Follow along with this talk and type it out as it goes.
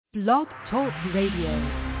Blog Talk Radio.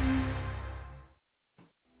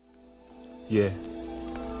 Yeah.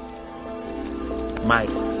 Mic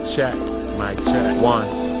check. 1, 2,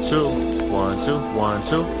 1, 2, 1, 2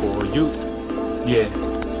 for you. Yeah. You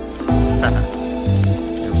know what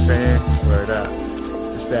I'm saying? Word up.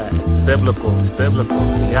 It's that biblical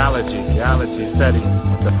theology study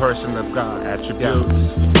of the person of God, attributes.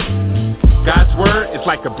 God's word is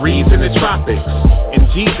like a breeze in the tropics, and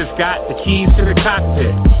Jesus got the keys to the cockpit.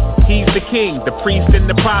 He's the king, the priest, and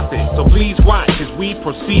the prophet, so please watch as we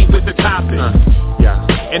proceed with the topic.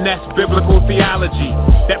 And that's biblical theology.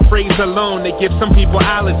 That phrase alone, they give some people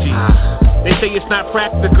allergies. They say it's not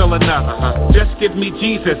practical enough. Just give me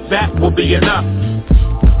Jesus, that will be enough.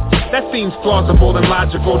 That seems plausible and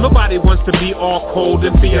logical. Nobody wants to be all cold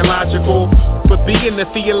and theological. But being a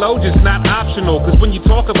theologian's not optional, because when you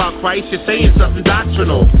talk about Christ, you're saying something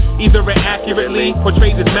doctrinal. Either it accurately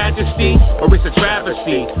portrays his majesty, or it's a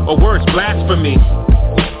travesty, or worse, blasphemy.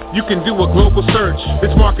 You can do a global search.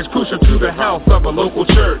 This mark is crucial to the health of a local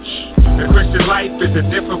church. The Christian life is a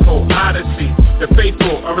difficult odyssey. The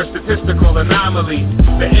faithful are a statistical anomaly.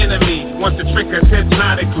 The enemy wants to trick us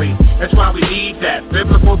hypnotically. That's why we need that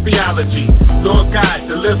biblical theology. Lord God,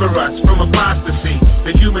 deliver us from apostasy.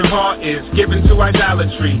 The human heart is given to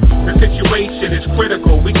idolatry. The situation is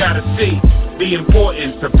critical, we gotta see the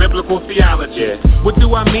importance of biblical theology. What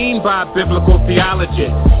do I mean by biblical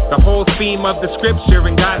theology? The whole theme of the scripture,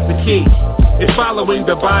 and God's the key. It's following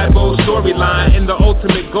the Bible storyline, and the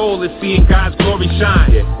ultimate goal is seeing God's glory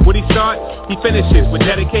shine. What he starts, he finishes with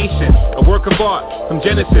dedication. A work of art from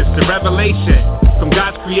Genesis to Revelation, from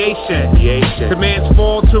God's creation to man's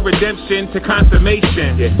fall to redemption to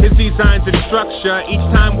consummation. His designs and structure each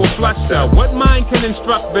time will fluster. What mind can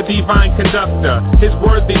instruct the divine conductor? His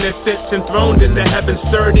worthiness sits enthroned in the heavens,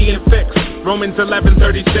 sturdy and fixed. Romans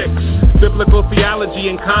 11:36. Biblical theology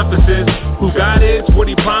encompasses who God is, what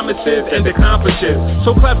he promises, and accomplishes.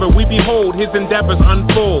 So clever, we behold his endeavors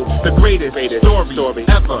unfold. The greatest story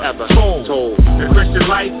ever told. The Christian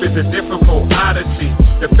life is a difficult odyssey.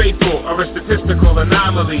 The faithful are a statistical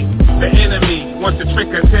anomaly. The enemy wants to trick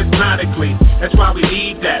us hypnotically. That's why we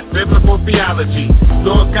need that biblical theology.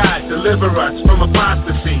 Lord God, deliver us from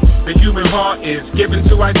apostasy. The human heart is given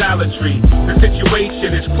to idolatry. The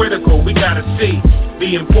situation is critical, we gotta see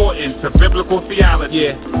the importance of biblical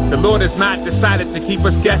theology. The Lord has not decided to keep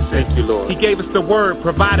us guessing. Thank you, Lord. He gave us the word,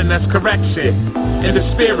 providing us correction, and the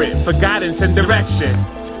spirit for guidance and direction.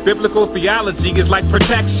 Biblical theology is like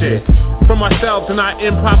protection from ourselves and our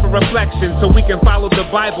improper reflections, so we can follow the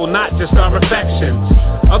Bible, not just our affections.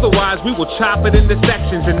 Otherwise, we will chop it into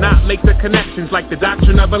sections and not make the connections like the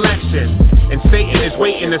doctrine of election. And Satan is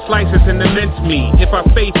waiting to slice us into mincemeat if our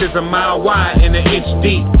faith is a mile wide and an inch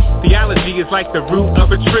deep. Theology is like the root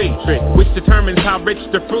of a tree, which determines how rich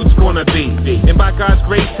the fruit's gonna be. And by God's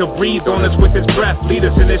grace, he'll breathe on us with his breath, lead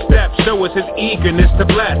us in his steps, show us his eagerness to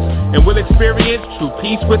bless. And we'll experience true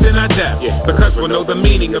peace within our depth, because we'll know the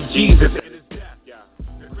meaning of Jesus.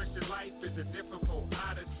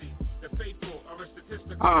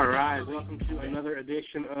 All right, welcome to another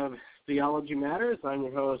edition of Theology Matters. I'm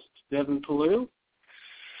your host, Devin Pellew,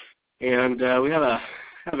 and we have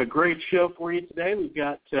a great show for you today. We've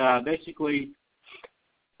got basically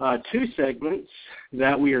two segments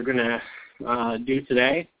that we are going to do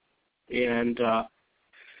today, and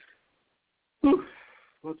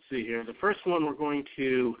let's see here. The first one, we're going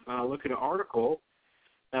to look at an article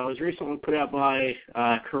that was recently put out by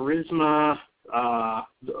Charisma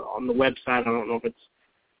on the website. I don't know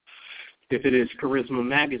if it is Charisma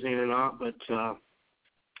Magazine or not, but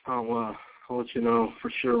I'll let you know for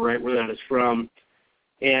sure right where that is from.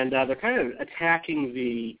 And they're kind of attacking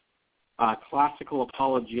the classical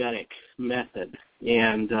apologetic method,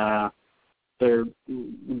 and they're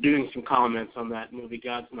doing some comments on that movie,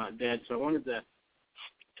 God's Not Dead. So I wanted to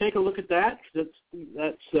take a look at that, because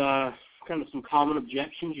that's kind of some common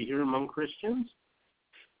objections you hear among Christians.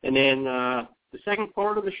 And then the second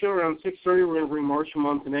part of the show, around 6:30, we're going to bring Marcia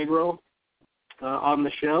Montenegro on the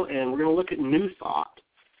show, and we're going to look at New Thought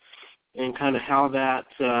and kind of how that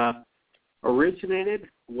originated,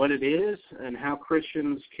 what it is, and how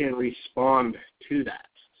Christians can respond to that.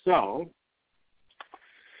 So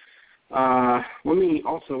let me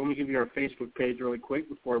give you our Facebook page really quick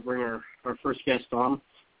before I bring our first guest on.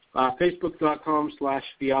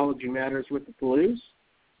 Facebook.com/Theology Matters with the Pellews.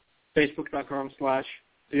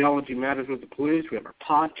 Facebook.com/Theology Matters with the Pellews. We have our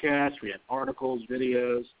podcast, we have articles,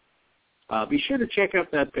 videos. Be sure to check out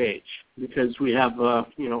that page, because we have all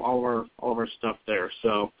of our stuff there.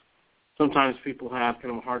 So sometimes people have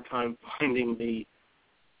kind of a hard time finding the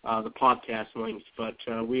podcast links, but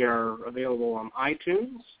we are available on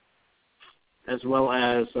iTunes, as well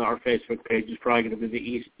as our Facebook page is probably going to be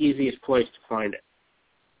the easiest place to find it.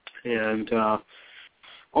 And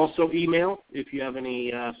also email if you have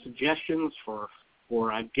any suggestions for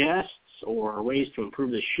guests or ways to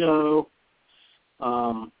improve the show.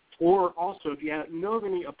 Or also if you know of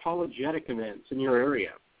any apologetic events in your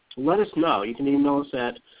area, let us know. You can email us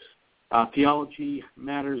at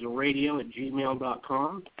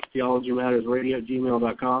theologymattersradio@gmail.com,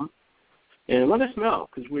 theologymattersradio@gmail.com, and let us know,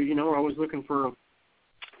 because we're always looking for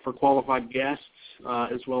qualified guests,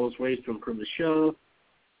 as well as ways to improve the show,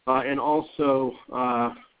 and also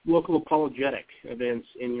local apologetic events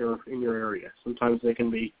in your area. Sometimes they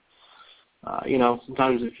can be,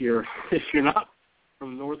 sometimes if you're not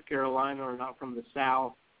from North Carolina or not from the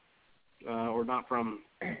South, or not from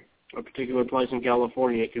a particular place in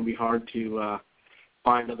California, it can be hard to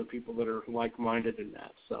find other people that are like-minded in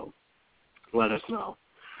that. So let us know.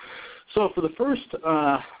 So for the first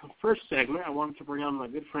segment, I wanted to bring on my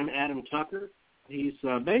good friend Adam Tucker. He's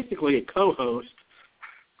basically a co-host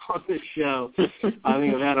on this show. I think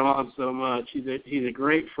I've had him on so much. He's a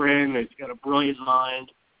great friend. He's got a brilliant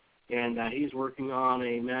mind, and he's working on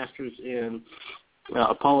a master's in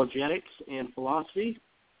apologetics and philosophy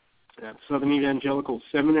at Southern Evangelical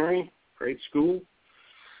Seminary, great school,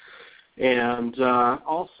 and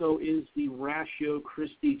also is the Ratio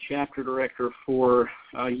Christi chapter director for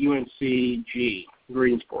UNCG,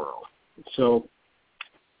 Greensboro. So,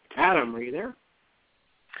 Adam, are you there?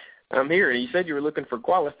 I'm here. You said you were looking for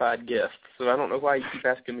qualified guests, so I don't know why you keep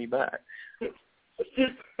asking me back.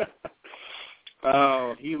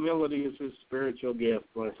 Oh, humility is his spiritual gift,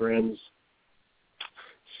 my friends.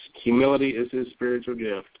 Humility is his spiritual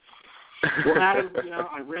gift. Well, Adam,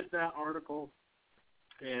 I read that article,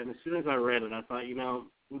 and as soon as I read it, I thought,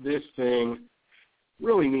 this thing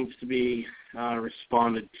really needs to be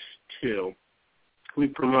responded to. We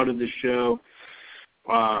promoted the show,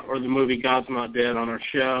 or the movie God's Not Dead on our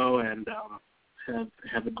show, and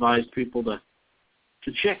have advised people to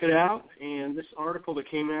check it out. And this article that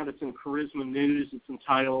came out, it's in Charisma News. It's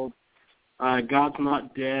entitled God's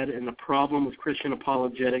Not Dead and the Problem with Christian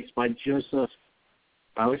Apologetics by Joseph,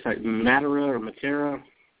 looks like Matera.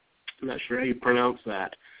 I'm not sure how you pronounce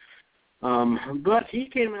that. But he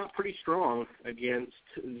came out pretty strong against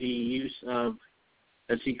the use of,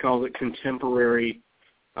 as he calls it, contemporary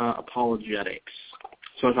apologetics.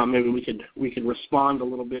 So I thought maybe we could respond a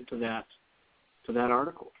little bit to that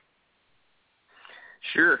article.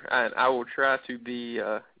 Sure, I will try to be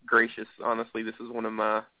gracious. Honestly, this is one of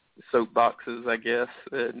my soapboxes, I guess,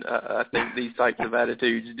 and I think these types of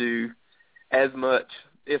attitudes do as much,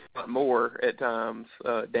 if not more, at times,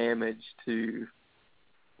 damage to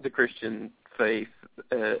the Christian faith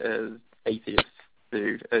as atheists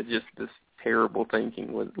do. Just this terrible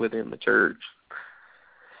thinking within the church.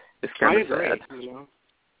 It's kind of sad.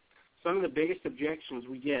 Some of the biggest objections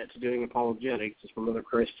we get to doing apologetics is from other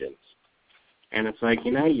Christians. And it's like,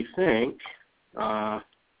 you think, I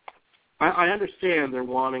understand they're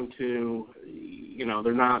wanting to,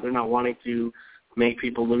 they're not wanting to make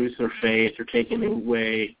people lose their faith or take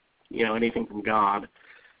away, anything from God.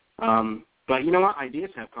 But you know what?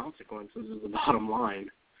 Ideas have consequences is the bottom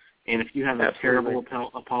line. And if you have a terrible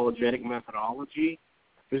apologetic methodology,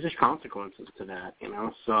 there's just consequences to that,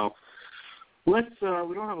 So let's,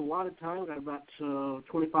 we don't have a lot of time. We've got about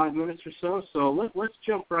 25 minutes or so let's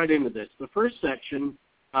jump right into this. The first section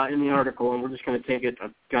in the article, and we're just going to take it,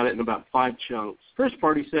 I've got it in about 5 chunks. First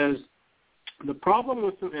part, he says, the problem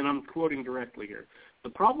with, and I'm quoting directly here,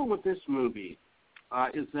 the problem with this movie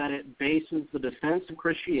is that it bases the defense of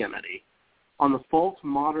Christianity on the false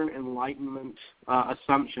modern Enlightenment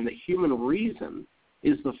assumption that human reason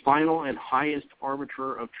is the final and highest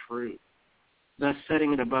arbiter of truth, thus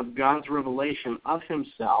setting it above God's revelation of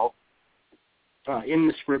himself in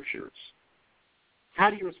the Scriptures. How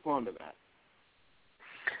do you respond to that?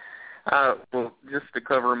 Well, just to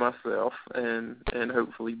cover myself and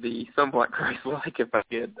hopefully be somewhat Christ-like if I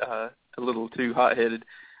get a little too hot-headed,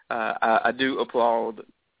 I do applaud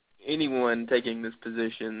anyone taking this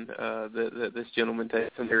position that this gentleman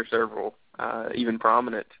takes, and there are several, even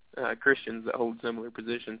prominent Christians that hold similar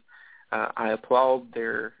positions. I applaud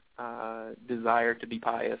their desire to be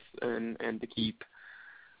pious and to keep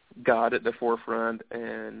God at the forefront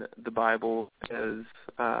and the Bible as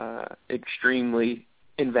extremely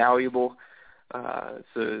invaluable.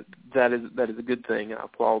 So that is a good thing. I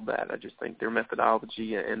applaud that. I just think their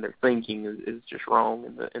methodology and their thinking is just wrong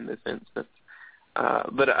in this instance.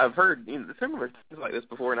 But I've heard similar things like this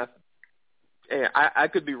before, and I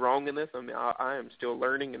could be wrong in this. I mean, I am still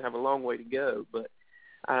learning and have a long way to go. But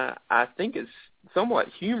I think it's somewhat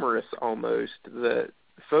humorous almost that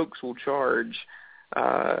folks will charge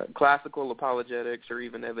classical apologetics or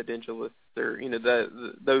even evidentialists or,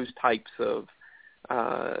 those types of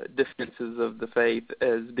defenses of the faith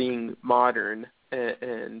as being modern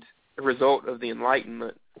and a result of the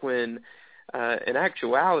Enlightenment, when in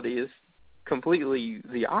actuality is completely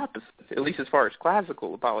the opposite, at least as far as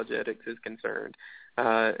classical apologetics is concerned.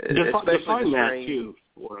 Define that too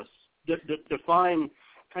for us. Define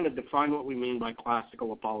what we mean by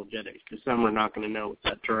classical apologetics, because some are not going to know what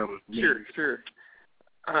that term means. Sure.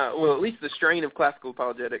 Well, at least the strain of classical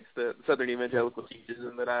apologetics that Southern Evangelical teaches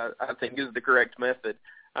and that I think is the correct method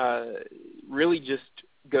really just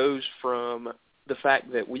goes from the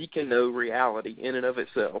fact that we can know reality in and of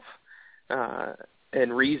itself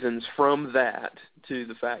and reasons from that to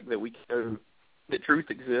the fact that we can know that truth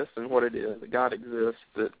exists and what it is, that God exists,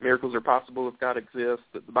 that miracles are possible if God exists,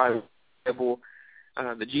 that the Bible,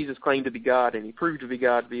 that Jesus claimed to be God and he proved to be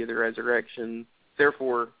God via the resurrection.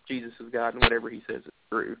 Therefore, Jesus is God and whatever he says is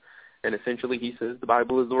true. And essentially he says the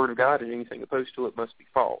Bible is the Word of God and anything opposed to it must be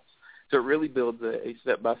false. So it really builds a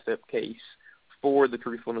step-by-step case for the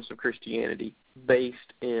truthfulness of Christianity based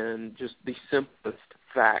in just the simplest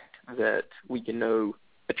fact that we can know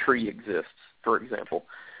a tree exists, for example.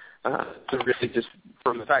 So really just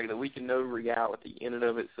from the fact that we can know reality in and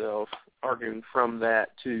of itself, arguing from that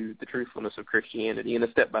to the truthfulness of Christianity in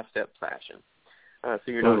a step-by-step fashion. So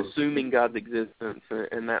you're not assuming God's existence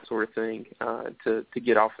and that sort of thing to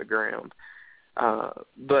get off the ground.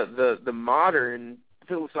 But the modern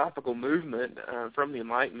philosophical movement from the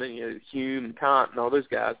Enlightenment, Hume and Kant and all those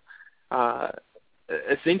guys,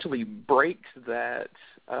 essentially breaks that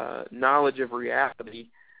knowledge of reality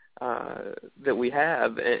that we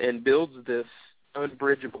have and builds this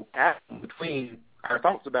unbridgeable gap between our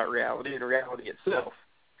thoughts about reality and reality itself.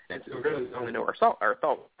 And so we really only know our thoughts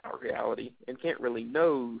about reality and can't really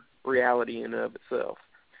know reality in and of itself.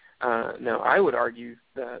 Now, I would argue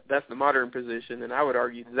that that's the modern position, and I would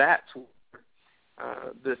argue that's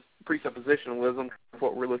this presuppositionalism,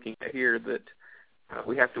 what we're looking at here, that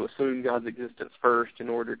we have to assume God's existence first in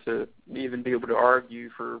order to even be able to argue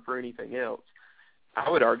for anything else. I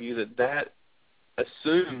would argue that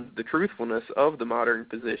assumes the truthfulness of the modern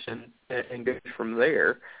position and goes from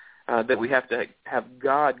there, that we have to have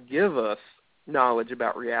God give us knowledge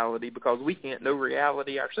about reality because we can't know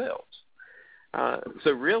reality ourselves.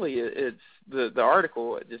 So really it's the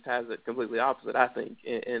article just has it completely opposite, I think,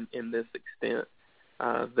 in this extent,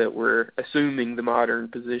 that we're assuming the modern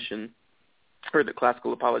position, or that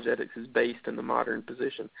classical apologetics is based in the modern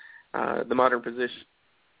position. The modern position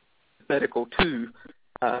is medical to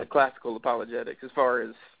classical apologetics as far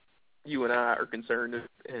as you and I are concerned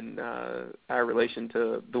in our relation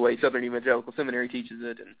to the way Southern Evangelical Seminary teaches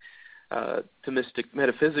it and Thomistic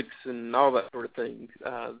metaphysics and all that sort of thing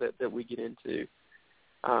that we get into.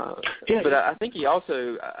 But I think he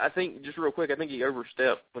also, just real quick, I think he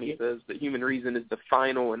overstepped when he says that human reason is the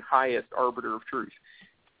final and highest arbiter of truth.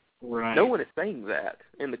 Right. No one is saying that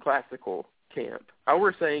in the classical camp. All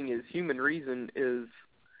we're saying is human reason is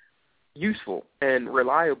useful and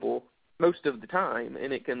reliable most of the time,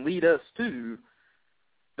 and it can lead us to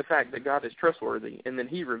the fact that God is trustworthy, and then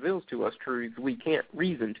he reveals to us truths we can't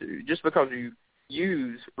reason to. Just because you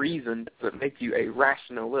use reason doesn't make you a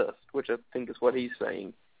rationalist, which I think is what he's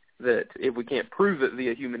saying, that if we can't prove it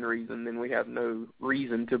via human reason, then we have no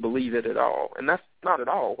reason to believe it at all. And that's not at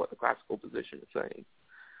all what the classical position is saying.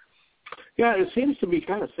 Yeah, it seems to be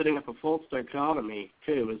kind of setting up a false dichotomy,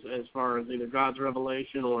 too, as far as either God's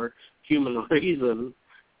revelation or human reason,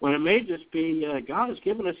 when it may just be God has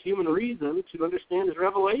given us human reason to understand his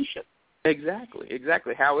revelation. Exactly.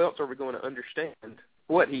 How else are we going to understand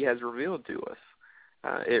what he has revealed to us?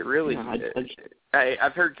 It really,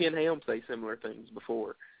 I've heard Ken Ham say similar things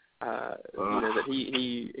before. That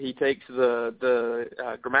he takes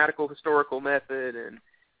the grammatical historical method and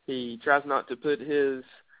he tries not to put his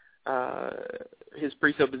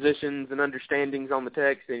presuppositions and understandings on the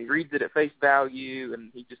text, and he reads it at face value,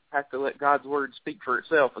 and he just has to let God's word speak for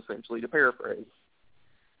itself, essentially, to paraphrase.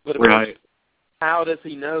 But of course, how does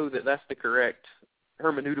he know that that's the correct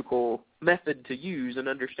hermeneutical method to use in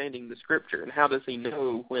understanding the Scripture? And how does he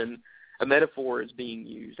know when a metaphor is being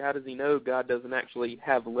used? How does he know God doesn't actually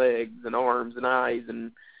have legs and arms and eyes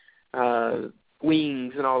and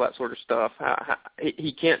wings and all that sort of stuff?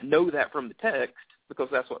 He can't know that from the text, because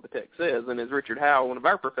that's what the text says. And as Richard Howell, one of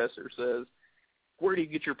our professors, says, where do you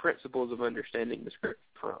get your principles of understanding the Scripture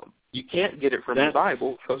from? You can't get it from the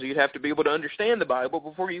Bible, because you'd have to be able to understand the Bible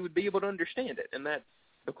before you would be able to understand it. And that's,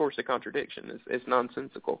 of course, a contradiction. It's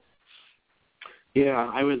nonsensical. Yeah,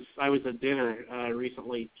 I was at dinner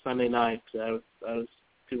recently, Sunday night. I was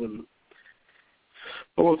doing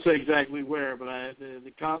I won't say exactly where, but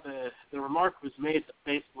the remark was made that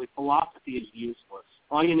basically philosophy is useless.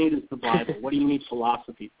 All you need is the Bible. What do you need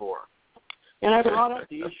philosophy for? And I brought up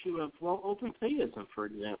the issue of, open theism, for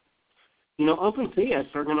example. Open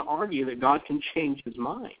theists are going to argue that God can change his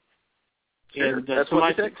mind. Sure. And that's to what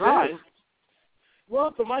my the text surprise, says.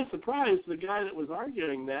 well, to my surprise, the guy that was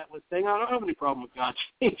arguing that was saying, I don't have any problem with God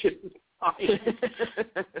changing his mind.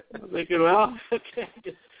 I was thinking, well, okay,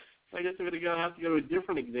 I guess I'm going to have to go to a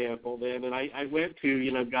different example then. And I went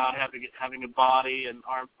to, God having a body and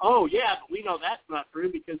arms. Oh, yeah, but we know that's not true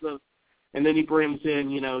because of, and then he brings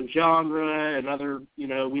in, genre and other, we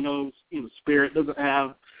know, spirit doesn't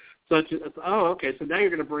have such a, okay, so now you're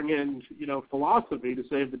going to bring in, philosophy to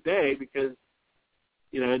save the day because,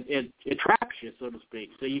 it traps you, so to speak.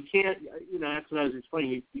 So you can't, that's what I was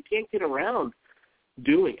explaining. You can't get around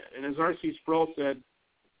doing it. And as R.C. Sproul said,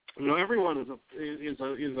 everyone is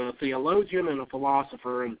a theologian and a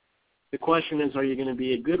philosopher, and the question is, are you going to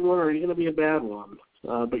be a good one or are you going to be a bad one?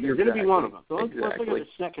 But you're going to be one of them. So let's look at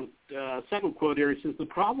the second quote here. He says, the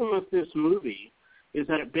problem with this movie is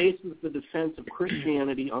that it bases the defense of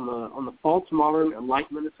Christianity on the false modern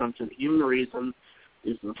Enlightenment assumption that human reason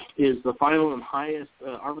is the final and highest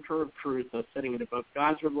arbiter of truth, setting it above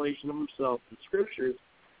God's revelation of himself in Scriptures.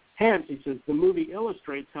 Hence, he says, the movie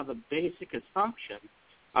illustrates how the basic assumption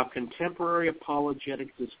of contemporary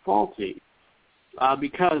apologetics is faulty,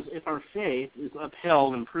 because if our faith is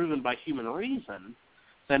upheld and proven by human reason,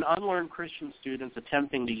 then unlearned Christian students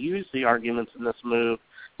attempting to use the arguments in this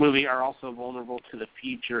movie are also vulnerable to the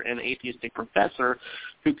future and atheistic professor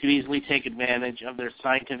who could easily take advantage of their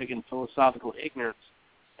scientific and philosophical ignorance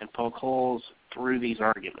and poke holes through these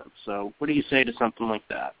arguments. So what do you say to something like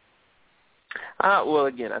that? Well,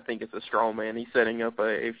 again, I think it's a straw man. He's setting up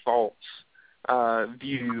a false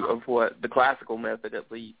view of what the classical method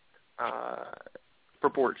at least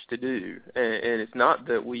purports to do. And it's not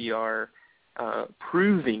that we are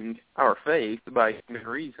proving our faith by human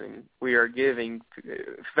reason. We are giving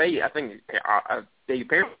faith. I think the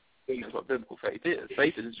parable is what biblical faith is.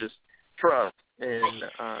 Faith is just trust,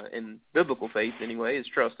 and biblical faith anyway is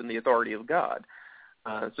trust in the authority of God.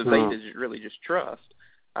 So faith is really just trust.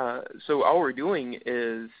 So all we're doing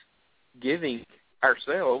is giving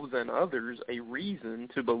ourselves and others a reason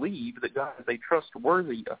to believe that God is a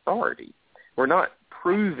trustworthy authority. We're not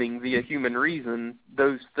proving via human reason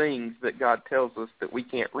those things that God tells us that we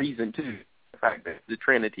can't reason to, the fact that the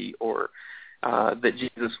Trinity or that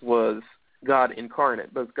Jesus was God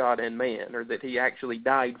incarnate, both God and man, or that he actually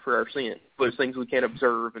died for our sins. Those things we can't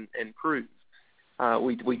observe and prove.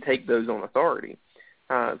 We take those on authority.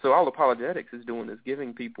 So all apologetics is doing is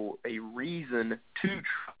giving people a reason to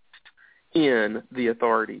trust in the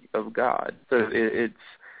authority of God. So it's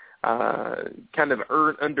kind of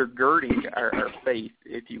undergirding our faith,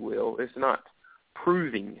 if you will. It's not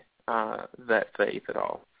proving that faith at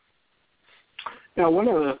all. Now, one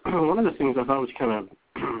of the things I thought was kind of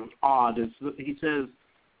odd is that he says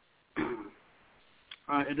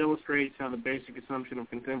it illustrates how the basic assumption of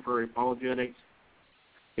contemporary apologetics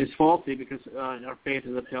is faulty because our faith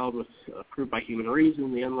is upheld with proved by human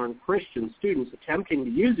reason. The unlearned Christian students attempting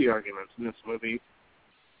to use the arguments in this movie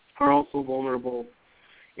are also vulnerable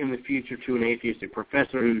in the future to an atheistic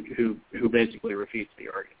professor who basically refutes the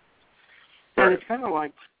argument. Right. And it's kind of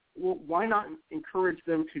like, well, why not encourage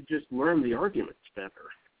them to just learn the arguments better?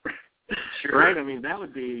 Sure. Right? I mean, that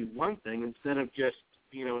would be one thing instead of just,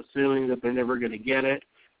 assuming that they're never going to get it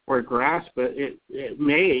or grasp it. It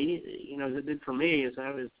may, as it did for me, as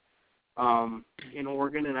I was in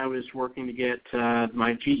Oregon and I was working to get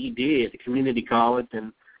my GED at the community college,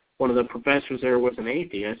 and one of the professors there was an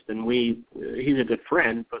atheist, and he's a good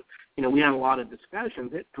friend, but, we had a lot of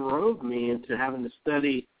discussions. It drove me into having to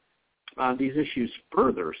study these issues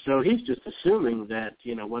further. So he's just assuming that,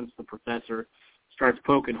 once the professor starts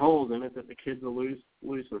poking holes in it, that the kids will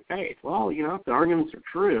lose their faith. Well, if the arguments are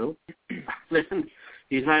true, then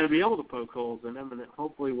he's not going to be able to poke holes in them, and it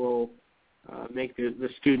hopefully will make the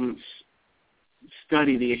students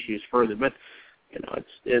study the issues further. But,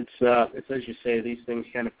 it's as you say, these things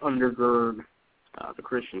kind of undergird the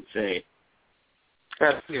Christian faith.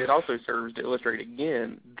 It also serves to illustrate,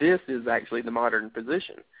 again, this is actually the modern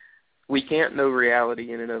position. We can't know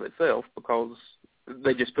reality in and of itself because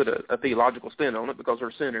they just put a theological spin on it because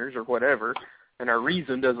we're sinners or whatever, and our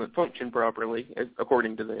reason doesn't function properly,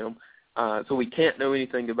 according to them. So we can't know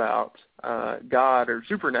anything about God or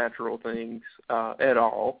supernatural things at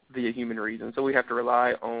all via human reason. So we have to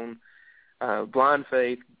rely on blind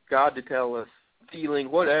faith, God to tell us, feeling,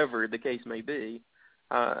 whatever the case may be.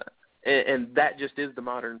 And that just is the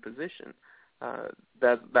modern position.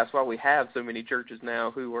 That's why we have so many churches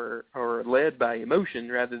now who are led by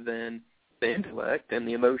emotion rather than the intellect, and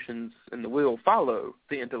the emotions and the will follow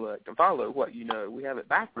the intellect and follow what you know. We have it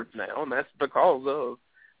backwards now, and that's because of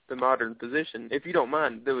the modern position. If you don't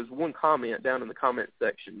mind, there was one comment down in the comment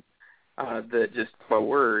section that just, my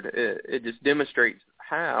word, it just demonstrates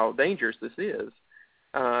how dangerous this is.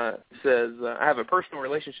 It says, I have a personal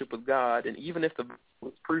relationship with God, and even if the Bible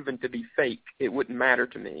was proven to be fake, it wouldn't matter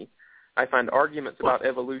to me. I find arguments about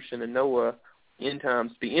evolution and Noah end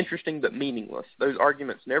times to be interesting but meaningless. Those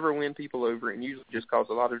arguments never win people over and usually just cause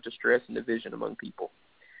a lot of distress and division among people.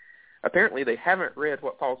 Apparently they haven't read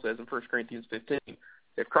what Paul says in 1 Corinthians 15.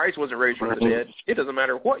 If Christ wasn't raised from the dead, it doesn't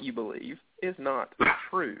matter what you believe. It's not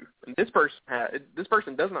true. And this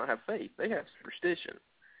person does not have faith. They have superstition.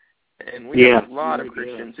 And we have a lot of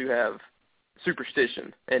Christians who have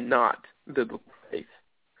superstition and not biblical faith.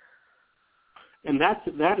 And that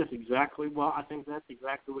is exactly, well, I think that's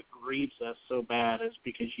exactly what grieves us so bad, is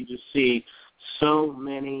because you just see so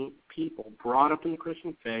many people brought up in the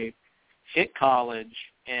Christian faith, hit college,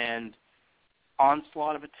 and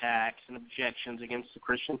onslaught of attacks and objections against the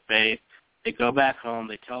Christian faith. They go back home,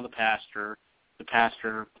 they tell the pastor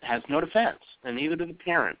has no defense, and neither do the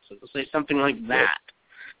parents. So they'll say something like that.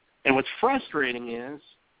 And what's frustrating is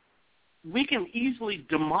we can easily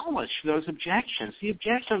demolish those objections. The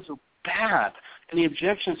objections are bad, and the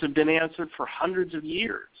objections have been answered for hundreds of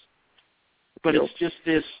years. But it's just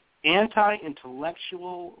this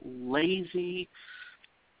anti-intellectual, lazy,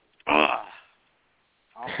 I'm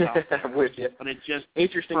with you. But it's just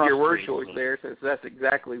interesting your word choice there, since that's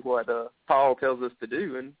exactly what Paul tells us to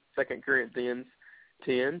do in 2 Corinthians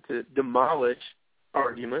 10, to demolish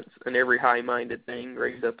arguments and every high-minded thing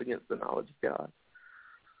raised up against the knowledge of God.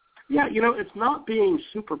 Yeah, it's not being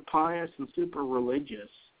super pious and super religious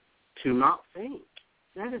to not think.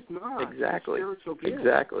 That is not spiritual gift.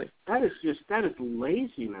 Exactly. That is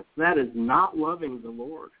laziness. That is not loving the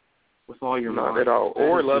Lord with all your mind. Not at all.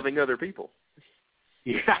 Or loving other people.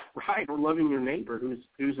 Yeah, right. Or loving your neighbor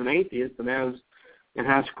who's an atheist and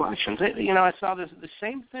has questions. I saw the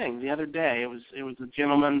same thing the other day. It was a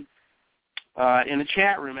gentleman in a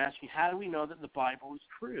chat room asking, how do we know that the Bible is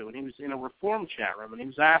true? And he was in a Reformed chat room, and he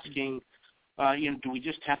was asking, do we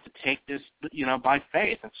just have to take this, by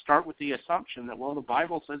faith and start with the assumption that, well, the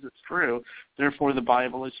Bible says it's true, therefore the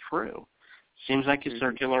Bible is true? Seems like a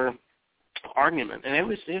circular argument. And it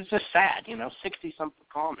was just sad, 60-something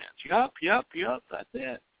comments. Yup, that's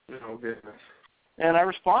it. Oh, goodness. And I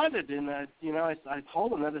responded, and, I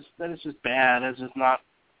told him that is just bad, that is not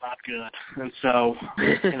good. And so,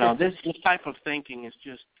 this type of thinking is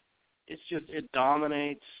it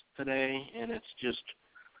dominates today, and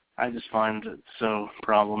I just find it so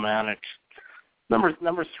problematic.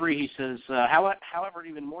 Number 3, he says, however,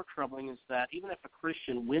 even more troubling is that even if a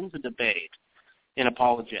Christian wins a debate in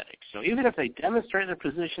apologetics, so even if they demonstrate their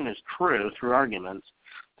position is true through arguments,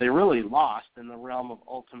 they really lost in the realm of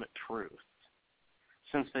ultimate truth,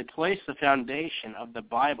 since they place the foundation of the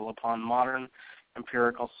Bible upon modern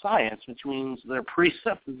empirical science, which means their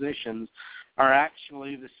presuppositions are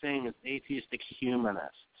actually the same as atheistic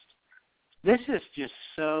humanists. This is just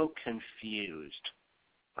so confused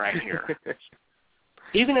right here.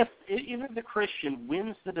 Even if the Christian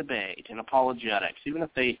wins the debate in apologetics, even if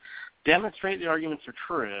they demonstrate the arguments are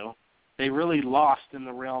true, they really lost in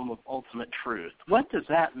the realm of ultimate truth. What does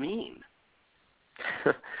that mean?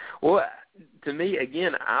 Well, to me,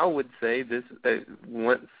 again, I would say this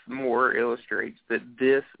once more illustrates that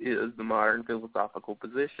this is the modern philosophical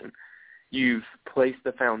position. You've placed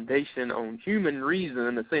the foundation on human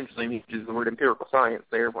reason, essentially, which is the word empirical science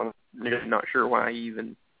there. Well, I'm not sure why he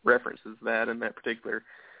even references that in that particular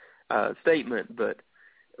statement, but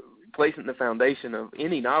placing the foundation of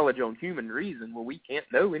any knowledge on human reason, well, we can't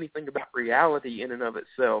know anything about reality in and of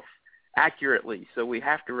itself accurately, so we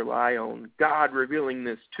have to rely on God revealing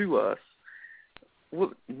this to us.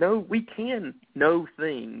 Well, no, we can know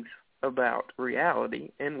things about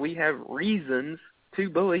reality, and we have reasons to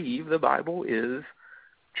believe the Bible is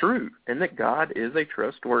true and that God is a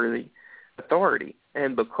trustworthy authority.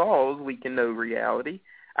 And because we can know reality,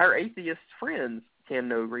 our atheist friends can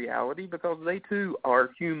know reality because they too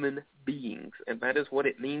are human beings, and that is what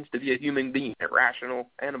it means to be a human being, a rational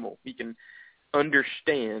animal. We can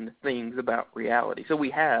understand things about reality. So we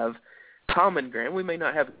have common ground. We may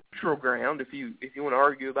not have neutral ground if you want to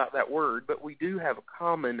argue about that word, but we do have a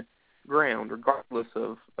common ground regardless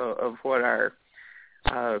of what our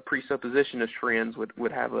presuppositionist friends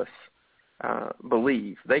would have us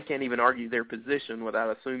believe. They can't even argue their position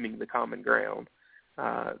without assuming the common ground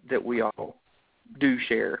that we all do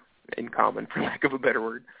share in common, for lack of a better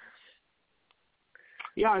word.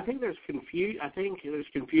 Yeah, I think there's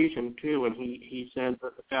confusion too when he says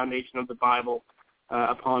that the foundation of the Bible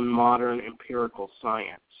upon modern empirical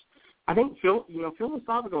science. I think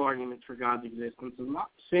philosophical arguments for God's existence is not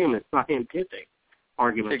the same as scientific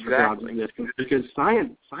arguments for God's existence, because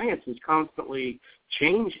science is constantly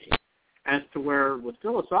changing. As to where with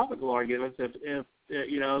philosophical arguments, if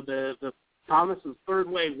the Thomas's third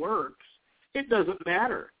way works, it doesn't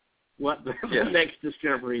matter what the next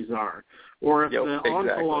discoveries are, or if the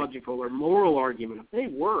ontological or moral argument, if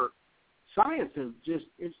they work, science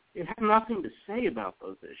it has nothing to say about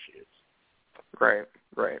those issues. Right.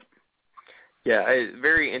 Yeah,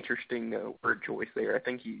 very interesting word choice there. I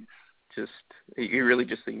think he really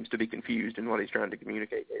just seems to be confused in what he's trying to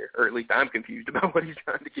communicate there, or at least I'm confused about what he's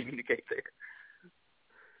trying to communicate there.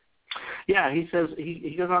 Yeah, he says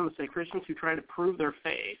he goes on to say Christians who try to prove their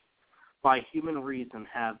faith by human reason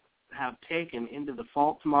have taken into the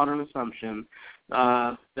false modern assumption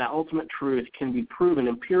that ultimate truth can be proven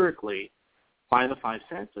empirically by the five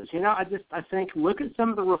senses. I think look at some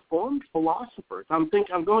of the Reformed philosophers. I'm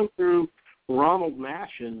going through Ronald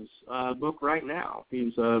Nash's book right now.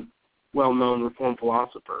 He's a well-known Reformed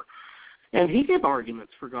philosopher. And he gave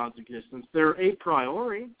arguments for God's existence. They're a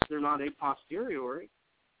priori. They're not a posteriori.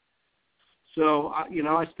 So,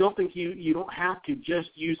 I still think you don't have to just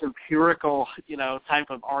use empirical, type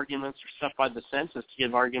of arguments or stuff by the senses to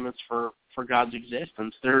give arguments for God's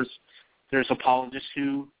existence. There's apologists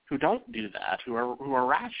who don't do that, who are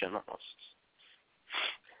rationalists.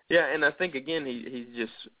 Yeah, and I think, again, he's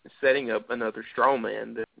just setting up another straw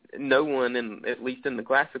man that no one, at least in the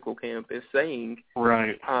classical camp, is saying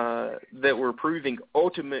that we're proving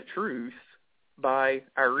ultimate truth by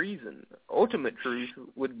our reason. Ultimate truth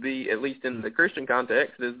would be, at least in the Christian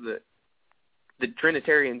context, is that the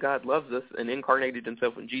Trinitarian God loves us and incarnated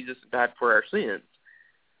himself in Jesus and died for our sins.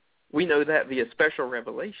 We know that via special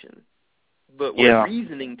revelation. But we're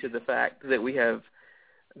reasoning to the fact that we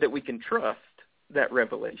can trust that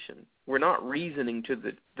revelation. We're not reasoning to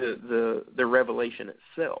the revelation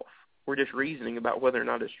itself. We're just reasoning about whether or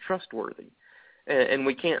not it's trustworthy. And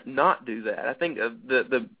we can't not do that. I think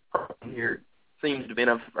the problem here seems to be, and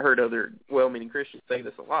I've heard other well-meaning Christians say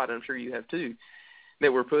this a lot, and I'm sure you have too,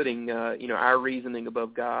 that we're putting our reasoning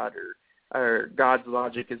above God, or God's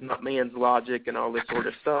logic is not man's logic, and all this sort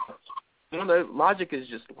of stuff. No, logic is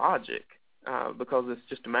just logic, because it's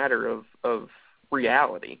just a matter of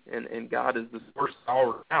reality, and God is the source of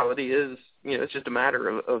all reality. It's just a matter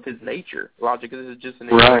of his nature. Logic is just an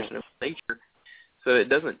expression of nature, so it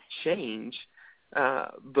doesn't change.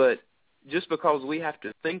 But just because we have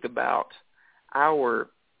to think about our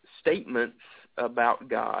statements about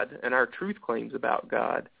God and our truth claims about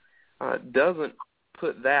God doesn't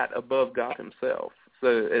put that above God himself.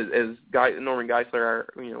 So as Norman Geisler,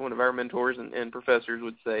 one of our mentors and professors,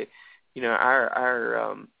 would say,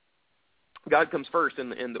 our God comes first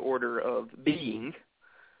in the order of being,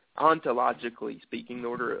 ontologically speaking, the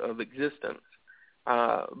order of existence.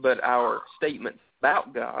 But our statements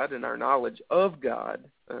about God and our knowledge of God,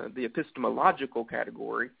 the epistemological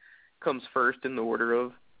category, comes first in the order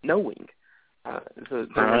of knowing. So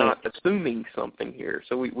we're not assuming something here.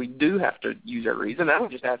 So we do have to use our reason. I would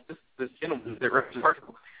just ask this gentleman that wrote this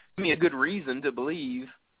article, give me a good reason to believe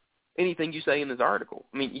anything you say in this article.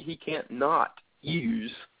 I mean, he can't not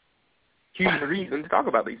use human reason to talk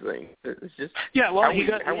about these things. It's just how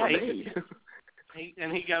we're made.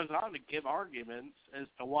 He goes on to give arguments as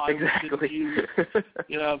to why we should use,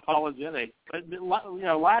 apologetics. But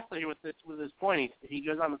lastly, with this point, he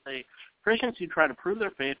goes on to say, Christians who try to prove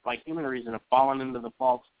their faith by human reason have fallen into the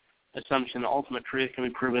false assumption that ultimate truth can be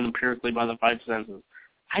proven empirically by the five senses.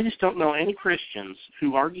 I just don't know any Christians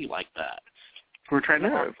who argue like that, who are trying to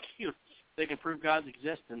argue they can prove God's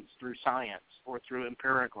existence through science or through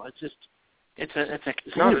empirical. It's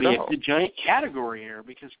going to be a giant category here,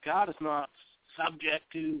 because God is not subject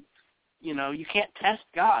to, you can't test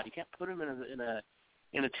God. You can't put him in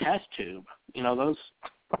a test tube.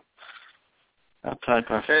 That type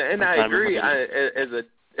of. And I agree.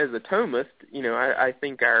 As a Thomist, I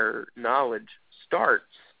think our knowledge starts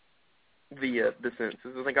via the senses.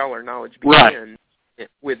 I think all our knowledge begins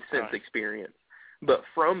with sense experience. But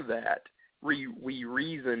from that, we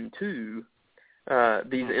reason to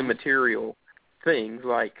these immaterial things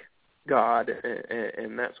like God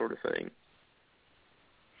and that sort of thing.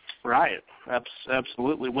 Right.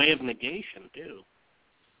 Absolutely. Way of negation, too.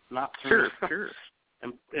 Not through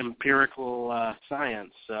empirical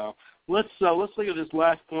science. So let's look at this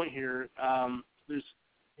last point here.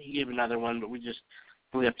 He gave another one, but we just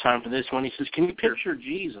don't have time for this one. He says, can you picture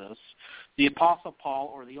Jesus the Apostle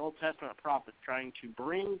Paul or the Old Testament prophet trying to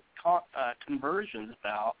bring conversions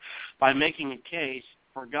about by making a case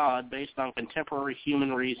for God based on contemporary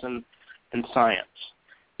human reason and science.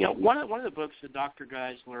 You know, one of the books that Dr.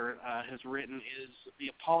 Geisler has written is The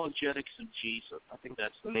Apologetics of Jesus. I think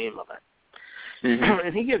that's the name of it. Mm-hmm.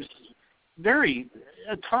 And he gives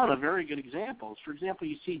a ton of very good examples. For example,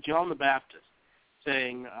 you see John the Baptist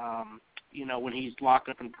saying, you know, when he's locked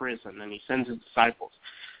up in prison and he sends his disciples,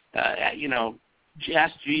 you know,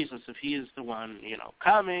 ask Jesus if he is the one, you know,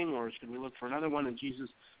 coming, or should we look for another one? And Jesus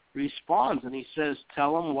responds, and he says,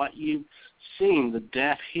 tell them what you've seen. The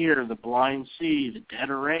deaf hear, the blind see, the dead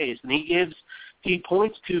are raised. And he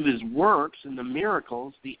points to his works and the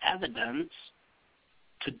miracles, the evidence,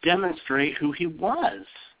 to demonstrate who he was.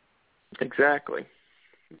 Exactly.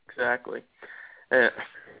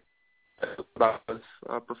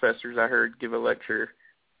 Professors I heard give a lecture,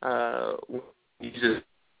 use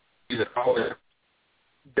all the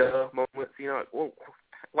duh moments, you know, like, well,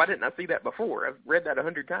 why didn't I see that before? I've read that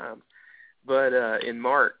 100 times. But in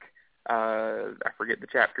Mark, I forget the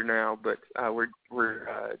chapter now, but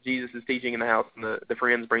where Jesus is teaching in the house, and the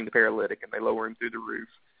friends bring the paralytic and they lower him through the roof.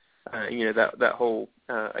 You know, that whole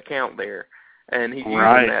account there. And he's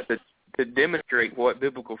using that to demonstrate what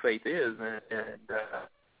biblical faith is. And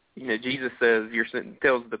you know, Jesus says,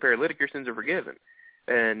 tells the paralytic, your sins are forgiven.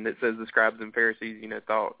 And it says the scribes and Pharisees, you know,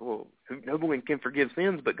 thought, well, no one can forgive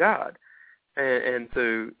sins but God. And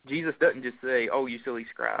so Jesus doesn't just say, oh, you silly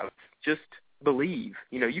scribes, just believe.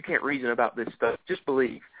 You know, you can't reason about this stuff. Just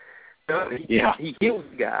believe. No, he heals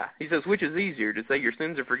the guy. He says, which is easier, to say your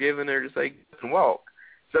sins are forgiven or to say get and walk?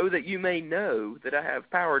 So that you may know that I have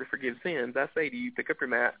power to forgive sins, I say to you, pick up your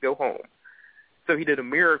mat, go home. So he did a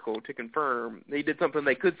miracle to confirm. He did something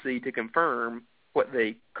they could see to confirm what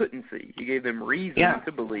they couldn't see. He gave them reason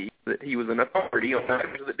to believe that he was an authority on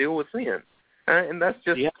matters that deal with sin. And that's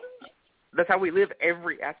just... That's how we live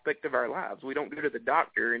every aspect of our lives. We don't go to the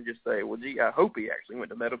doctor and just say, well, gee, I hope he actually went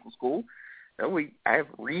to medical school. No, I have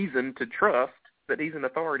reason to trust that he's an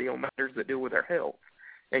authority on matters that deal with our health.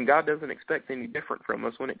 And God doesn't expect any different from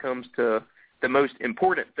us when it comes to the most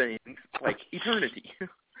important things, like eternity.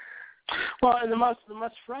 Well, and the most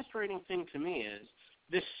frustrating thing to me is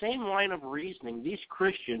this same line of reasoning these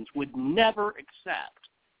Christians would never accept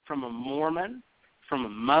from a Mormon, from a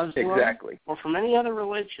Muslim, or from any other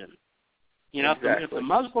religion. You know, if the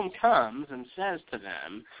Muslim comes and says to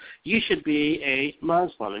them, you should be a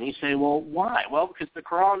Muslim, and you say, well, why? Well, because the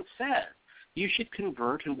Quran says you should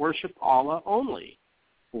convert and worship Allah only.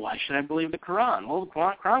 Why should I believe the Quran? Well, the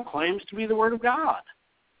Quran claims to be the Word of God.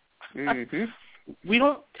 Mm-hmm. We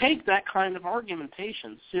don't take that kind of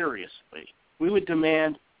argumentation seriously. We would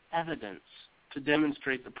demand evidence to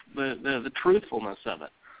demonstrate the truthfulness of it.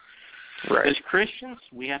 Right. As Christians,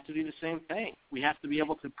 we have to do the same thing. We have to be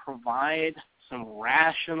able to provide some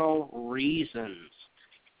rational reasons.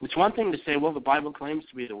 It's one thing to say, well, the Bible claims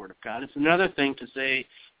to be the Word of God. It's another thing to say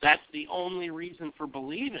that's the only reason for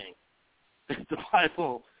believing that the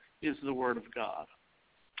Bible is the Word of God.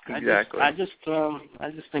 Exactly. I just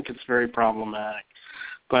think it's very problematic.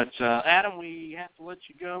 But Adam, we have to let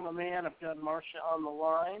you go, my man. I've got Marcia on the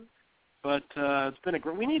line, but it's been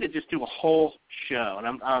we need to just do a whole show, and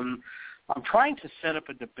I'm trying to set up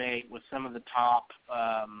a debate with some of the top,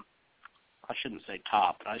 I shouldn't say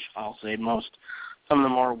top, but I'll say some of the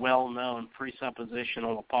more well-known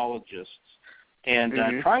presuppositional apologists, and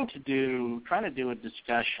trying to do a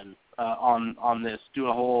discussion on this, do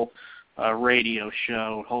a whole radio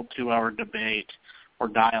show, a whole 2-hour debate or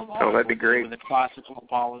dialogue. Oh, that'd be great. With a classical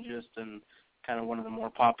apologist and kind of one of the more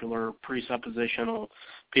popular presuppositional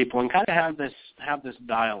people, and kind of have this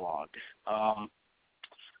dialogue.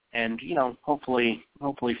 And, you know, hopefully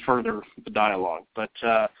further the dialogue. But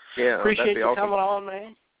appreciate you coming on,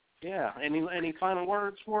 man. Yeah. Any final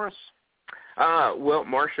words for us? Well,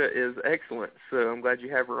 Marcia is excellent, so I'm glad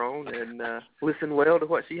you have her on, and listen well to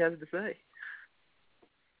what she has to say.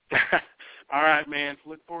 All right, man.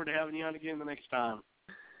 Look forward to having you on again the next time.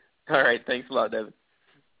 All right. Thanks a lot, Devin.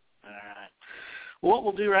 All right. Well, what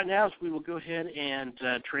we'll do right now is we will go ahead and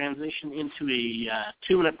transition into a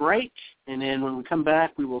 2-minute break, and then when we come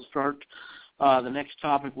back, we will start the next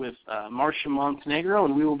topic with Marcia Montenegro,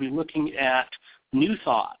 and we will be looking at New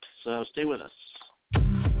Thought. So stay with us.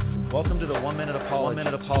 Welcome to the 1 Minute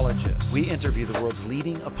Apologist. We interview the world's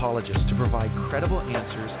leading apologists to provide credible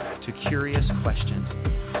answers to curious questions.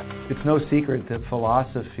 It's no secret that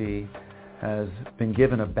philosophy has been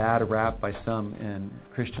given a bad rap by some in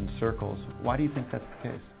Christian circles. Why do you think that's the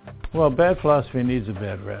case? Well, bad philosophy needs a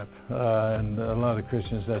bad rap, and a lot of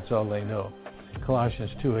Christians, that's all they know.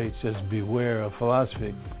 Colossians 2:8 says, beware of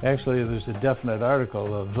philosophy. Actually, there's a definite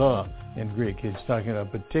article of the in Greek. It's talking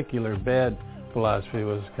about particular bad philosophy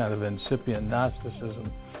was kind of incipient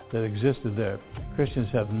Gnosticism that existed there. Christians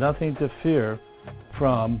have nothing to fear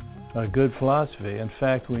from a good philosophy. In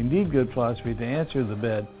fact, we need good philosophy to answer the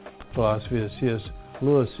bad philosophy, as C.S.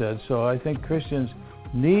 Lewis said. So I think Christians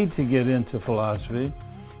need to get into philosophy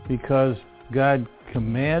because God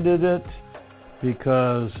commanded it,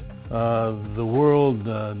 because the world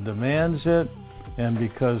demands it, and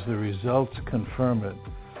because the results confirm it.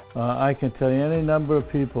 I can tell you any number of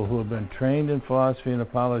people who have been trained in philosophy and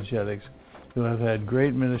apologetics who have had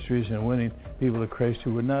great ministries in winning people to Christ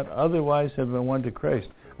who would not otherwise have been won to Christ.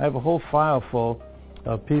 I have a whole file full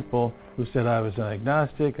of people who said, I was an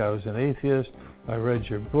agnostic, I was an atheist, I read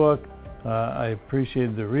your book, I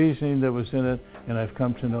appreciated the reasoning that was in it, and I've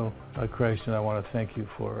come to know Christ, and I want to thank you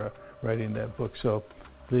for writing that book. So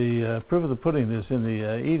the proof of the pudding is in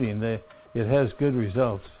the eating. It has good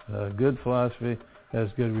results. Good philosophy has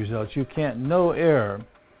good results. You can't know error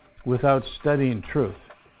without studying truth,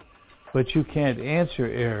 but you can't answer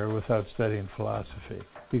error without studying philosophy,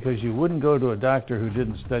 because you wouldn't go to a doctor who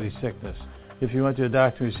didn't study sickness. If you went to a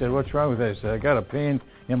doctor and he said, what's wrong with that? He said, I got a pain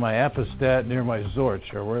in my apostat near my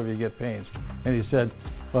zorch, or wherever you get pains. And he said,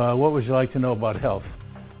 what would you like to know about health?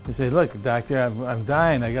 He said, look, doctor, I'm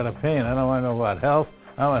dying. I got a pain. I don't want to know about health.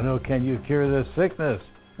 I want to know, can you cure this sickness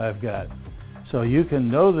I've got? So you can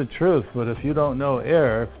know the truth, but if you don't know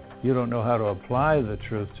error, you don't know how to apply the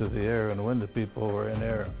truth to the error and win the people who are in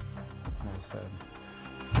error. Well said.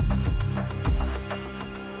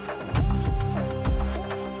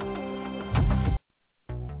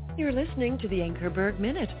 You're listening to the Ankerberg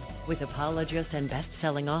Minute with apologist and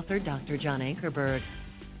best-selling author Dr. John Ankerberg.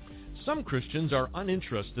 Some Christians are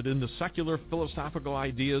uninterested in the secular philosophical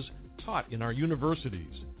ideas taught in our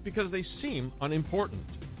universities because they seem unimportant.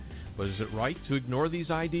 But is it right to ignore these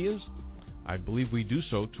ideas? I believe we do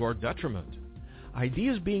so to our detriment.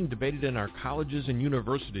 Ideas being debated in our colleges and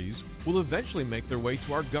universities will eventually make their way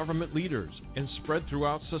to our government leaders and spread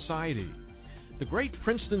throughout society. The great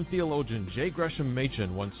Princeton theologian J. Gresham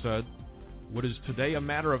Machen once said, "What is today a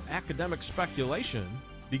matter of academic speculation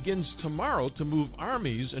begins tomorrow to move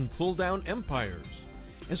armies and pull down empires."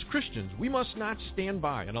 As Christians, we must not stand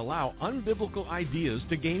by and allow unbiblical ideas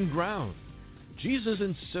to gain ground. Jesus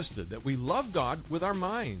insisted that we love God with our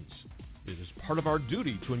minds. It is part of our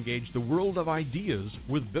duty to engage the world of ideas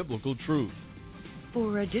with biblical truth.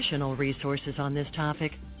 For additional resources on this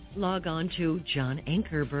topic, log on to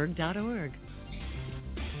johnankerberg.org.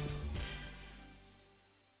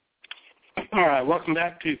 All right, welcome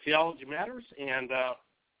back to Theology Matters, and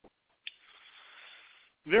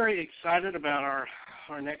very excited about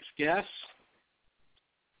our next guest.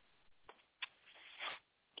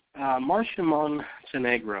 Marcia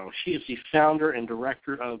Montenegro. She is the founder and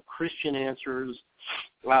director of Christian Answers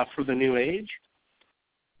for the New Age.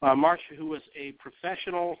 Marcia, who was a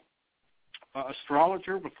professional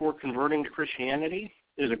astrologer before converting to Christianity,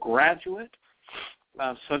 is a graduate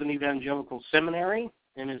of Southern Evangelical Seminary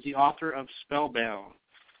and is the author of Spellbound,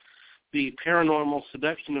 the paranormal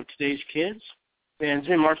seduction of today's kids. And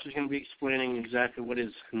today Marcia is going to be explaining exactly what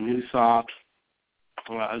is New Thought,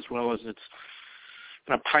 as well as its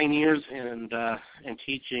pioneers and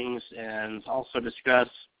teachings, and also discuss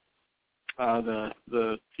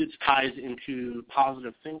its ties into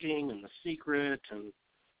positive thinking and The Secret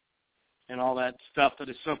and all that stuff that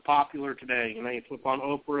is so popular today. You know, you flip on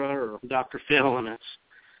Oprah or Dr. Phil, and it's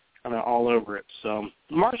kind of all over it. So,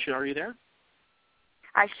 Marcia, are you there?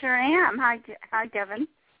 I sure am. Hi, Devin.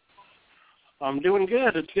 I'm doing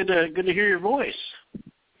good. It's good to hear your voice.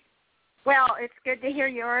 Well, it's good to hear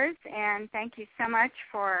yours, and thank you so much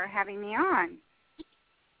for having me on.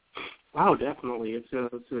 Oh, definitely. It's a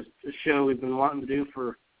show we've been wanting to do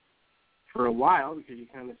for a while, because you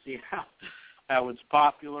kind of see how it's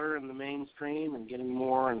popular in the mainstream and getting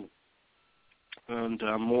more and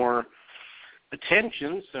more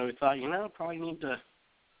attention. So we thought, probably need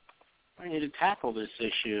to tackle this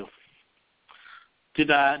issue.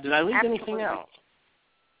 Did I leave anything out?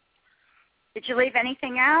 Did you leave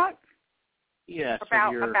anything out? Yes.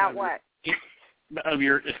 About what? Of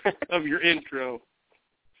your intro.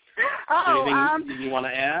 Oh, anything you want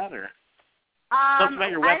to add, or something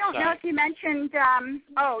about your website? I don't know if you mentioned. And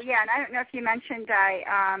I don't know if you mentioned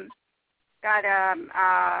I got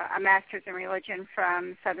a master's in religion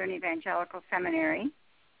from Southern Evangelical Seminary,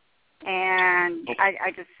 and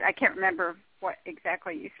I can't remember what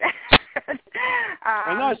exactly you said.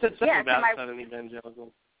 I know I said something about Southern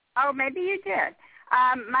Evangelical. Oh, maybe you did.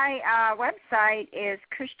 My website is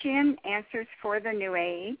Christian Answers for the New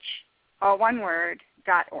Age, all one word,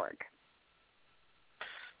 .org.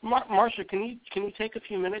 Marcia, can you take a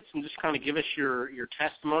few minutes and just kind of give us your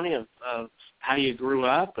testimony of how you grew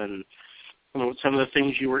up and some of the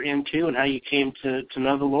things you were into and how you came to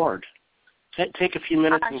know the Lord? Take a few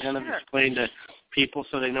minutes and kind of explain to people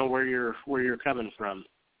so they know where you're coming from.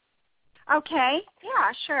 Okay.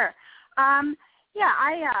 Yeah, sure.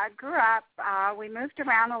 I grew up. We moved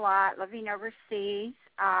around a lot, living overseas.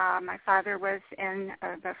 My father was in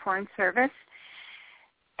the Foreign Service,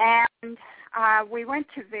 and we went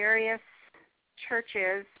to various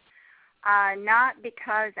churches, not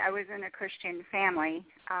because I was in a Christian family.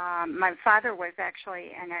 My father was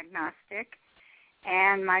actually an agnostic,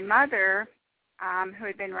 and my mother, who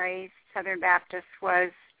had been raised Southern Baptist,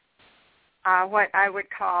 was what I would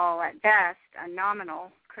call at best a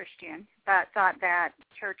nominal Christian, but thought that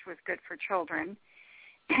church was good for children.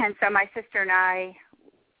 And so my sister and I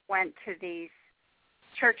went to these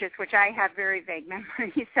churches, which I have very vague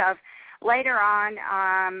memories of. Later on,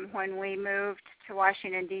 when we moved to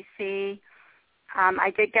Washington, D.C.,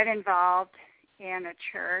 I did get involved in a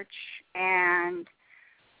church and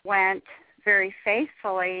went very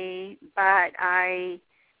faithfully, but I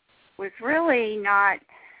was really not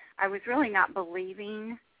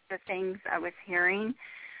believing the things I was hearing.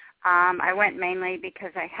 I went mainly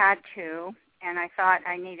because I had to, and I thought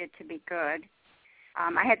I needed to be good.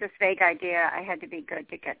 I had this vague idea I had to be good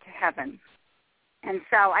to get to heaven. And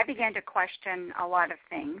so I began to question a lot of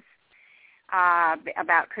things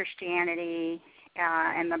about Christianity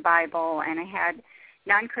and the Bible, and I had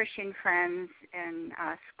non-Christian friends in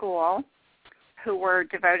school who were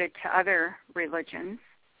devoted to other religions,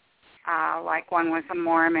 like one was a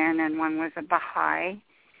Mormon and one was a Baha'i,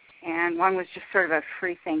 and one was just sort of a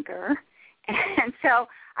free thinker. And so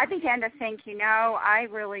I began to think, I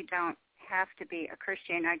really don't have to be a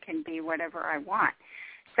Christian. I can be whatever I want.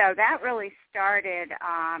 So that really started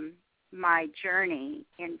my journey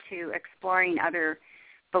into exploring other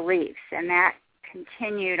beliefs, and that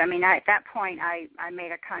continued. I mean, at that point, I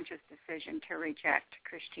made a conscious decision to reject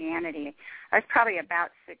Christianity. I was probably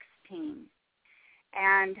about 16.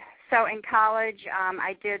 And so in college,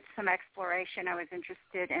 I did some exploration. I was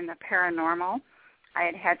interested in the paranormal. I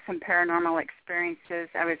had had some paranormal experiences.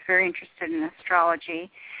 I was very interested in astrology.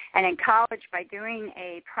 And in college, by doing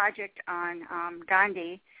a project on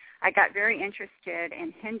Gandhi, I got very interested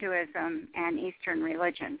in Hinduism and Eastern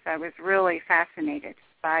religions. I was really fascinated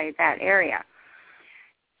by that area.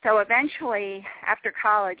 So eventually, after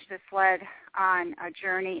college, this led on a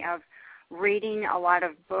journey of reading a lot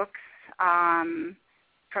of books,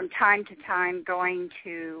 from time to time going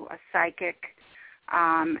to a psychic,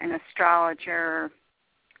 an astrologer,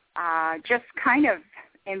 just kind of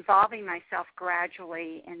involving myself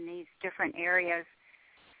gradually in these different areas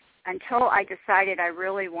until I decided I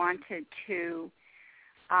really wanted to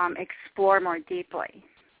explore more deeply.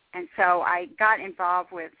 And so I got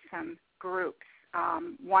involved with some groups.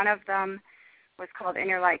 One of them was called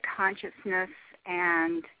Inner Light Consciousness,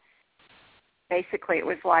 and basically it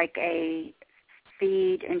was like a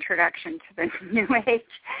speed introduction to the New Age.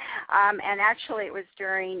 And actually it was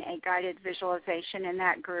during a guided visualization in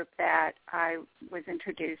that group that I was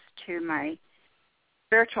introduced to my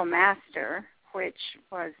spiritual master, which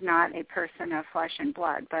was not a person of flesh and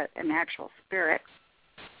blood, but an actual spirit,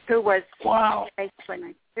 who was basically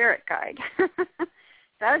my spirit guide.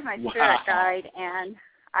 That was my spirit guide, and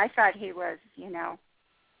I thought he was,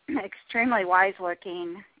 extremely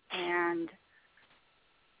wise-looking, and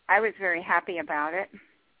I was very happy about it.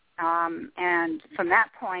 And from that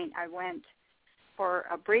point, I went for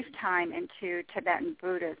a brief time into Tibetan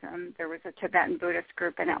Buddhism. There was a Tibetan Buddhist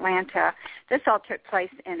group in Atlanta. This all took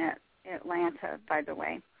place in Atlanta, by the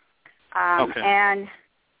way. And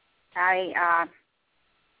I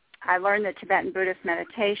learned the Tibetan Buddhist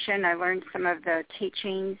meditation. I learned some of the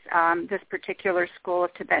teachings. This particular school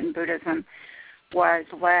of Tibetan Buddhism was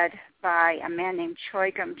led by a man named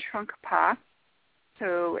Chogyam Trungpa,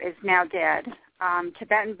 who is now dead.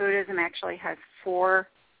 Tibetan Buddhism actually has 4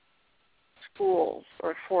 schools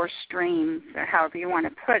or 4 streams, or however you want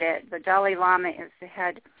to put it. The Dalai Lama is the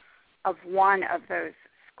head of one of those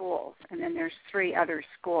schools, and then there's 3 other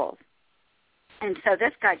schools. And so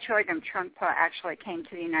this guy, Chogyam Trungpa, actually came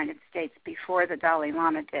to the United States before the Dalai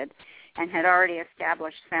Lama did and had already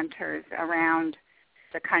established centers around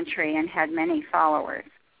the country and had many followers.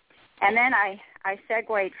 And then I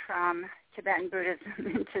segued from Tibetan Buddhism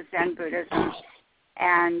into Zen Buddhism,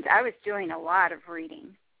 and I was doing a lot of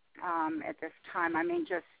reading at this time. I mean,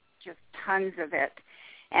 just tons of it.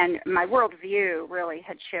 And my worldview really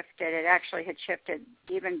had shifted. It actually had shifted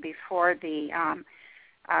even before the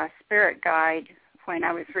spirit guide when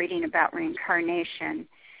I was reading about reincarnation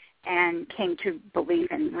and came to believe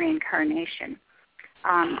in reincarnation.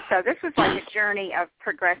 So this was like a journey of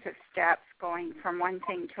progressive steps, going from one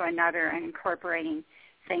thing to another and incorporating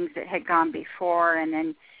things that had gone before and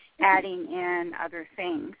then adding in other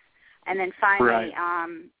things. And then finally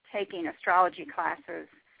taking astrology classes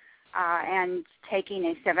and taking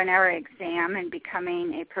a 7-hour exam and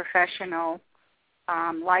becoming a professional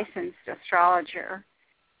licensed astrologer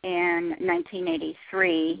in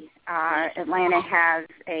 1983. Atlanta has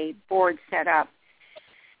a board set up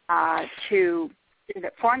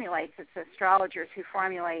that formulates, it's astrologers who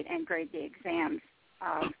formulate and grade the exams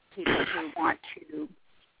of people who want to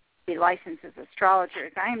be licensed as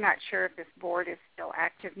astrologers. I am not sure if this board is still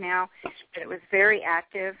active now, but it was very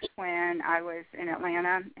active when I was in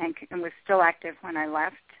Atlanta and was still active when I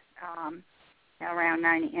left around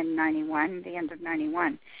in 91, the end of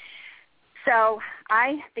 91. So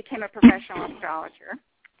I became a professional astrologer,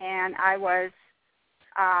 and I was,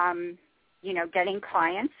 getting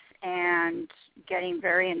clients and getting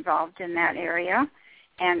very involved in that area.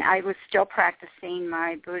 And I was still practicing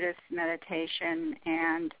my Buddhist meditation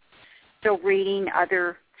and still reading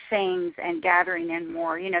other things and gathering in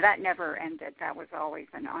more. That never ended. That was always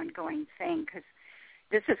an ongoing thing, because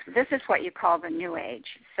this is what you call the New Age.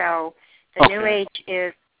 So the New Age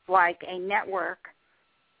is like a network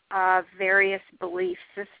of various belief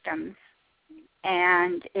systems,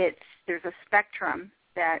 and there's a spectrum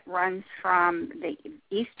that runs from the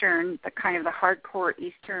Eastern, the kind of the hardcore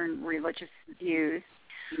Eastern religious views,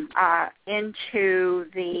 into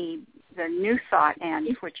the New Thought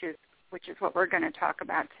end, which is what we're going to talk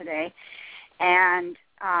about today. And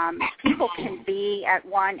people can be at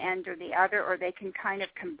one end or the other, or they can kind of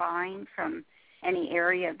combine from any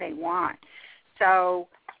area they want. So,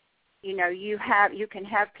 you can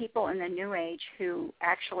have people in the New Age who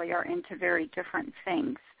actually are into very different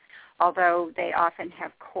things, although they often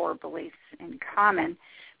have core beliefs in common,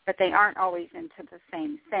 but they aren't always into the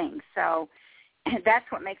same thing. So that's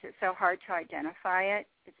what makes it so hard to identify it.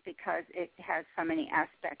 It's because it has so many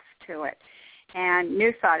aspects to it. And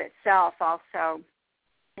New Thought itself also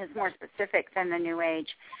is more specific than the New Age,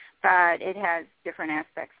 but it has different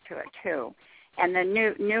aspects to it too. And the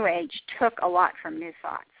New Age took a lot from New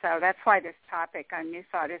Thought. So that's why this topic on New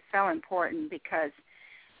Thought is so important, because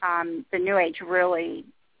the New Age really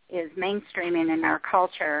is mainstreaming in our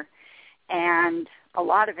culture, and a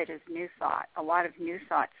lot of it is New Thought. A lot of New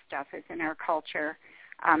Thought stuff is in our culture.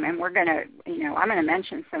 And we're going to, I'm going to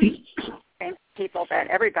mention some famous people that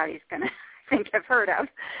everybody's going to think have heard of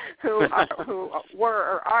who were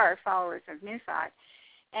or are followers of New Thought.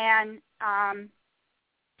 And,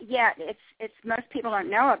 it's most people don't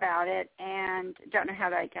know about it and don't know how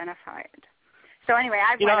to identify it. So anyway,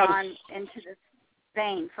 I've went on into this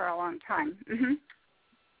vein for a long time. Mm-hmm.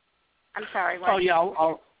 I'm sorry. What? Oh, yeah,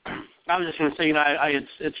 I was just going to say,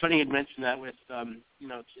 it's funny you'd mentioned that with,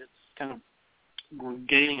 it's kind of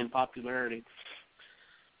gaining in popularity.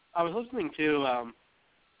 I was listening to, I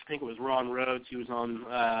think it was Ron Rhodes. He was on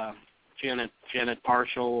Janet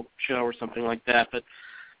Parshall show or something like that. But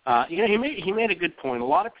he made a good point. A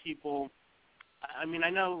lot of people, I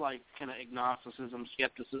know like kind of agnosticism,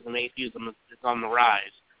 skepticism, atheism is on the rise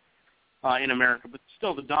in America, but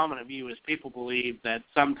still the dominant view is people believe that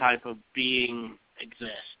some type of being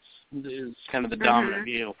exists is kind of the dominant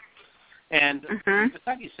view. And it's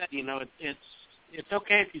like you said, it's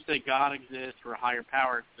okay if you say God exists or a higher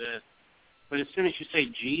power exists, but as soon as you say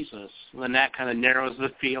Jesus, then that kind of narrows the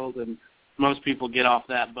field and most people get off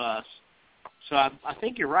that bus. So I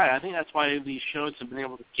think you're right. I think that's why these shows have been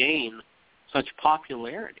able to gain such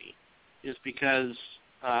popularity, is because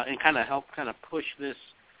and kind of help kind of push this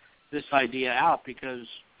idea out, because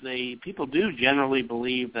people do generally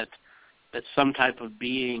believe that some type of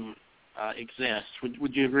being exists.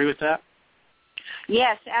 Would you agree with that?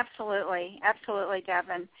 Yes, absolutely,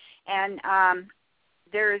 Devin. And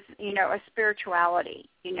there's a spirituality.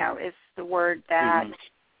 Is the word that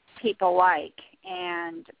people like,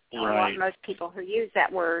 and most people who use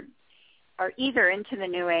that word are either into the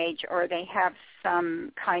New Age or they have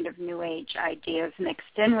some kind of New Age ideas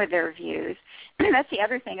mixed in with their views. And that's the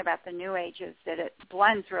other thing about the New Age, is that it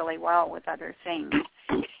blends really well with other things,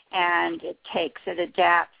 and it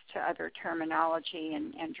adapts to other terminology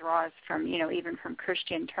and draws from, even from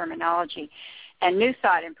Christian terminology. And New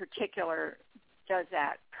Thought in particular does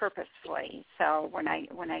that purposefully. So when I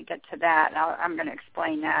get to that, I'm going to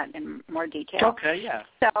explain that in more detail. Okay, yeah.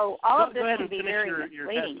 So all of this can be finish very your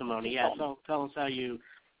misleading. testimony. Yeah, so tell us how you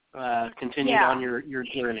continued on your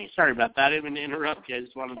journey. Sorry about that. I didn't interrupt you. I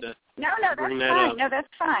just wanted to bring that fine. up. No, that's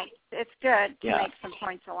fine. It's good to Yeah. make some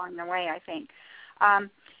points along the way, I think.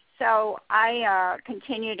 So I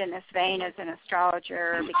continued in this vein as an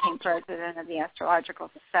astrologer, became president of the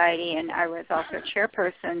Astrological Society, and I was also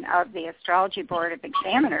chairperson of the Astrology Board of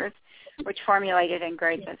Examiners, which formulated and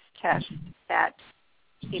graded this test that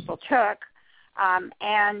people took.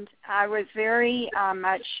 And I was very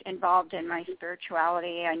much involved in my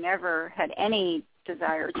spirituality. I never had any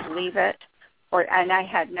desire to leave it, and I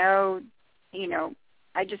had no,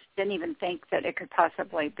 I just didn't even think that it could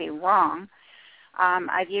possibly be wrong.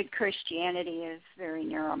 I viewed Christianity as very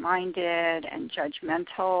narrow-minded and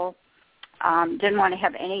judgmental, didn't want to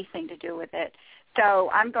have anything to do with it. So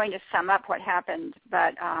I'm going to sum up what happened,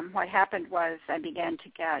 but what happened was I began to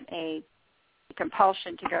get a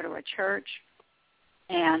compulsion to go to a church,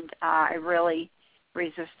 and I really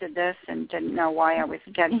resisted this and didn't know why I was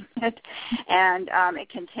getting it. And it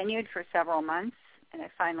continued for several months, and I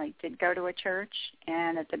finally did go to a church,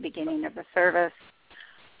 and at the beginning of the service,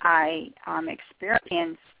 I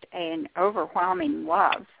experienced an overwhelming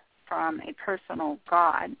love from a personal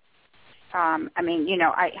God. How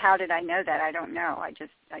did I know that? I don't know. I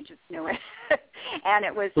just knew it. And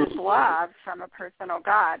it was this love from a personal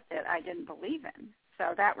God that I didn't believe in.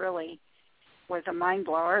 So that really was a mind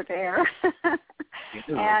blower there.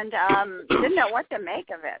 And didn't know what to make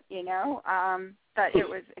of it, but it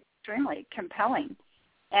was extremely compelling.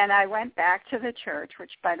 And I went back to the church,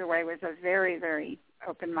 which, by the way, was a very, very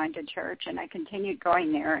open-minded church, and I continued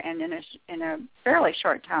going there, and in a fairly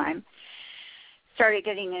short time started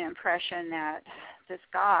getting an impression that this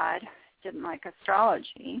God didn't like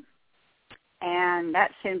astrology, and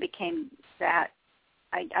that soon became that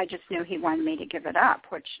I just knew he wanted me to give it up,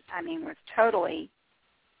 which, was totally,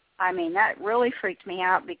 that really freaked me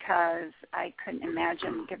out because I couldn't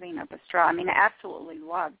imagine giving up astrology. I absolutely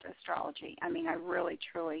loved astrology. I really,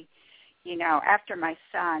 truly, after my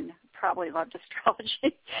son probably loved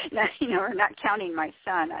astrology, not counting my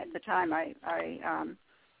son. At the time, I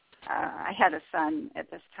had a son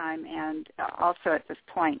at this time, and also at this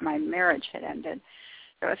point, my marriage had ended.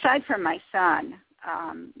 So aside from my son,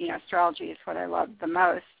 astrology is what I loved the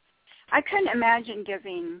most. I couldn't imagine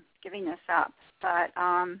giving this up, but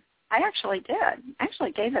I actually did. I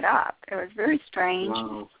actually gave it up. It was very strange.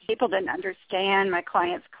 Wow. People didn't understand. My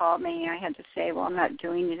clients called me. I had to say, well, I'm not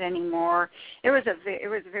doing it anymore. It was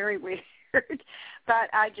very weird, but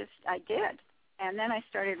I did. And then I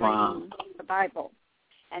started reading the Bible.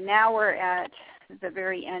 And now we're at the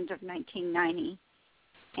very end of 1990,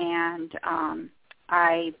 and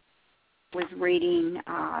I was reading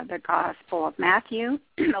the Gospel of Matthew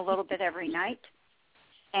a little bit every night.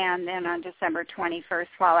 And then on December 21st,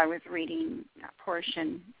 while I was reading a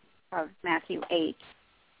portion of Matthew 8,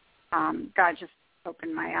 God just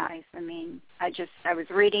opened my eyes. I was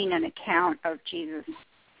reading an account of Jesus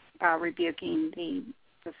rebuking the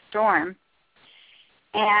storm,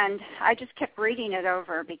 and I just kept reading it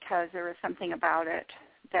over because there was something about it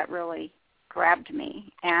that really grabbed me.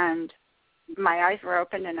 And my eyes were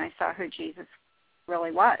opened, and I saw who Jesus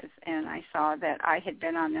really was, and I saw that I had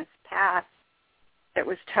been on this path that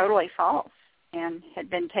was totally false and had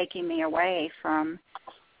been taking me away from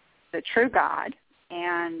the true God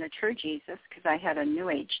and the true Jesus, because I had a New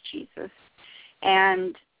Age Jesus.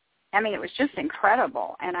 And, it was just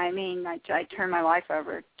incredible. And, I turned my life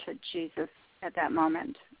over to Jesus at that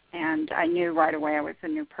moment, and I knew right away I was a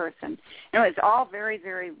new person. And it was all very,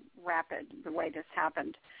 very rapid, the way this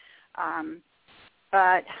happened.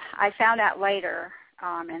 But I found out later,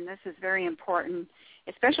 and this is very important,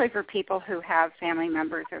 especially for people who have family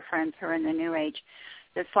members or friends who are in the New Age.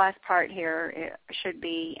 This last part here should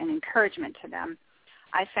be an encouragement to them.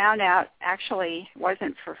 I found out, actually, it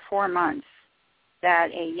wasn't for 4 months, that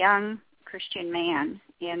a young Christian man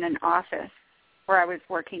in an office where I was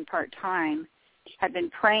working part-time had been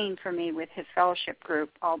praying for me with his fellowship group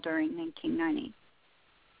all during 1990.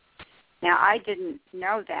 Now, I didn't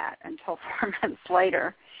know that until 4 months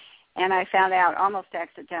later, and I found out almost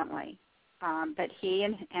accidentally. But he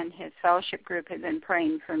and his fellowship group had been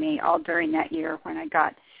praying for me all during that year when I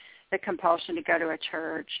got the compulsion to go to a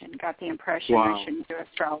church and got the impression I shouldn't do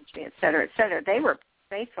astrology, et cetera, et cetera. They were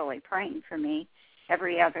faithfully praying for me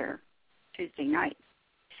every other Tuesday night.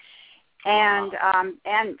 And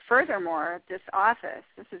furthermore, this office,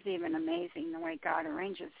 this is even amazing the way God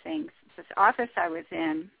arranges things. This office I was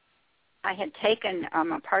in, I had taken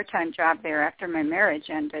a part-time job there after my marriage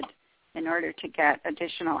ended in order to get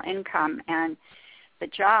additional income. And the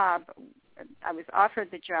job, I was offered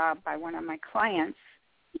the job by one of my clients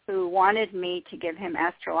who wanted me to give him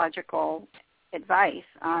astrological advice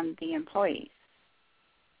on the employees.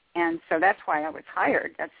 And so that's why I was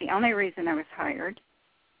hired. That's the only reason I was hired.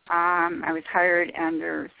 I was hired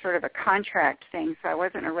under sort of a contract thing, so I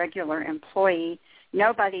wasn't a regular employee.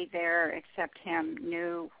 Nobody there except him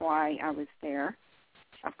knew why I was there.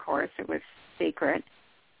 Of course, it was secret.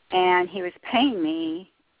 And he was paying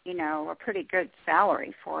me, a pretty good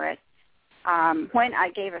salary for it. When I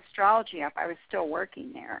gave astrology up, I was still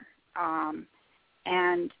working there.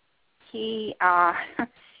 And he,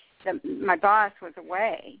 my boss was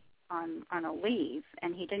away on a leave,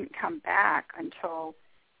 and he didn't come back until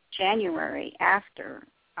January after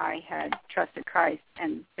I had trusted Christ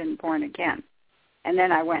and been born again. And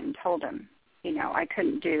then I went and told him, I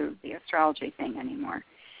couldn't do the astrology thing anymore.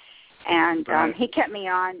 And he kept me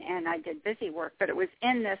on, and I did busy work, but it was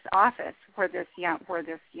in this office where this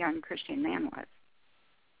young Christian man was.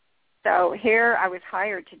 So here I was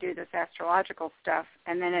hired to do this astrological stuff,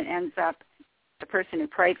 and then it ends up the person who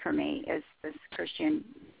prayed for me is this Christian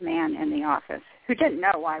man in the office who didn't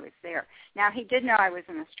know why I was there. Now, he did know I was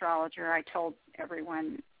an astrologer. I told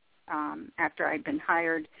everyone after I'd been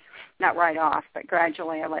hired, not right off, but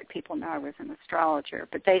gradually I let people know I was an astrologer,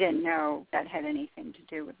 but they didn't know that had anything to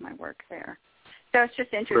do with my work there. So it's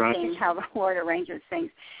just interesting how the Lord arranges things,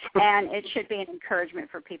 and it should be an encouragement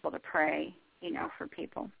for people to pray, for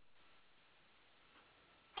people.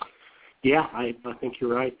 Yeah, I think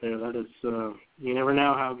you're right there. That is, you never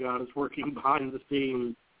know how God is working behind the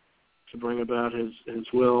scenes to bring about His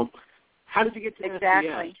will. How did you get to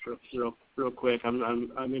exactly. SES? Real quick,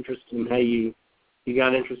 I'm interested in how you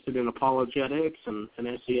got interested in apologetics and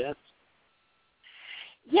SES.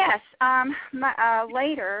 Yes.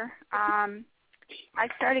 Later, I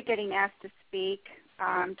started getting asked to speak,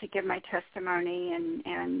 to give my testimony,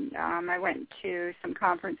 and I went to some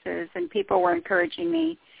conferences, and people were encouraging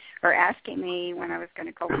me or asking me when I was going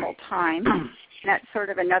to go full time. That's sort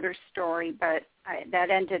of another story, but that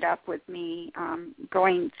ended up with me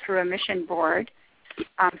going through a mission board.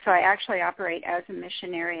 So I actually operate as a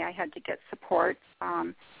missionary. I had to get support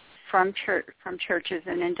from churches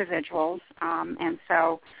and individuals, and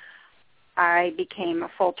so I became a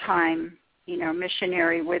full-time,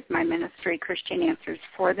 missionary with my ministry, Christian Answers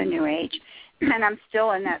for the New Age, and I'm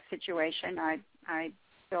still in that situation. I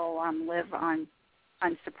still live on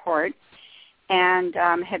support, and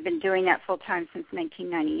have been doing that full-time since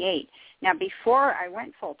 1998. Now, before I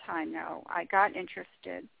went full-time, though, I got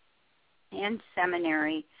interested in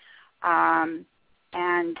seminary, and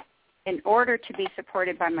in order to be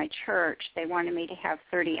supported by my church, they wanted me to have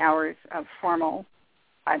 30 hours of formal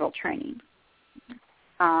Bible training.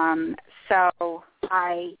 So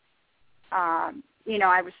I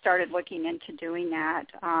started looking into doing that.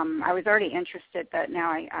 I was already interested, but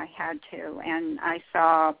now I had to, and I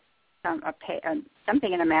saw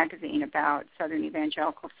something in a magazine about Southern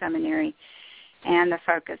Evangelical Seminary and the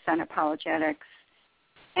focus on apologetics.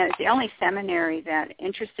 And it's the only seminary that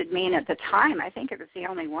interested me, and at the time, I think it was the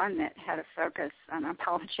only one that had a focus on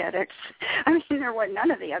apologetics. I mean, none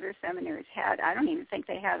of the other seminaries had. I don't even think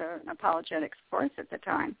they had an apologetics course at the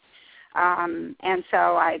time. And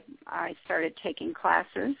so I started taking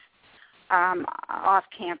classes off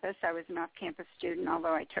campus. I was an off-campus student,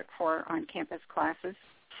 although I took 4 on-campus classes,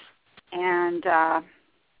 and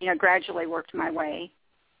gradually worked my way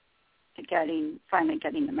to finally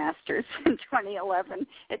getting the master's in 2011.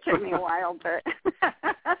 It took me a while, but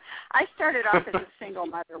I started off as a single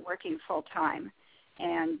mother working full-time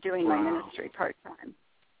and doing my ministry part-time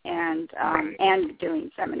and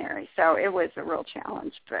doing seminary. So it was a real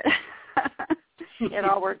challenge, but it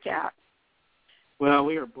all worked out. Well,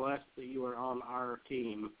 we are blessed that you are on our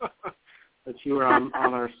team, that you are on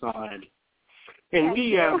our side. And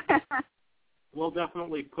we'll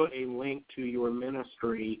definitely put a link to your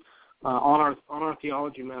ministry on our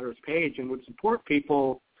Theology Matters page, and would support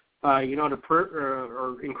people, or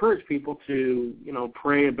encourage people to,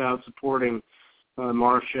 pray about supporting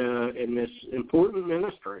Marcia in this important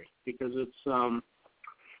ministry, because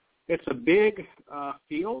it's a big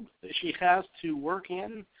field that she has to work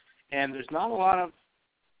in, and there's not a lot of,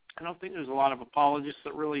 I don't think there's a lot of apologists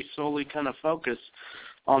that really solely kind of focus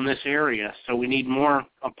on this area. So we need more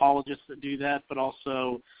apologists that do that, but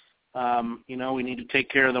also we need to take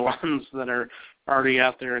care of the ones that are already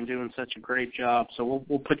out there and doing such a great job. So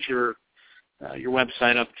we'll put your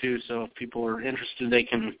website up too, so if people are interested, they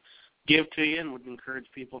can give to you, and would encourage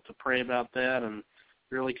people to pray about that and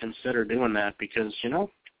really consider doing that, because it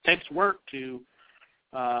takes work to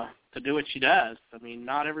do what she does. I mean,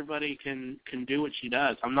 not everybody can do what she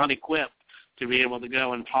does. I'm not equipped to be able to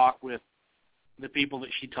go and talk with the people that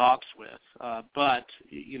she talks with, but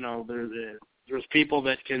there's people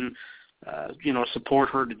that can, support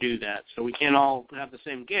her to do that. So we can't all have the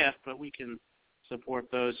same gift, but we can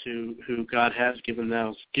support those who God has given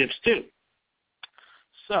those gifts to.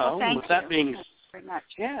 So, with that being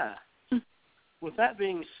with that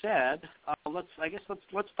being said, let's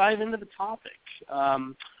dive into the topic.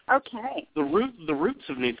 Okay. The roots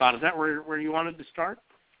of New Thought. Is that where you wanted to start?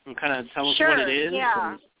 And kind of tell us sure, what it is.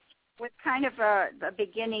 Yeah. With kind of a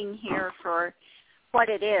beginning here for what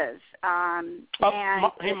it is.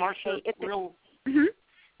 Hey, Marcia, real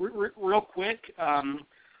quick.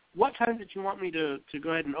 What time did you want me to go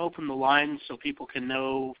ahead and open the lines so people can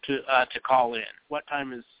know to call in? What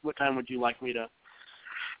time would you like me to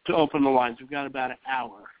open the lines? We've got about an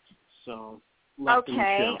hour, so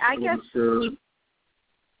okay. I guess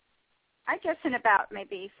in about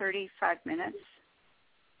maybe 35 minutes.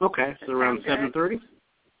 Okay, so around 7:30.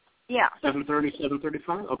 Yeah. 7:30,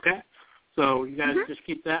 7:35. Okay, so you guys just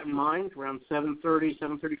keep that in mind. Around 7:30,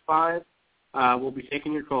 7:35, we'll be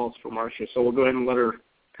taking your calls for Marcia. So we'll go ahead and let her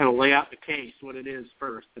kind of lay out the case, what it is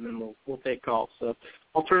first, and then we'll take calls. So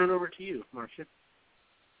I'll turn it over to you, Marcia.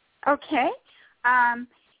 Okay.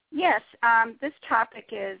 Yes, this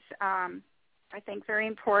topic is, I think, very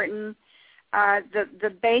important. The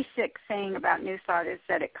basic thing about New Thought is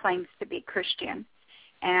that it claims to be Christian.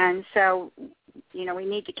 And so, we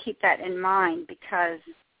need to keep that in mind because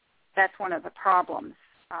that's one of the problems,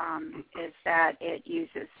 is that it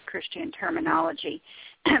uses Christian terminology.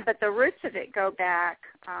 But the roots of it go back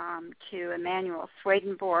to Emanuel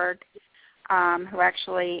Swedenborg, who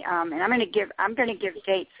actually, and I'm going to give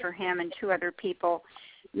dates for him and two other people,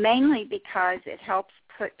 mainly because it helps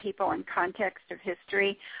put people in context of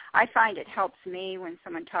history. I find it helps me when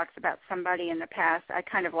someone talks about somebody in the past. I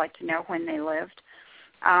kind of like to know when they lived.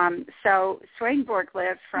 So Swedenborg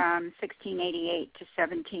lived from 1688 to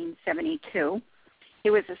 1772.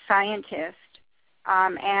 He was a scientist,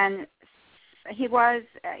 and he was,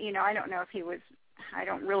 I don't know if he was, I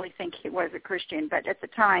don't really think he was a Christian, but at the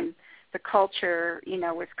time the culture,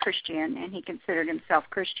 was Christian, and he considered himself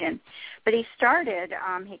Christian. But he started,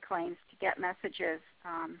 he claims, to get messages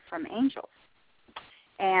from angels.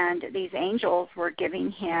 And these angels were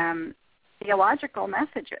giving him theological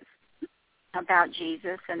messages about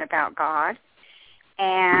Jesus and about God.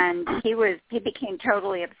 And he became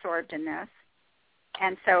totally absorbed in this.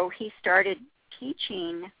 And so he started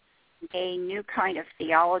teaching a new kind of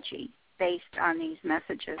theology based on these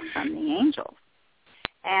messages from the angels.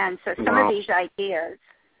 And so some of these ideas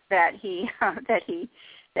that he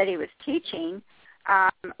was teaching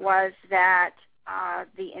was that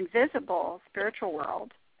the invisible spiritual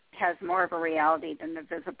world has more of a reality than the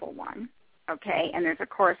visible one. Okay, and there's a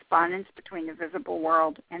correspondence between the visible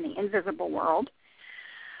world and the invisible world.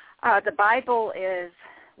 The Bible is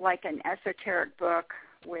like an esoteric book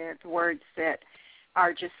with words that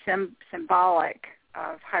are just symbolic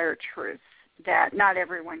of higher truths that not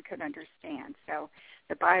everyone could understand. So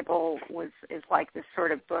the Bible is like this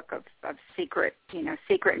sort of book of secret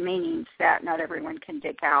meanings that not everyone can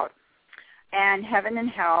dig out. And heaven and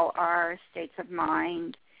hell are states of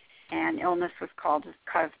mind, and illness was caused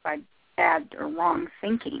by bad or wrong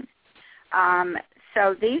thinking.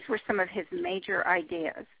 So these were some of his major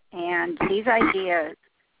ideas, and these ideas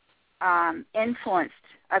influenced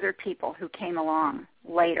other people who came along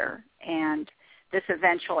later, and this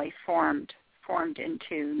eventually formed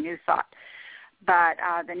into New Thought. But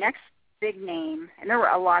the next big name, and there were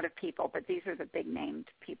a lot of people, but these are the big named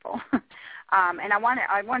people. And I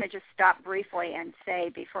want to just stop briefly and say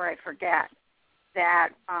before I forget that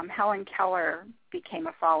Helen Keller became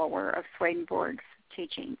a follower of Swedenborg's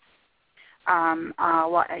teachings.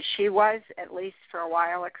 She was, at least for a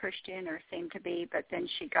while, a Christian, or seemed to be, but then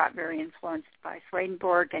she got very influenced by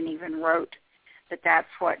Swedenborg and even wrote that that's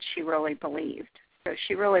what she really believed. So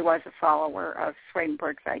she really was a follower of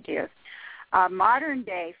Swedenborg's ideas. A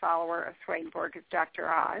modern-day follower of Swedenborg is Dr.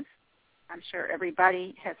 Oz. I'm sure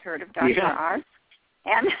everybody has heard of Dr. Oz.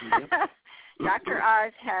 And Dr.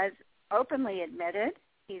 Oz has openly admitted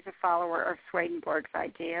he's a follower of Swedenborg's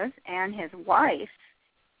ideas, and his wife,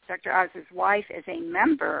 Dr. Oz's wife, is a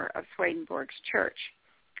member of Swedenborg's church.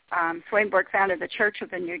 Swedenborg founded the Church of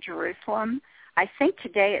the New Jerusalem. I think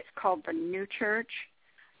today it's called the New Church,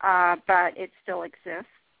 but it still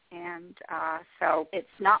exists. And so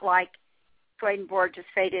it's not like Swedenborg just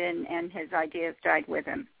faded and his ideas died with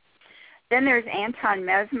him. Then there's Anton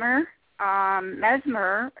Mesmer.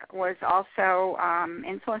 Mesmer was also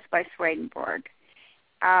influenced by Swedenborg,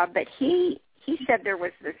 but he said there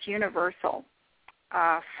was this universal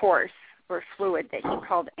force or fluid that he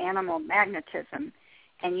called animal magnetism,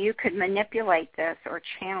 and you could manipulate this or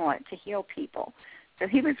channel it to heal people. So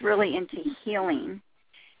he was really into healing,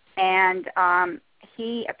 and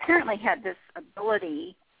he apparently had this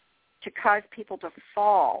ability to cause people to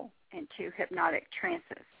fall into hypnotic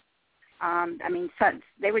trances.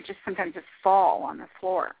 They would just sometimes just fall on the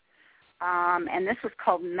floor. And this was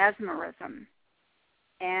called mesmerism.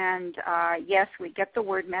 And, yes, we get the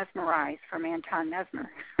word mesmerize from Anton Mesmer.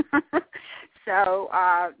 So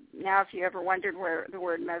now if you ever wondered where the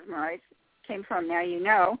word mesmerize came from, now you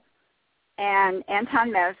know. And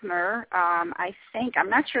Anton Mesmer, I'm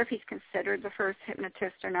not sure if he's considered the first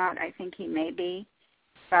hypnotist or not. I think he may be.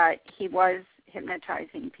 But he was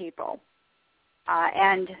hypnotizing people.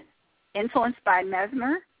 And influenced by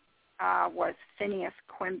Mesmer was Phineas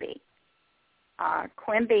Quimby.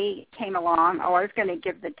 Quimby came along. I was going to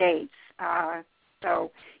give the dates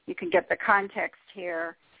so you can get the context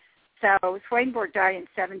here. So Swedenborg died in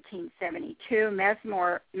 1772.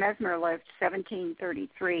 Mesmer lived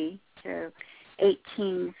 1733 to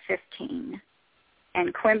 1815.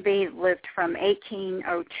 And Quimby lived from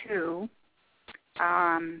 1802.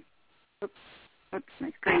 Oops,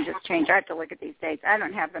 my screen just changed. I have to look at these dates. I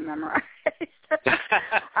don't have them memorized. That's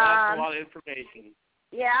a lot of information.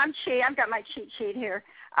 Yeah, I've got my cheat sheet here.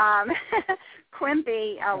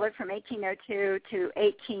 Quimby lived from 1802 to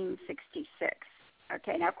 1866.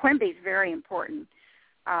 Okay, now Quimby's very important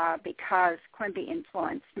because Quimby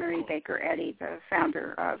influenced Mary Baker Eddy, the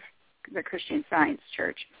founder of the Christian Science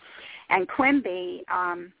Church. And Quimby,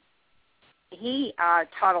 he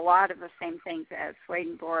taught a lot of the same things as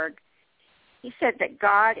Swedenborg. He said that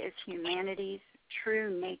God is humanity's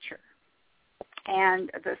true nature.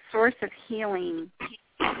 And the source of healing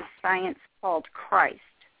is a science called Christ,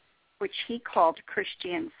 which he called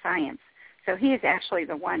Christian Science. So he is actually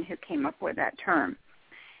the one who came up with that term.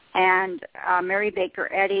 And Mary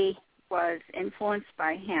Baker Eddy was influenced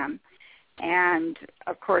by him and,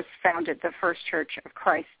 of course, founded the First Church of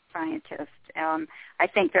Christ Scientists. I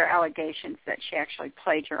think there are allegations that she actually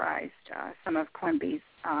plagiarized some of Quimby's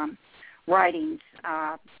writings,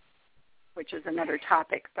 which is another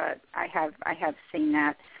topic, but I have seen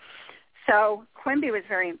that. So Quimby was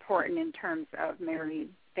very important in terms of Mary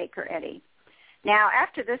Baker Eddy. Now,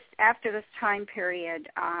 after this time period,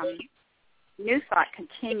 New Thought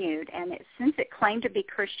continued, and since it claimed to be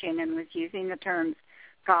Christian and was using the terms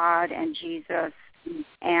God and Jesus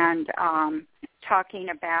and talking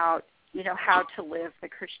about, how to live the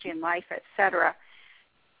Christian life, etc.,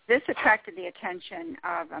 this attracted the attention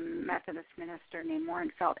of a Methodist minister named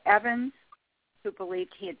Warrenfeld Evans, who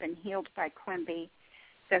believed he had been healed by Quimby.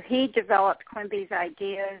 So he developed Quimby's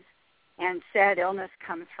ideas and said illness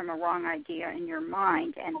comes from a wrong idea in your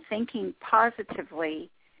mind, and thinking positively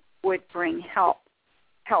would bring health.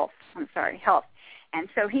 And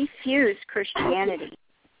so he fused Christianity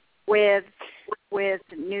with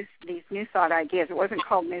these New Thought ideas. It wasn't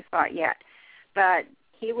called New Thought yet, but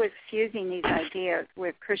he was fusing these ideas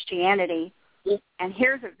with Christianity. And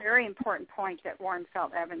here's a very important point that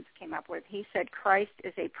Warrenfeld Evans came up with. He said Christ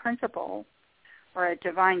is a principle or a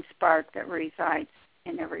divine spark that resides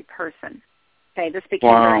in every person. Okay, this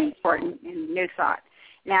became very important in New Thought.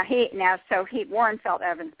 Warrenfeld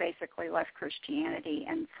Evans basically left Christianity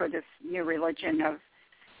and for this new religion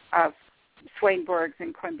of Swedenborg's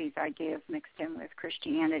and Quimby's ideas mixed in with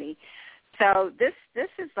Christianity. So this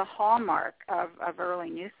is the hallmark of early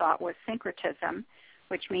New Thought was syncretism,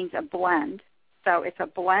 which means a blend. So it's a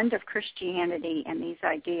blend of Christianity and these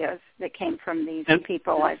ideas that came from these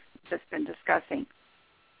people I've just been discussing.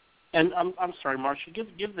 And I'm sorry, Marcia,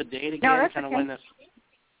 give the date again, kind of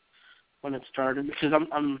when it started, because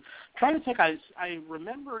I'm trying to think. I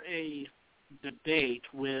remember a debate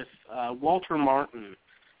with Walter Martin,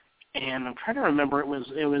 and I'm trying to remember it was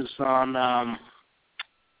on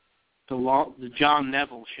the John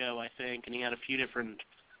Neville show, I think, and he had a few different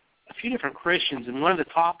Christians, and one of the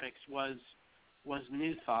topics was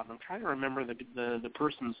New Thought. And I'm trying to remember the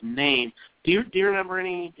person's name. Do you remember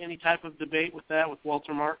any type of debate with that with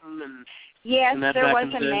Walter Martin and? Yes, and there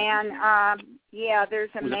was a man. There's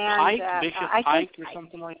a man that Bishop Pike or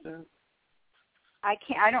something like that. I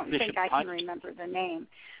don't think I can remember the name.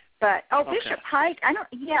 But okay. Bishop Pike.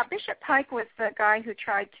 Bishop Pike was the guy who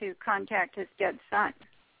tried to contact his dead son.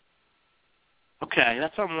 Okay,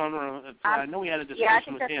 that's what I'm wondering. I know we had a discussion I think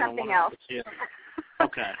with that's him. Something else.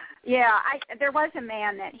 Okay. Yeah, there was a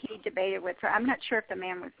man that he debated with. I'm not sure if the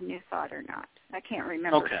man was New Thought or not. I can't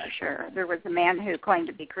remember for sure. There was a man who claimed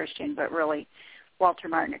to be Christian, but really Walter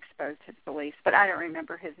Martin exposed his beliefs. But I don't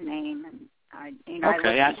remember his name. And I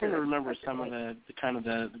can remember some of the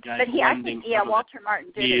guys. But Walter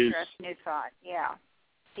Martin did address New Thought. Yeah,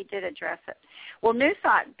 he did address it. Well, New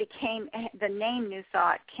Thought the name New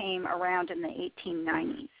Thought came around in the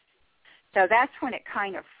 1890s. So that's when it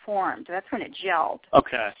kind of formed. That's when it gelled.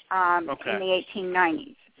 Okay. In the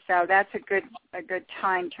 1890s. So that's a good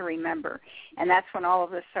time to remember. And that's when all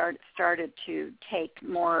of this started to take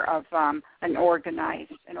more of an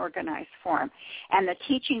organized form. And the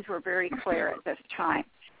teachings were very clear at this time.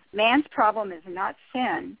 Man's problem is not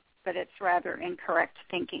sin, but it's rather incorrect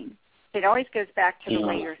thinking. It always goes back to the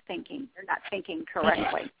way you're thinking. You're not thinking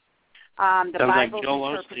correctly. The Sounds like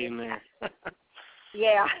Joel Osteen there.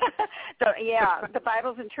 Yeah. The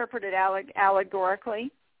Bible's interpreted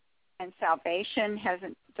allegorically, and salvation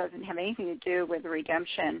doesn't have anything to do with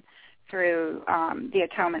redemption through the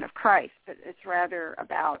atonement of Christ, but it's rather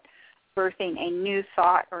about birthing a new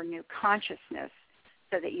thought or new consciousness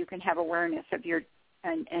so that you can have awareness of your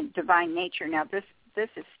and divine nature. Now, this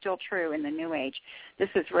is still true in the New Age. This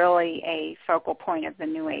is really a focal point of the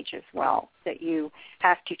New Age as well, that you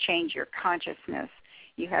have to change your consciousness.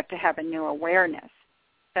 You have to have a new awareness.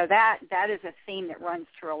 So that is a theme that runs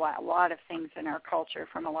through a lot of things in our culture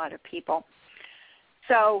from a lot of people.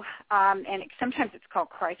 So, sometimes it's called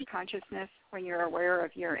Christ consciousness. When you're aware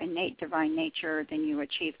of your innate divine nature, then you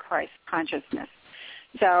achieve Christ consciousness.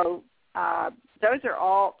 So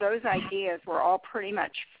those ideas were all pretty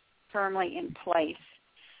much firmly in place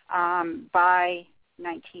by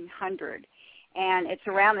 1900. And it's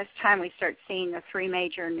around this time we start seeing the three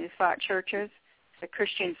major New Thought churches. The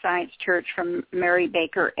Christian Science Church from Mary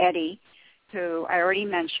Baker Eddy, who I already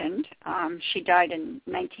mentioned. She died in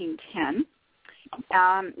 1910.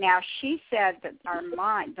 Now, she said that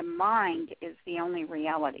the mind is the only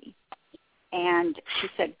reality. And she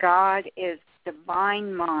said God is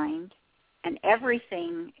divine mind, and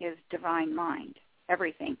everything is divine mind,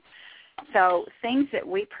 everything. So things that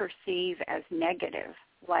we perceive as negative,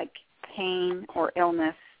 like pain or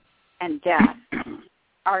illness and death,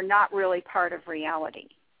 are not really part of reality,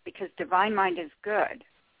 because divine mind is good.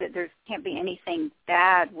 There can't be anything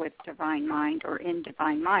bad with divine mind or in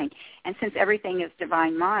divine mind. And since everything is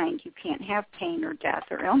divine mind, you can't have pain or death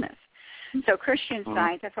or illness. So Christian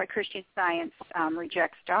Science, that's why Christian Science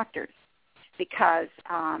rejects doctors, because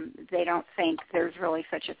they don't think there's really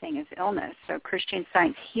such a thing as illness. So Christian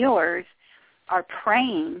Science healers are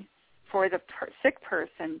praying for the sick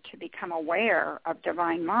person to become aware of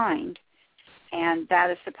divine mind, and that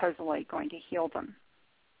is supposedly going to heal them.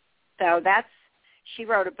 So she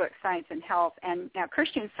wrote a book, Science and Health, and now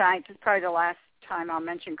Christian Science is probably the last time I'll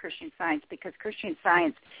mention Christian Science, because Christian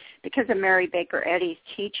Science, because of Mary Baker Eddy's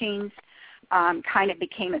teachings, kind of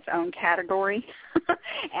became its own category,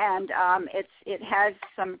 and it has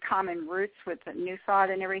some common roots with the New Thought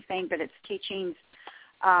and everything, but its teachings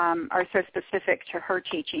are so specific to her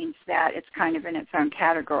teachings that it's kind of in its own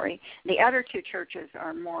category. The other two churches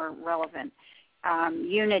are more relevant.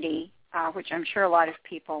 Unity, which I'm sure a lot of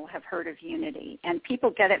people have heard of Unity, and people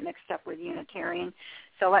get it mixed up with Unitarian.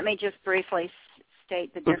 So let me just briefly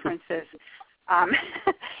state the differences.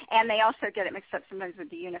 And they also get it mixed up sometimes with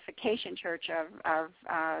the Unification Church of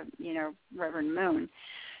Reverend Moon.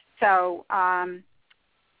 So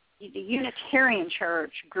the Unitarian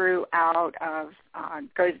Church grew out of,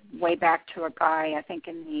 goes way back to a guy, I think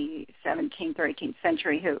in the 17th or 18th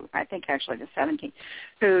century, who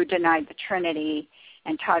denied the Trinity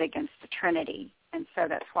and taught against the Trinity. And so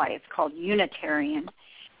that's why it's called Unitarian.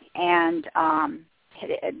 And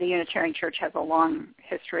the Unitarian Church has a long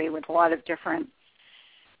history with a lot of different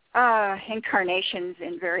incarnations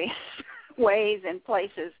in various ways and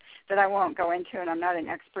places that I won't go into, and I'm not an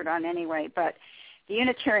expert on anyway, but the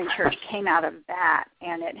Unitarian Church came out of that,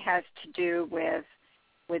 and it has to do with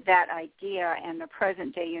that idea, and the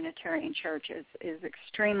present-day Unitarian Church is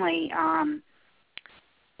extremely,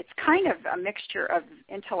 it's kind of a mixture of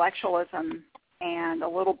intellectualism and a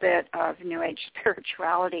little bit of New Age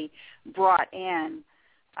spirituality brought in.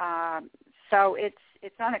 So it's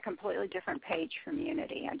on a completely different page from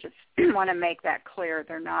Unity. I just want to make that clear.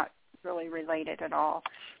 They're not really related at all.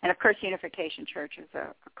 And, of course, Unification Church is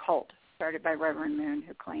a cult started by Reverend Moon,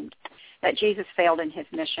 who claimed that Jesus failed in his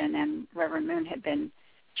mission, and Reverend Moon had been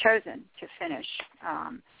chosen to finish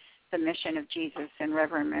the mission of Jesus, and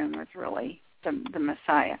Reverend Moon was really the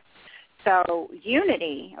Messiah. So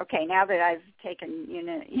Unity, okay, now that I've taken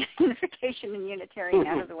Unification and Unitarian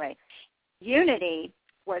out of the way, Unity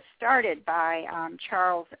was started by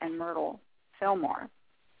Charles and Myrtle Fillmore,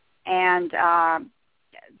 and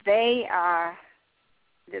they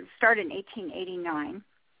started in 1889.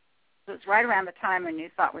 So it was right around the time when New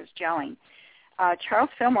Thought was gelling. Charles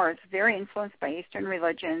Fillmore is very influenced by Eastern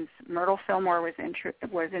religions. Myrtle Fillmore was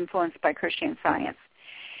influenced by Christian Science.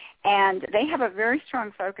 And they have a very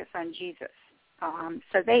strong focus on Jesus.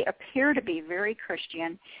 So they appear to be very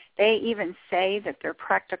Christian. They even say that they're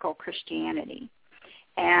practical Christianity.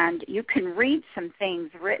 And you can read some things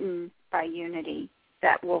written by Unity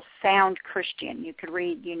that will sound Christian. You could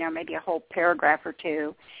read, maybe a whole paragraph or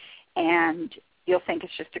two, and you'll think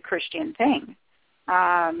it's just a Christian thing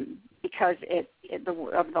because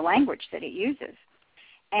of the language that it uses.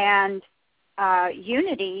 And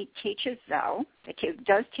Unity teaches, though, it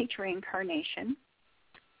does teach reincarnation,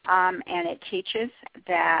 and it teaches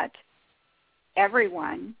that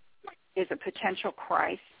everyone is a potential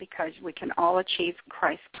Christ because we can all achieve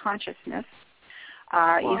Christ consciousness.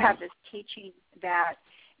 You have this teaching that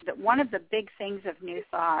one of the big things of New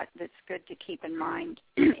Thought that's good to keep in mind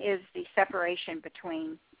is the separation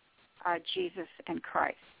between Jesus and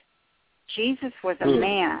Christ. Jesus was a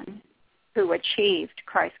man who achieved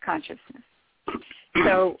Christ consciousness.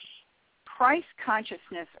 So Christ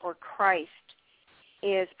consciousness or Christ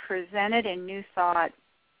is presented in New Thought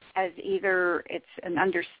as either it's an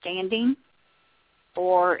understanding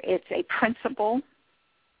or it's a principle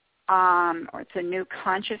or it's a new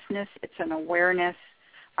consciousness, it's an awareness.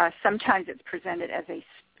 Sometimes it's presented as a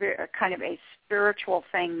kind of a spiritual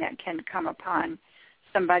thing that can come upon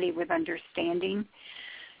somebody with understanding.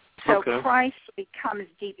 So Christ becomes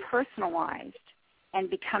depersonalized and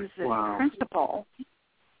becomes this principle.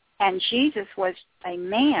 And Jesus was a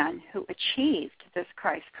man who achieved this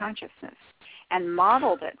Christ consciousness and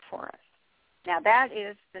modeled it for us. Now that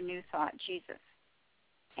is the New Thought Jesus.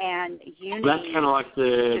 And Unity. That's kind of like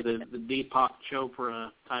the Deepak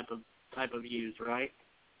Chopra type of views, right?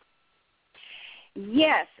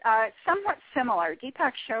 Yes, somewhat similar.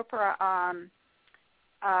 Deepak Chopra,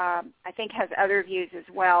 I think, has other views as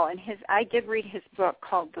well. And I did read his book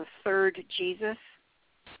called The Third Jesus,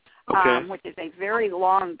 which is a very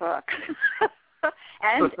long book.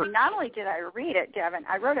 And not only did I read it, Devin,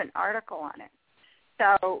 I wrote an article on it.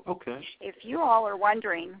 So if you all are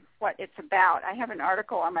wondering what it's about, I have an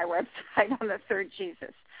article on my website on the Third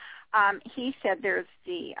Jesus. He said there's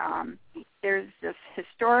this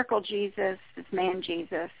historical Jesus, this man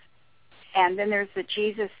Jesus, and then there's the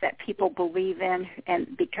Jesus that people believe in,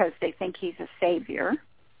 and because they think he's a savior,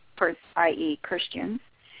 i.e. Christians,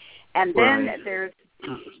 and then there's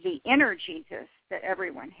the inner Jesus that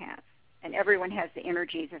everyone has, and everyone has the inner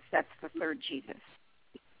Jesus. That's the Third Jesus.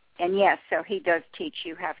 And yes, so he does teach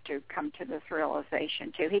you have to come to this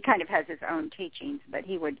realization too. He kind of has his own teachings, but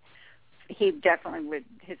his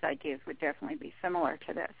ideas would definitely be similar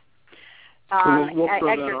to this. We'll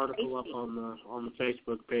throw that article up on the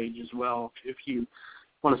Facebook page as well. If you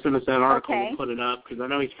want to send us that article, we'll put it up because I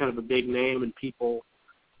know he's kind of a big name, and people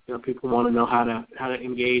want to know how to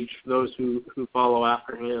engage those who follow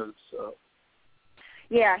after him. So.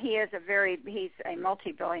 Yeah, he's a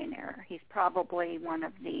multi-billionaire. He's probably one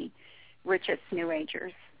of the richest New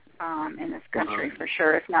Agers in this country for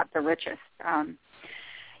sure, if not the richest.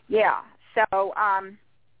 So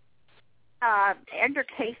Edgar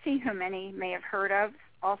Casey, who many may have heard of,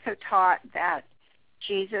 also taught that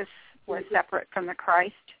Jesus was separate from the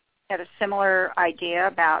Christ, had a similar idea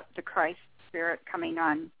about the Christ spirit coming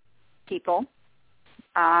on people.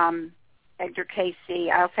 Edgar Casey,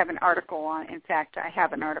 I also have an article on, in fact, I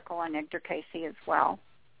have an article on Edgar Casey as well.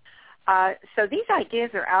 So these ideas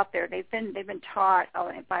are out there. They've been taught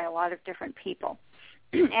by a lot of different people.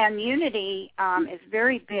 And Unity is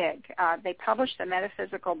very big. They published the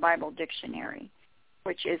Metaphysical Bible Dictionary,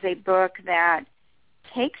 which is a book that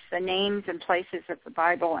takes the names and places of the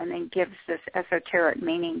Bible and then gives this esoteric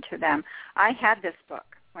meaning to them. I had this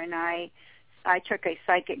book when I took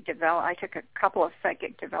I took a couple of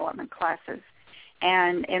psychic development classes,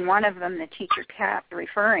 and in one of them the teacher kept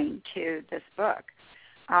referring to this book,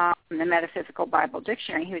 the Metaphysical Bible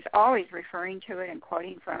Dictionary. He was always referring to it and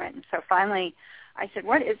quoting from it, and so finally I said,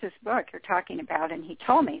 "What is this book you're talking about?" And he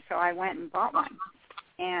told me, so I went and bought one,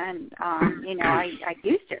 and I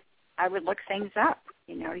used it. I would look things up.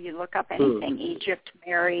 You look up anything, Egypt,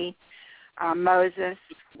 Mary, Moses,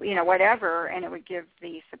 whatever, and it would give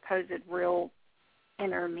the supposed real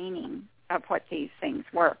inner meaning of what these things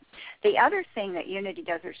were. The other thing that Unity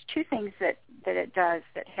does, there's two things that it does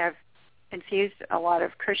that have confused a lot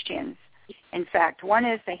of Christians. In fact, one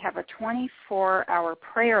is they have a 24-hour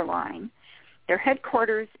prayer line. Their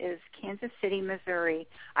headquarters is Kansas City, Missouri.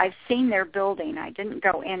 I've seen their building. I didn't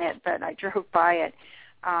go in it, but I drove by it.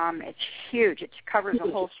 It's huge. It covers a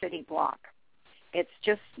whole city block. It's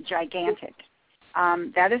just gigantic.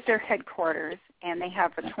 That is their headquarters, and they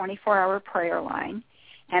have a 24-hour prayer line.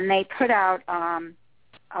 And they put out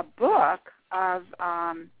a book of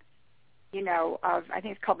I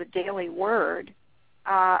think it's called the Daily Word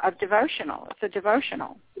of devotional. It's a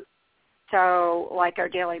devotional. So like our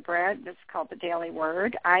Daily Bread, this is called the Daily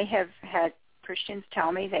Word. I have had Christians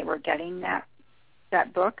tell me they were getting that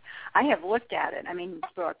that book. I have looked at it. I mean,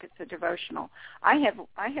 book, it's a devotional. I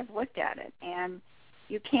have looked at it, and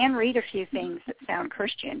you can read a few things that sound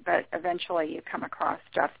Christian, but eventually you come across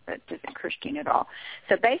stuff that isn't Christian at all.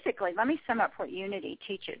 So basically, let me sum up what unity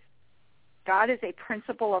teaches. God is a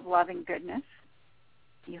principle of loving goodness.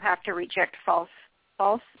 You have to reject false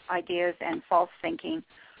ideas and false thinking.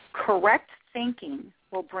 Correct thinking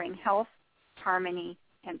will bring health, harmony,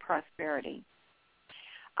 and prosperity.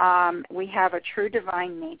 We have a true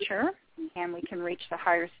divine nature, and we can reach the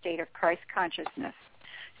higher state of Christ consciousness.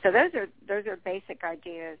 So those are basic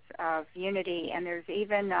ideas of unity, and there's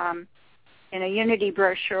even in a unity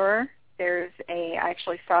brochure, I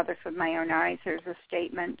actually saw this with my own eyes, there's a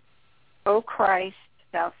statement, O Christ,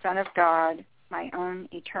 thou Son of God, my own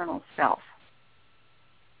eternal self.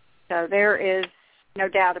 So there is no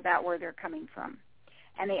doubt about where they're coming from.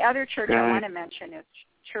 And the other church I want to mention is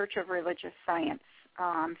Church of Religious Science,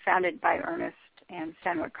 founded by Ernest and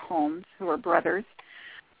Fenwick Holmes, who are brothers.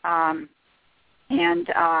 And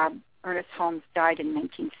Ernest Holmes died in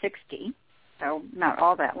 1960, so not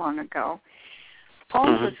all that long ago.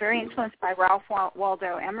 Holmes was very influenced by Ralph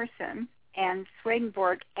Waldo Emerson and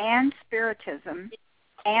Swedenborg and Spiritism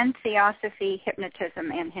and Theosophy, Hypnotism,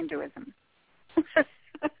 and Hinduism.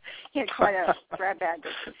 He had quite a grab bag.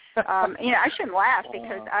 I shouldn't laugh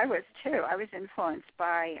because I was too. I was influenced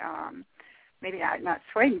by maybe not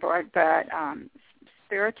Swedenborg, but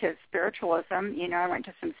spiritualism. I went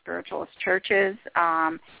to some spiritualist churches,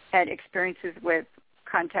 had experiences with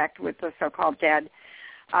contact with the so-called dead.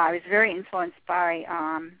 I was very influenced by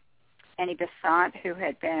Annie Besant, who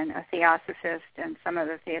had been a theosophist, and some of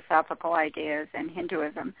the theosophical ideas in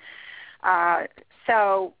Hinduism. I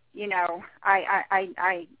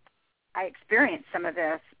experienced some of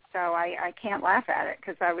this, so I can't laugh at it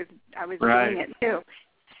because I was doing it too.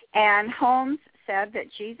 And Holmes said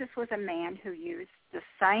that Jesus was a man who used the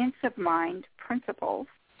science of mind principles.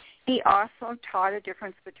 He also taught a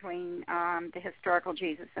difference between the historical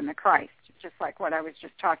Jesus and the Christ, just like what I was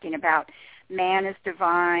just talking about. Man is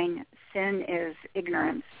divine, sin is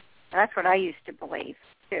ignorance. That's what I used to believe,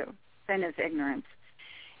 too. Sin is ignorance.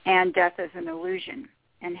 And death is an illusion,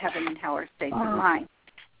 and heaven and hell are states of mind.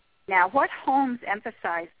 Now, what Holmes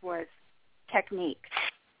emphasized was technique.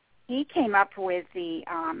 He came up with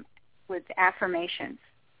with affirmations,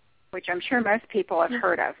 which I'm sure most people have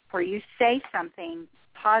heard of, where you say something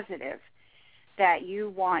positive that you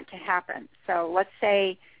want to happen. So let's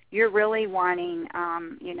say you're really wanting,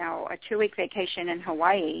 a 2-week vacation in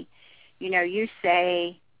Hawaii. You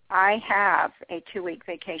say, I have a 2-week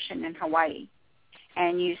vacation in Hawaii.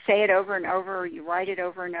 And you say it over and over, you write it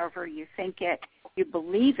over and over, you think it, you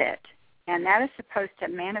believe it, and that is supposed to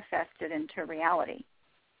manifest it into reality.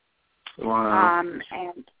 Wow.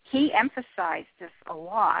 And he emphasized this a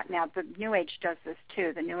lot. Now, the New Age does this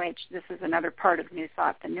too. The New Age, this is another part of New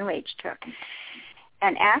Thought the New Age took.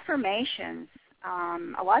 And affirmations,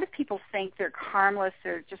 a lot of people think they're harmless,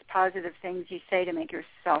 they're just positive things you say to make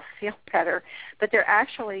yourself feel better, but they're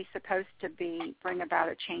actually supposed to bring about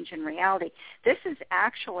a change in reality. This is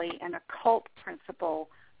actually an occult principle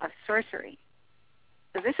of sorcery.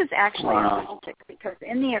 So this is actually occultic, because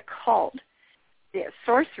in the occult, the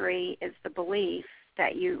sorcery is the belief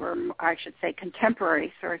that I should say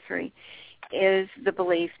contemporary sorcery, is the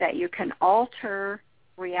belief that you can alter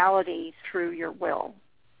reality through your will.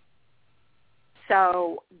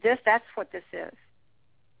 So that's what this is.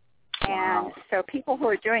 And so people who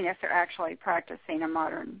are doing this are actually practicing a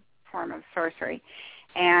modern form of sorcery.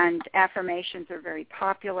 And affirmations are very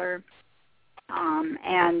popular.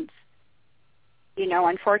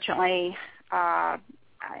 Unfortunately,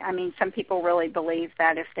 some people really believe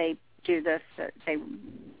that if they do this, that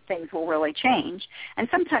things will really change. And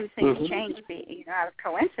sometimes things change out of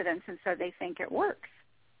coincidence, and so they think it works.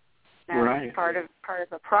 That's part of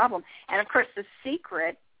the problem. And of course, The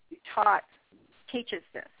Secret teaches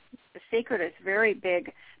this. The Secret is very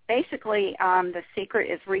big. Basically, The Secret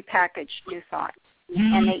is repackaged New Thought,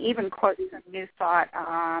 and they even quote some New Thought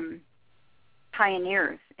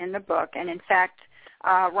pioneers in the book. And in fact,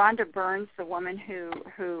 Rhonda Burns, the woman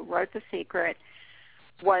who wrote The Secret,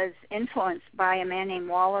 was influenced by a man named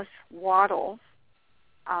Wallace Wattles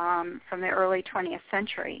from the early 20th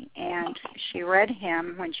century, and she read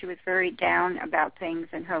him when she was very down about things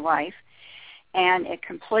in her life, and it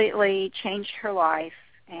completely changed her life,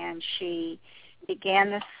 and she began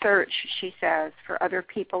this search, she says, for other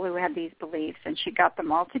people who had these beliefs, and she got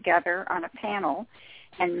them all together on a panel,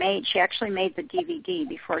 and she actually made the DVD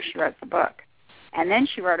before she wrote the book. And then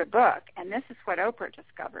she wrote a book, and this is what Oprah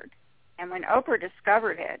discovered. And when Oprah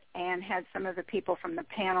discovered it and had some of the people from the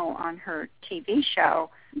panel on her TV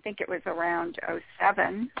show, I think it was around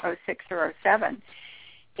 06 or 07,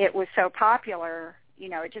 it was so popular,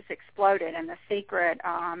 it just exploded. And The Secret,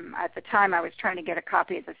 at the time I was trying to get a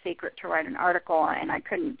copy of The Secret to write an article, and I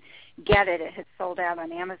couldn't get it. It had sold out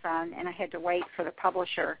on Amazon, and I had to wait for the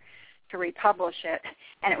publisher to republish it.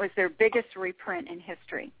 And it was their biggest reprint in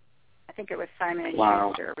history. I think it was Simon &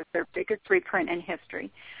 Schuster. It was their biggest reprint in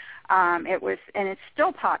history. It was, and it's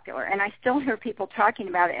still popular, and I still hear people talking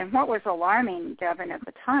about it. And what was alarming, Devin, at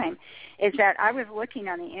the time, is that I was looking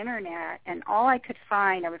on the Internet, and all I could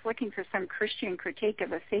find, I was looking for some Christian critique of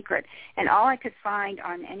The Secret, and all I could find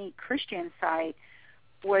on any Christian site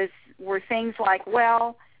were things like,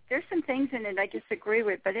 well, there's some things in it I disagree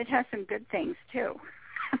with, but it has some good things too.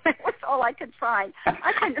 That was all I could find.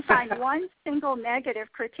 I couldn't find one single negative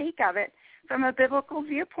critique of it from a biblical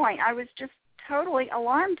viewpoint. I was just totally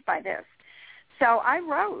alarmed by this. So I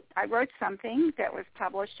wrote something that was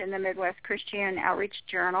published in the Midwest Christian Outreach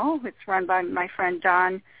Journal. It's run by my friend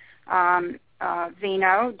Don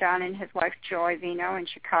Vino, Don and his wife Joy Vino in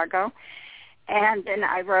Chicago. And then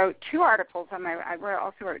I wrote two articles on my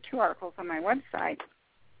website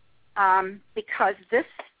because this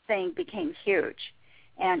thing became huge.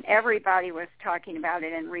 And everybody was talking about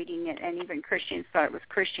it and reading it, and even Christians thought it was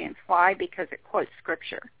Christians. Why? Because it quotes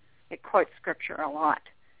Scripture. It quotes Scripture a lot,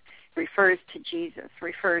 refers to Jesus,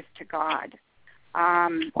 refers to God.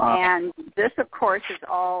 And this, of course, is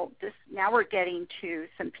all this. Now we're getting to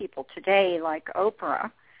some people today like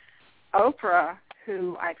Oprah. Oprah,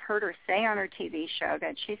 who I've heard her say on her TV show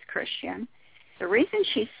that she's Christian. The reason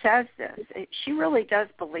she says this, she really does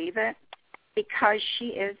believe it because she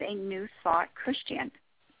is a New Thought Christian.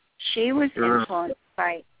 She was influenced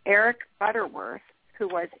by Eric Butterworth, who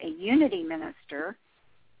was a Unity minister.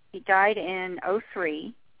 He died in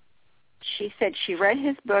 2003. She said she read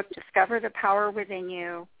his book, Discover the Power Within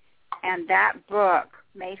You, and that book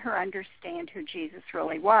made her understand who Jesus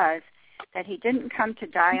really was, that he didn't come to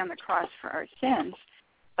die on the cross for our sins,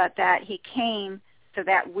 but that he came so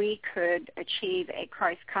that we could achieve a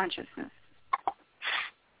Christ consciousness.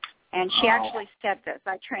 And she actually said this.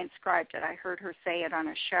 I transcribed it. I heard her say it on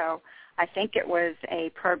a show. I think it was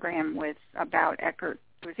a program about Eckhart.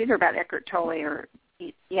 It was either about Eckhart Tolle or,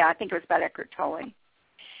 I think it was about Eckhart Tolle.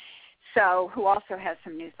 So, who also has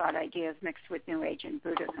some New Thought ideas mixed with New Age and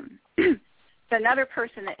Buddhism. So another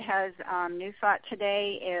person that has New Thought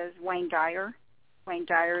today is Wayne Dyer. Wayne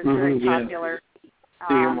Dyer is very popular.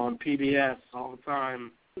 See him on PBS all the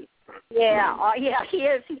time. Yeah, he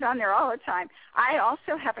is. He's on there all the time. I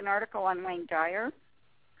also have an article on Wayne Dyer.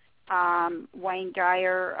 Wayne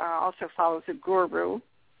Dyer also follows a guru,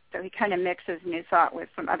 so he kind of mixes New Thought with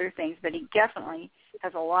some other things, but he definitely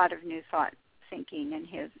has a lot of New Thought thinking in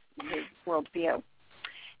his worldview.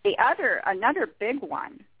 Another big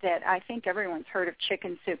one that I think everyone's heard of,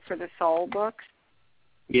 Chicken Soup for the Soul books.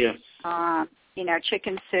 Yes.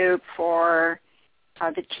 Chicken Soup for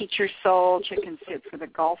the teacher's soul, Chicken Soup for the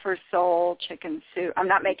golfer's soul, Chicken Soup. I'm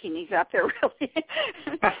not making these up. They're really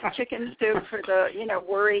Chicken Soup for the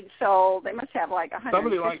worried soul. They must have like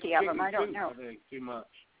 150 of them. I don't know. I think too much.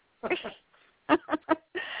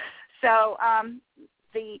 So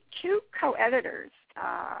the two co-editors,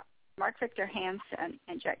 Mark Victor Hansen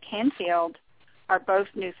and Jack Canfield, are both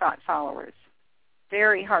New Thought followers.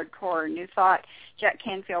 Very hardcore New Thought. Jack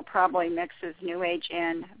Canfield probably mixes New Age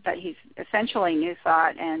in, but he's essentially New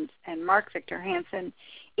Thought, and Mark Victor Hansen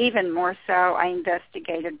even more so. I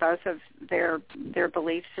investigated both of their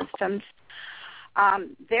belief systems.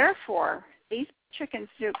 Therefore, these Chicken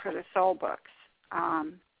Soup for the Soul books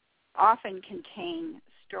often contain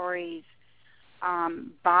stories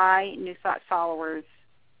by New Thought followers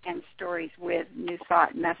and stories with New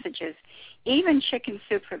Thought messages. Even Chicken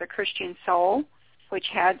Soup for the Christian Soul, which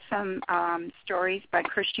had some stories by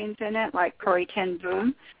Christians in it, like Corrie ten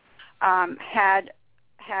Boom, had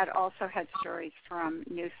also had stories from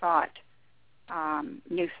New Thought and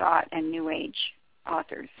New Age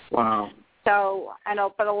authors. Wow. So,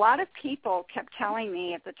 but a lot of people kept telling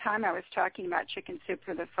me at the time I was talking about Chicken Soup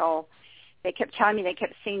for the Soul, they kept telling me they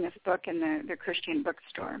kept seeing this book in the Christian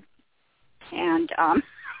bookstore. And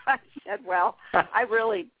I said, well, I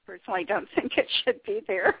really personally don't think it should be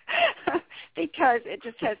there because it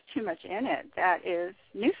just has too much in it that is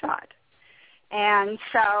New Thought. And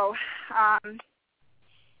so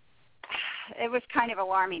it was kind of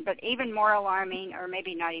alarming, but even more alarming, or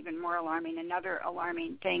maybe not even more alarming, another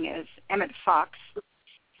alarming thing is Emmett Fox.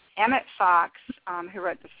 Emmett Fox, who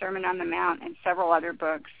wrote the Sermon on the Mount and several other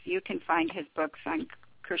books, you can find his books on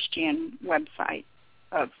Christian websites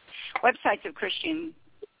of Christian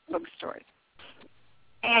bookstores.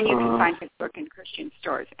 And you can find his book in Christian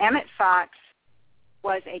stores. Emmett Fox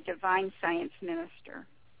was a divine science minister.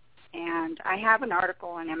 And I have an article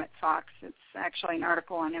on Emmett Fox. It's actually an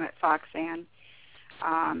article on Emmett Fox and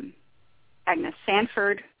Agnes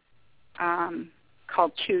Sanford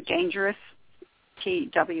called Too Dangerous,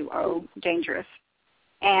 TWO, Dangerous.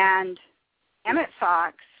 And Emmett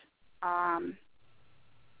Fox,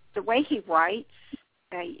 the way he writes,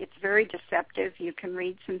 it's very deceptive. You can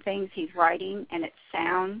read some things he's writing, and it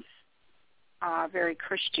sounds very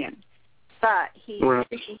Christian. But he's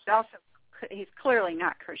clearly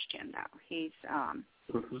not Christian, though. He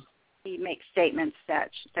makes statements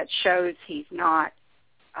that shows he's not,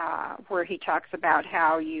 where he talks about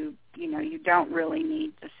how you don't really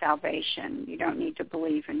need the salvation. You don't need to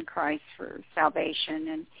believe in Christ for salvation.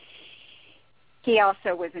 And he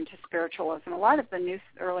also was into spiritualism. A lot of the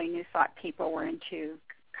early New Thought people were into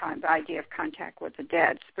kind of the idea of contact with the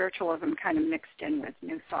dead. Spiritualism kind of mixed in with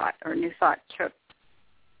New Thought, or New Thought took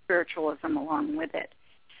spiritualism along with it.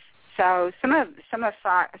 So some of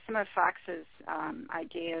Fox's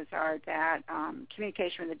ideas are that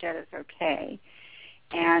communication with the dead is okay.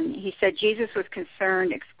 And he said Jesus was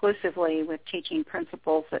concerned exclusively with teaching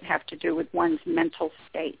principles that have to do with one's mental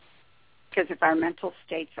state. Because if our mental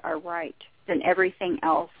states are right, then everything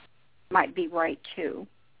else might be right too.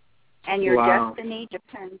 And your destiny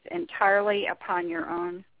depends entirely upon your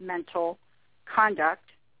own mental conduct.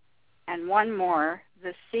 And one more,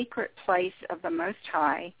 the secret place of the Most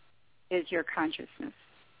High is your consciousness.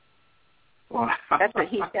 Wow. That's what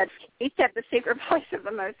he said. He said the secret place of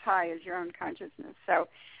the Most High is your own consciousness. So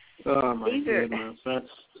these goodness, that's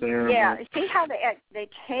terrible. Yeah, see how they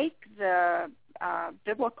take the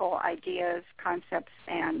biblical ideas, concepts,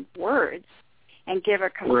 and words and give a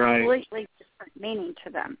completely different meaning to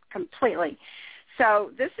them, completely.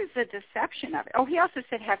 So this is the deception of it. Oh, he also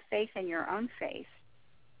said have faith in your own faith,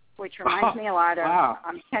 which reminds me a lot of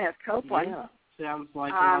Kenneth Copeland. Yeah, sounds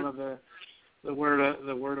like a lot of the word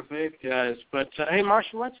of faith guys. But hey,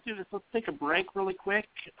 Marcia, let's do this. Let's take a break really quick.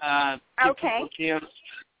 Give people a chance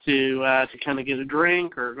to kind of get a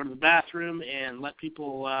drink or go to the bathroom, and let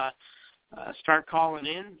people start calling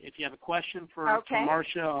in. If you have a question for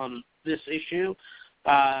Marcia on this issue,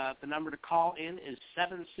 the number to call in is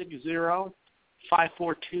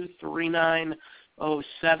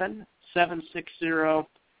 760-542-3907,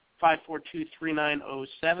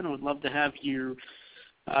 760-542-3907. Would love to have your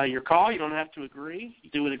call. You don't have to agree. You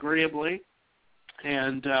do it agreeably.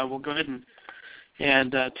 And we'll go ahead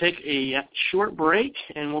and take a short break,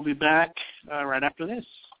 and we'll be back right after this.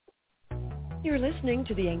 You're listening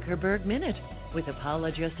to the Ankerberg Minute with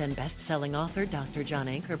apologist and best-selling author Dr. John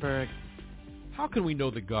Ankerberg. How can we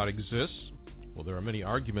know that God exists? Well, there are many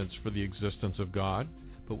arguments for the existence of God,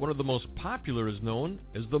 but one of the most popular is known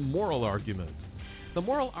as the moral argument. The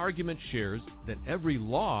moral argument shares that every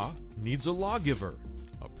law needs a lawgiver,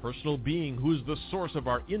 a personal being who is the source of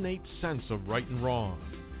our innate sense of right and wrong.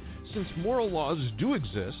 Since moral laws do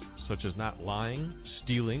exist, such as not lying,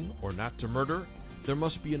 stealing, or not to murder, there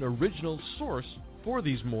must be an original source for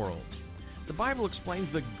these morals. The Bible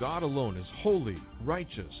explains that God alone is holy,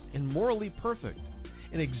 righteous, and morally perfect,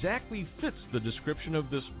 and exactly fits the description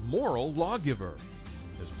of this moral lawgiver.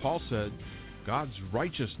 As Paul said, God's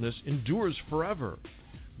righteousness endures forever.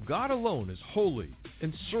 God alone is holy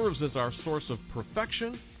and serves as our source of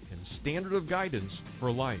perfection and standard of guidance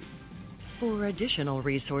for life. For additional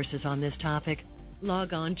resources on this topic,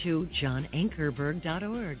 log on to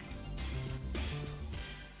johnankerberg.org.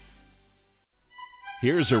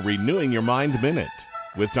 Here's a Renewing Your Mind Minute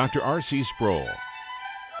with Dr. R.C. Sproul.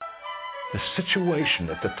 The situation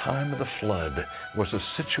at the time of the flood was a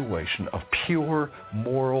situation of pure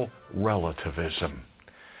moral relativism,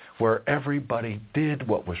 where everybody did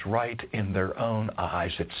what was right in their own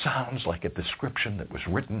eyes. It sounds like a description that was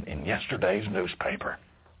written in yesterday's newspaper.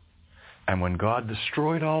 And when God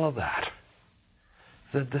destroyed all of that,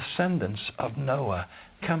 the descendants of Noah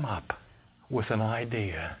come up with an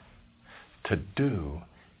idea to do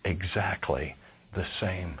exactly the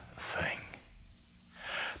same thing.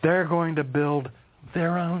 They're going to build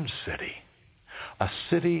their own city, a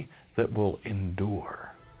city that will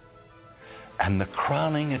endure. And the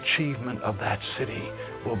crowning achievement of that city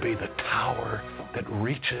will be the tower that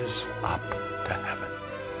reaches up to heaven,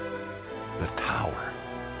 the Tower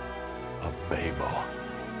of Babel.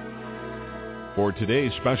 For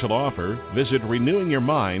today's special offer, visit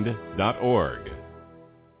renewingyourmind.org.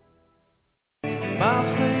 My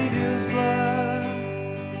Savior's blood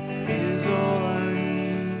is all I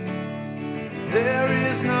need. There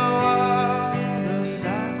is no other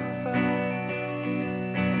sacrifice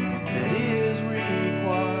that is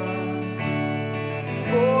required.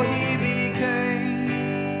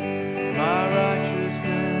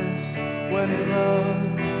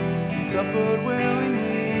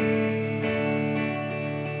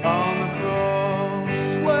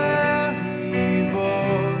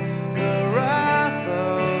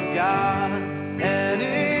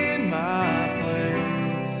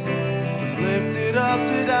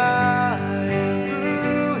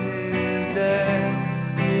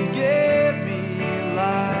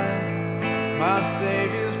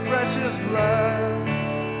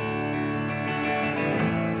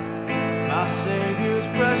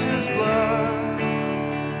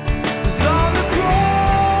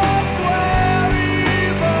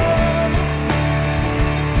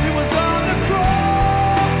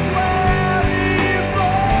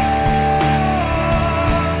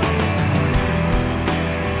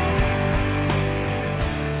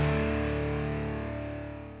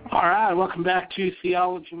 Welcome back to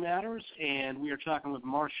Theology Matters, and we are talking with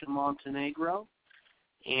Marcia Montenegro,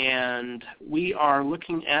 and we are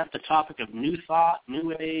looking at the topic of New Thought,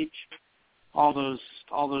 New Age, all those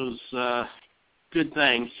good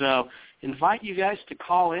things. So invite you guys to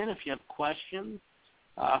call in if you have questions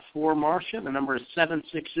for Marcia. The number is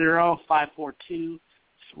 760-542-3907,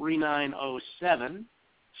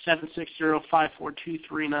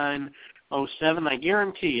 760-542-3907. I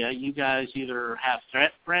guarantee you guys either have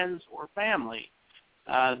friends or family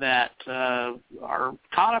that are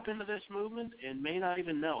caught up into this movement and may not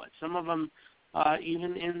even know it. Some of them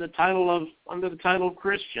even under the title of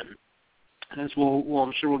Christian, as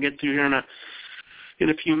I'm sure we'll get to here in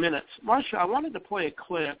a few minutes. Marcia, I wanted to play a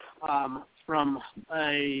clip from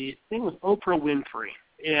a thing with Oprah Winfrey,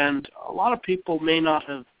 and a lot of people may not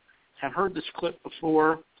have heard this clip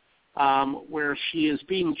before, where she is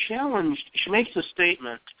being challenged. She makes a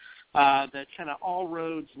statement that kind of all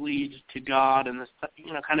roads lead to God, and this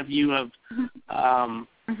kind of view of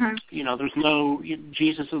there's no,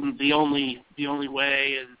 Jesus isn't the only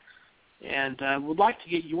way, and would like to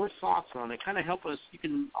get your thoughts on it. Kind of help us.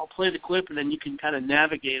 I'll play the clip, and then you can kind of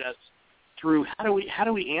navigate us through how do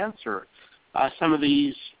we answer some of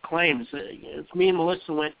these claims. Me and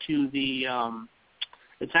Melissa went to the.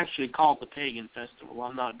 It's actually called the Pagan Festival.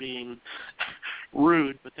 I'm not being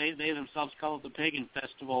rude, but they themselves call it the Pagan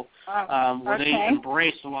Festival, where they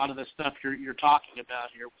embrace a lot of the stuff you're talking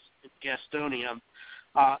about here with Gastonia.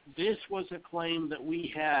 This was a claim that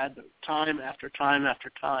we had time after time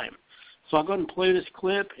after time. So I'll go ahead and play this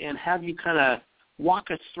clip and have you kind of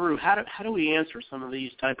walk us through how do we answer some of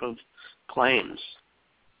these type of claims.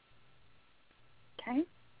 Okay.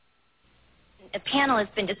 The panel has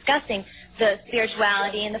been discussing the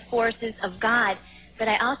spirituality and the forces of God, but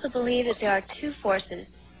I also believe that there are two forces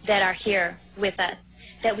that are here with us,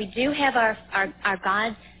 that we do have our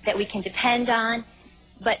God that we can depend on,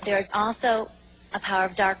 but there's also a power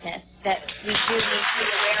of darkness that we do need to be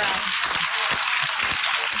aware of.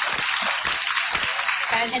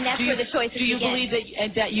 And that's where the choices begin. Do you believe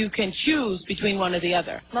that you can choose between one or the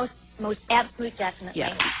other? Most absolute, definitely.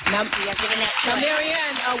 Yeah. Now,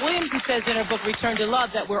 Marianne Williamson says in her book, Return to Love,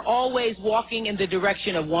 that we're always walking in the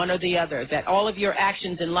direction of one or the other, that all of your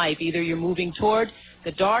actions in life, either you're moving toward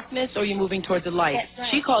the darkness or you're moving toward the light. That's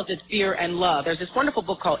right. She calls it fear and love. There's this wonderful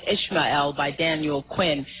book called Ishmael by Daniel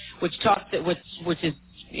Quinn, which is,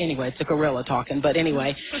 anyway, it's a gorilla talking, but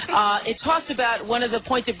anyway. It talks about, one of the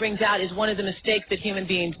points it brings out is one of the mistakes that human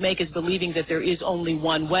beings make is believing that there is only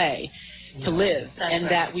one way to live, and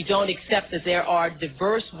that we don't accept that there are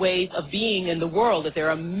diverse ways of being in the world, that there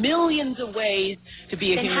are millions of ways to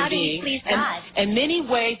be a human being, and many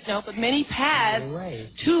paths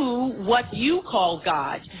to what you call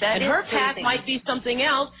God. And her path might be something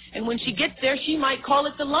else, and when she gets there, she might call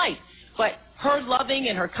it the light. But her loving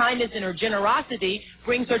and her kindness and her generosity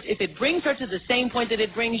if it brings her to the same point that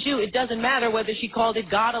it brings you, it doesn't matter whether she called it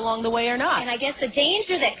God along the way or not. And I guess the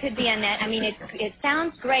danger that could be on that, I mean, it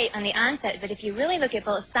sounds great on the onset, but if you really look at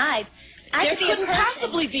both sides, there couldn't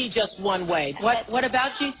possibly be just one way. What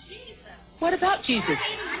about Jesus? What about Jesus?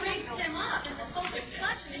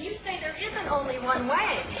 You say there isn't only one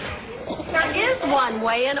way. There is one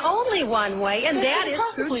way and only one way, and that is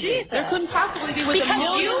through Jesus. There couldn't possibly be with a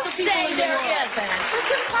million of people in the world. There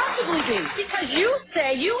couldn't possibly be. Because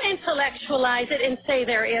you intellectualize it and say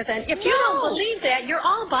there isn't. If you don't believe that, you're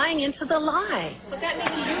all buying into the lie. But that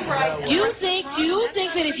means you're right. Do you think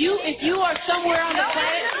that if you are somewhere on the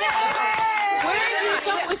planet,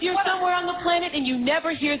 if you're somewhere on the planet and you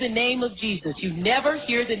never hear the name of Jesus,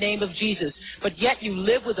 but yet you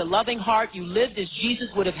live with a loving heart, you lived as Jesus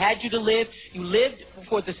would have had you to live, you lived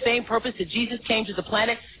for the same purpose that Jesus came to the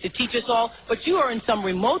planet to teach us all, but you are in some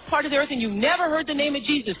remote part of the earth and you never heard the name of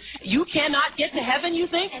Jesus, you cannot get to heaven, you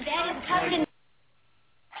think? And that is covered in...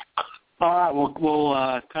 All right, we'll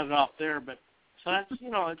cut it off there, but so that's,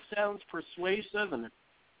 it sounds persuasive, and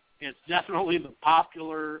it's definitely the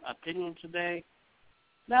popular opinion today.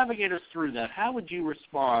 Navigate us through that. How would you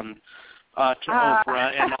respond to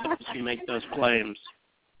Oprah and others who make those claims?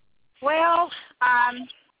 Well, I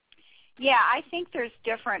think there's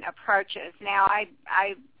different approaches. Now, I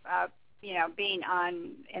being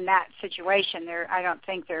in that situation, I don't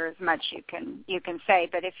think there's much you can say.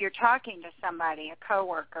 But if you're talking to somebody, a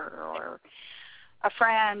coworker or a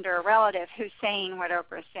friend or a relative who's saying what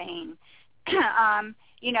Oprah's saying,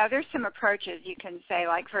 there's some approaches you can say,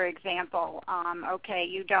 like, for example, okay,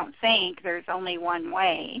 you don't think there's only one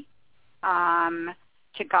way to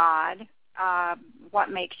God. What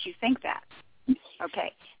makes you think that?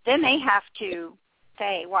 Okay. Then they have to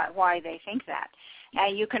say why they think that.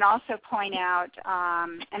 And you can also point out,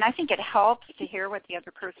 and I think it helps to hear what the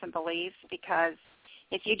other person believes, because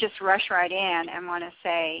if you just rush right in and want to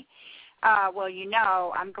say, well,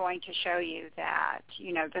 I'm going to show you that,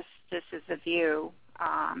 this is the view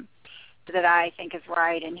that I think is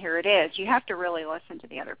right, and here it is. You have to really listen to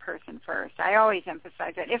the other person first. I always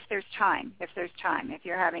emphasize that if there's time, if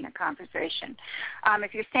you're having a conversation.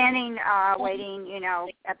 If you're standing waiting,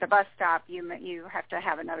 at the bus stop, you have to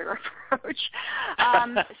have another approach.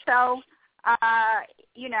 I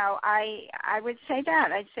would say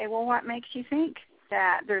that. I'd say, well, what makes you think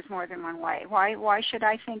that there's more than one way? Why should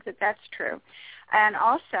I think that that's true? And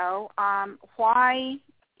also, why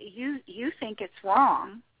you think it's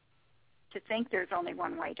wrong to think there's only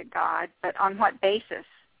one way to God, but on what basis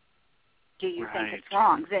do you think it's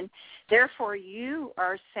wrong? Then, therefore, you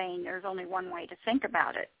are saying there's only one way to think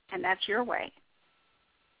about it, and that's your way.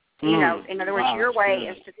 In other words, your way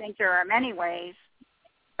is to think there are many ways,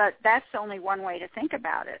 but that's only one way to think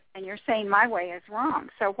about it, and you're saying my way is wrong.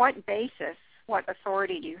 So what basis, what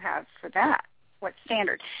authority do you have for that? What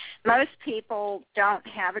standard? Most people don't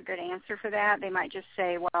have a good answer for that. They might just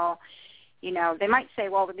say, well,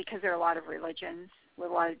 because there are a lot of religions with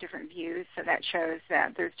a lot of different views, so that shows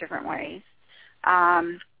that there's different ways.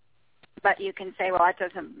 But you can say, well, that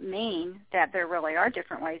doesn't mean that there really are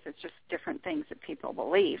different ways. It's just different things that people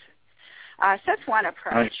believe. So that's one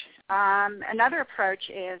approach. Another approach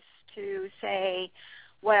is to say,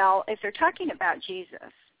 well, if they're talking about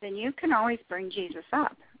Jesus, then you can always bring Jesus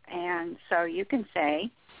up. And so you can say,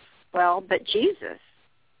 well, but Jesus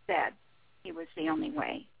said he was the only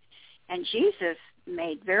way. And Jesus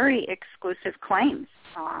made very exclusive claims.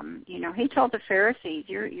 He told the Pharisees,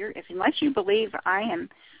 unless you believe I am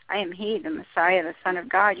he, the Messiah, the Son of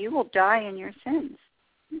God, you will die in your sins,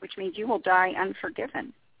 which means you will die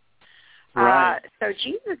unforgiven. Right. So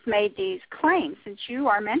Jesus made these claims. Since you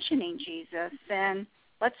are mentioning Jesus, then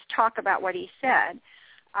let's talk about what he said.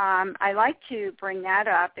 I like to bring that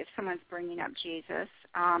up if someone's bringing up Jesus.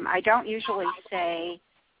 I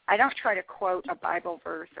don't try to quote a Bible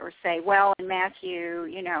verse or say, well, in Matthew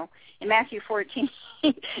 14,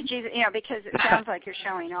 Jesus, because it sounds like you're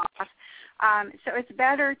showing off. So it's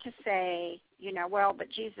better to say, well, but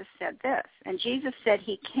Jesus said this. And Jesus said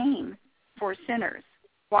he came for sinners.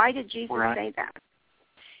 Why did Jesus say that?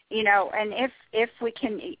 And if we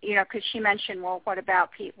can, because she mentioned, well, what if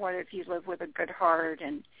you live with a good heart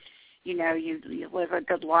and, you live a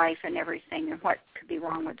good life and everything, and what could be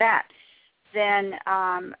wrong with that? Then,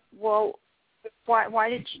 why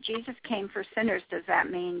did Jesus came for sinners? Does that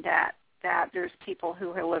mean that there's people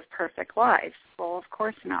who live perfect lives? Well, of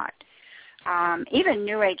course not. Even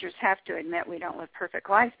New Agers have to admit we don't live perfect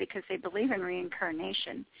lives because they believe in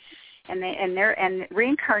reincarnation, and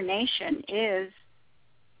reincarnation is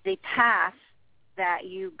the path that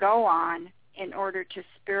you go on in order to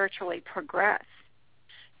spiritually progress.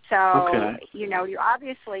 So, you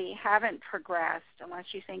obviously haven't progressed unless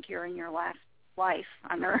you think you're in your last life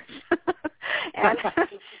on Earth. And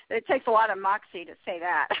it takes a lot of moxie to say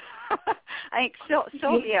that. I think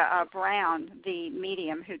Sylvia Brown, the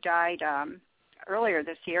medium who died earlier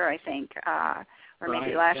this year, I think, or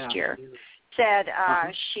maybe last year, said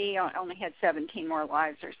she only had 17 more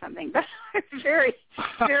lives or something. But very,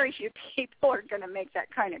 very few people are going to make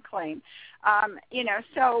that kind of claim.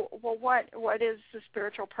 What is the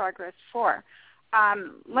spiritual progress for?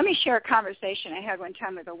 Let me share a conversation I had one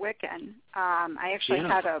time with a Wiccan. I actually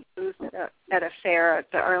had a booth at a fair,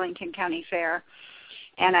 at the Arlington County Fair,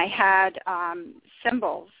 and I had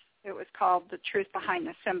symbols. It was called The Truth Behind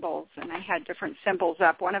the Symbols, and I had different symbols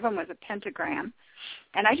up. One of them was a pentagram,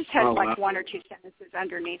 and I just had one or two sentences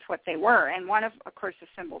underneath what they were, and one of course, the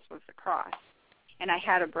symbols was the cross. And I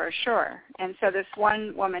had a brochure. And so this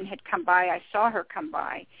one woman had come by. I saw her come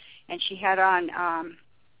by, and she had on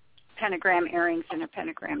pentagram earrings and a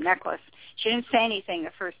pentagram necklace. She didn't say anything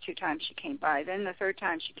the first two times she came by. Then the third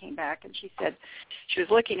time she came back, and she said, she was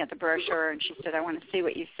looking at the brochure, and she said, I want to see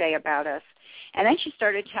what you say about us. And then she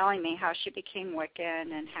started telling me how she became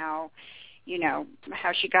Wiccan and how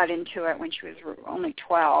she got into it when she was only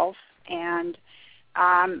 12. And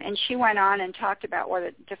she went on and talked about what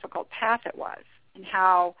a difficult path it was. And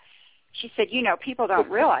how she said, people don't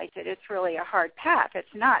realize that it's really a hard path.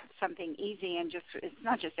 It's not something easy and it's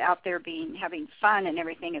not just out there having fun and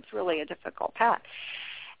everything. It's really a difficult path.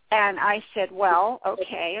 And I said, well,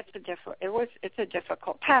 okay, it's a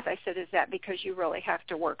difficult path. I said, is that because you really have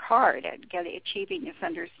to work hard at achieving this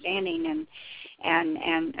understanding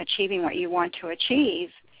and achieving what you want to achieve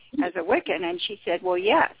as a Wiccan? And she said, well,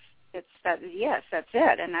 yes. Yes, that's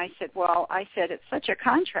it. And I said, it's such a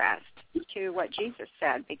contrast to what Jesus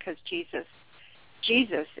said, because Jesus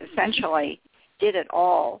Jesus essentially did it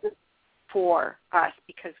all for us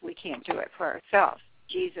because we can't do it for ourselves.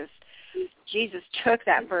 Jesus took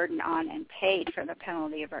that burden on and paid for the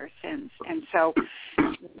penalty of our sins. And so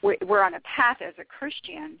we're on a path as a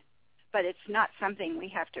Christian, but it's not something we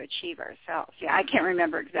have to achieve ourselves. Yeah, I can't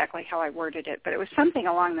remember exactly how I worded it, but it was something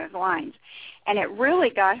along those lines. And it really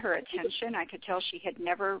got her attention. I could tell she had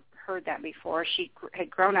never heard that before. She had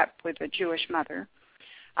grown up with a Jewish mother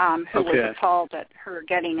who was appalled at her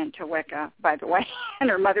getting into Wicca, by the way, and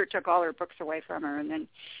her mother took all her books away from her, and then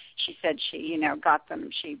she said she got them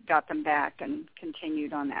back and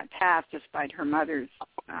continued on that path despite her mother's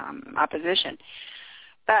opposition.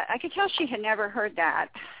 But I could tell she had never heard that,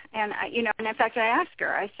 and and in fact I asked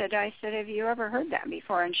her. I said, have you ever heard that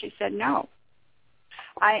before? And she said no.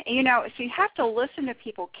 So you have to listen to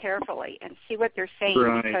people carefully and see what they're saying,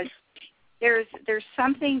 right, because there's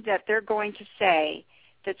something that they're going to say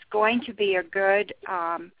that's going to be a good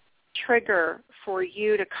trigger for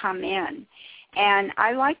you to come in. And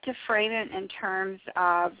I like to frame it in terms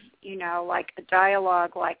of, like a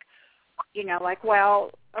dialogue,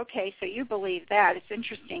 well, okay, so you believe that. It's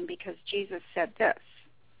interesting because Jesus said this.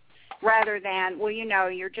 Rather than, well,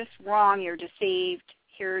 you're just wrong, you're deceived,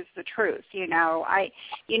 here's the truth. That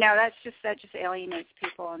just alienates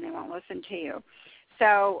people and they won't listen to you.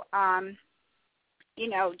 So, of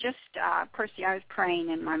course, I was praying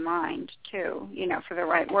in my mind, too, for the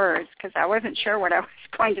right words, because I wasn't sure what I was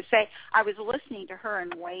going to say. I was listening to her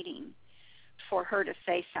and waiting for her to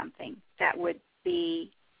say something that would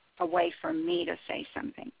be a way for me to say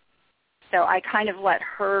something. So I kind of let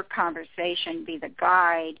her conversation be the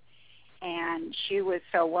guide, and she was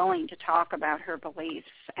so willing to talk about her beliefs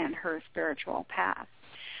and her spiritual path.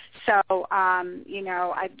 So,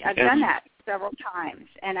 I've done that several times,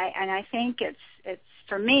 and I think it's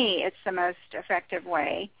for me, it's the most effective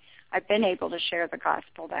way. I've been able to share the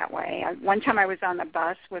gospel that way. One time I was on the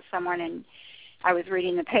bus with someone, and I was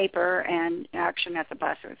reading the paper, and actually not the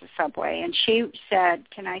bus, it was a subway, and she said,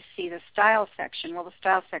 can I see the style section? Well, the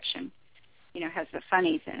style section, has the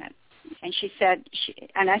funnies in it. And she said,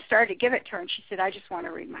 and I started to give it to her, and she said, I just want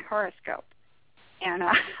to read my horoscope. And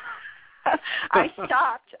I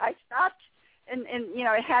stopped, and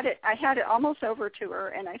I had it almost over to her,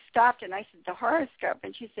 and I stopped, and I said, the horoscope?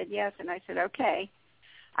 And she said, yes. And I said, okay.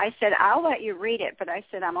 I said, I'll let you read it, but I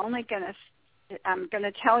said, I'm going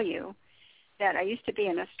to tell you that I used to be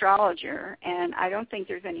an astrologer, and I don't think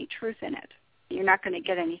there's any truth in it. You're not going to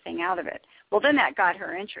get anything out of it. Well, then that got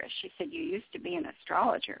her interest. She said, you used to be an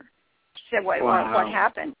astrologer. She said, what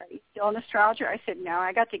happened? Are you still an astrologer? I said, no.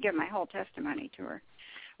 I got to give my whole testimony to her.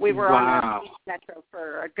 We were on the metro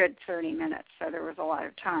for a good 30 minutes, so there was a lot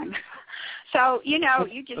of time. So, you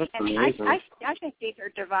just, I think these are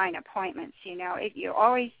divine appointments, If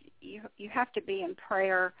you have to be in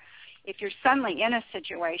prayer. If you're suddenly in a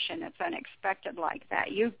situation that's unexpected like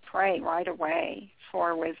that, you pray right away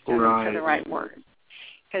for wisdom and for the right words.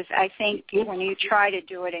 Because I think when you try to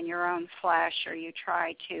do it in your own flesh, or you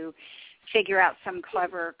try to figure out some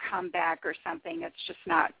clever comeback or something, it's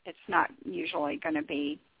not usually going to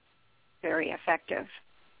be very effective.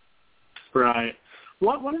 Right.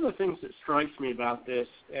 One of the things that strikes me about this,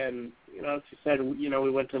 and as you said, we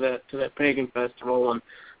went to that pagan festival, and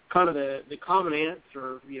kind of the common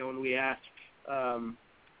answer, when we ask,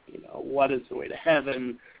 what is the way to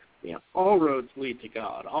heaven? All roads lead to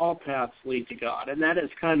God. All paths lead to God, and that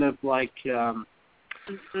is kind of like, I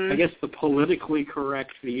guess, the politically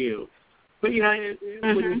correct view. But when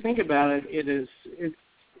you think about it, it's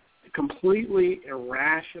completely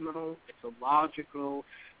irrational. It's illogical.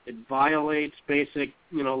 It violates basic,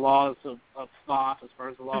 laws of thought as far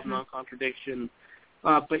as the law of non-contradiction.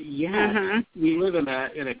 But yet, we live in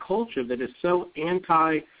a culture that is so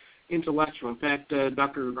anti-intellectual. In fact,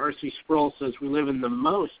 Dr. R.C. Sproul says we live in the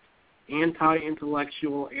most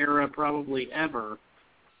anti-intellectual era probably ever.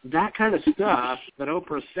 That kind of stuff that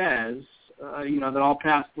Oprah says, that all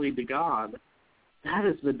paths lead to God, that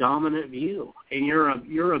is the dominant view, and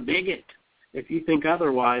you're a bigot if you think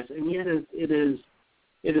otherwise. And yet, it is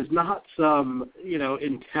not some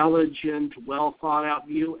intelligent, well thought out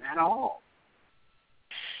view at all.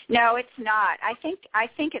 No, it's not. I think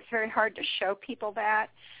it's very hard to show people that.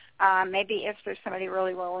 Maybe if there's somebody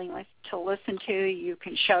really willing to listen to, you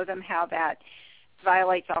can show them how that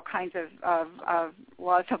violates all kinds of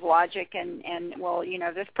laws of logic. And well,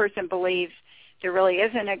 this person believes there really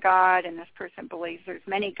isn't a God, and this person believes there's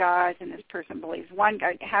many gods, and this person believes one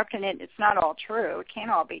God. How can it's not all true. It can't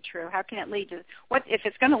all be true. How can it lead to, what if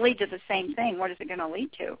it's going to lead to the same thing, what is it going to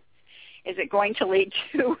lead to? Is it going to lead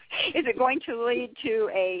to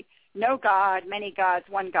a no God, many gods,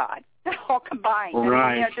 one God? all combined.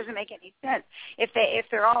 Right. I mean, it doesn't make any sense. If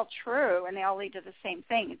they're all true and they all lead to the same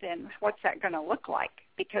thing, then what's that going to look like?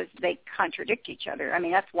 Because they contradict each other. I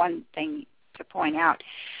mean, that's one thing to point out.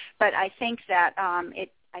 But I think that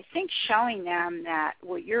I think showing them that,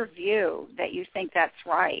 well, your view that you think that's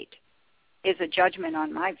right is a judgment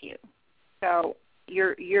on my view. So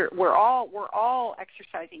we're all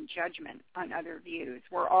exercising judgment on other views.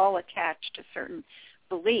 We're all attached to certain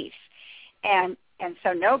beliefs, and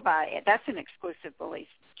so nobody. That's an exclusive belief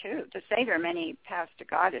too. To say there are many paths to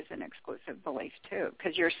God is an exclusive belief too,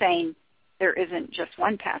 because you're saying there isn't just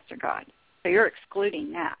one path to God. So you're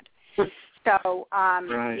excluding that. So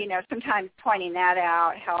right. Sometimes pointing that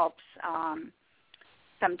out helps.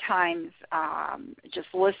 Sometimes just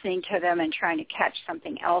listening to them and trying to catch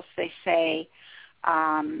something else they say,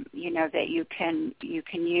 that you can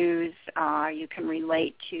use, you can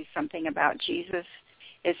relate to something about Jesus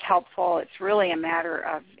is helpful. It's really a matter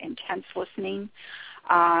of intense listening.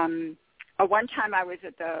 One time I was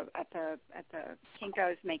at the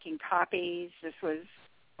Kinko's making copies. This was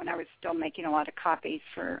when I was still making a lot of copies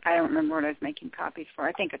I don't remember what I was making copies for.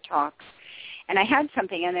 I think a talk. And I had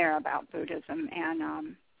something in there about Buddhism,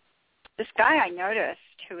 and this guy I noticed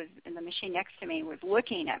who was in the machine next to me was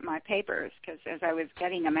looking at my papers, because as I was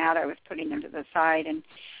getting them out, I was putting them to the side, and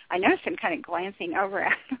I noticed him kind of glancing over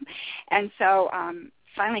at them. And so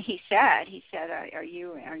finally he said, are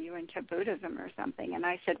you into Buddhism or something? And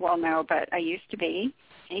I said, well, no, but I used to be.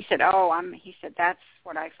 And he said, he said, that's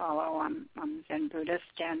what I follow. I'm Zen Buddhist,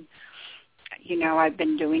 and I've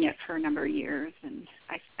been doing it for a number of years. And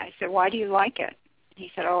I said, why do you like it?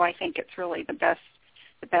 He said, I think it's really the best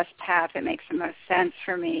path. It makes the most sense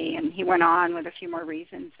for me. And he went on with a few more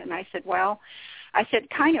reasons. And I said,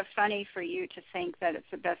 kind of funny for you to think that it's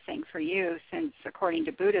the best thing for you, since according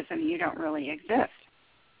to Buddhism, you don't really exist.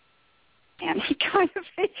 And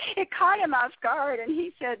it caught him off guard. And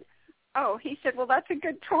he said, well, that's a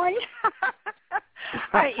good point.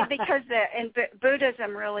 Because and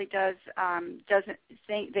Buddhism really doesn't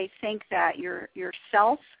think, they think that your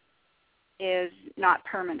self is not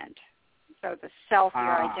permanent. So the self,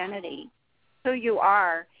 your identity, who you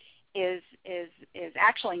are, is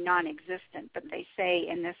actually non-existent. But they say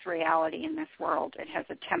in this reality, in this world, it has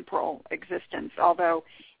a temporal existence, although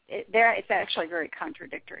it's actually very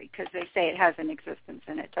contradictory, because they say it has an existence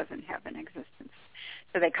and it doesn't have an existence.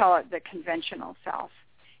 So they call it the conventional self.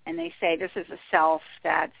 And they say this is a self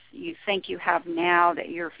that you think you have now, that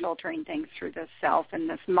you're filtering things through this self and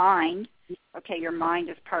this mind. Okay, your mind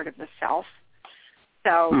is part of the self.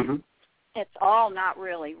 So it's all not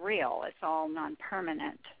really real. It's all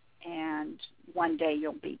non-permanent. And one day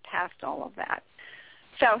you'll be past all of that.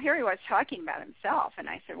 So here he was talking about himself, and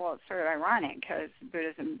I said, well, it's sort of ironic, because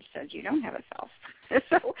Buddhism says you don't have a self.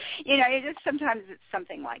 So, sometimes it's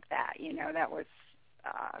something like that, that was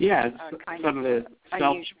it's kind some of the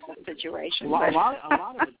unusual situation. A lot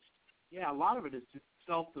of it is just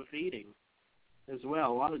self-defeating as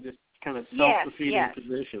well. A lot of just kind of self-defeating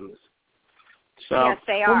positions. So, yes,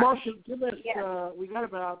 they are. Well, Marcia, give us, we got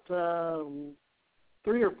about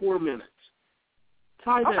 3 or 4 minutes.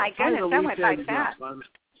 My goodness, that went by fast.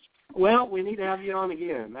 Well, we need to have you on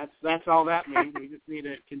again. That's all that means. We just need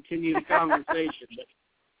to continue the conversation. But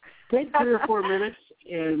take 3 or 4 minutes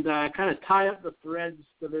and kind of tie up the threads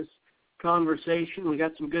to this conversation. We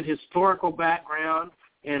got some good historical background,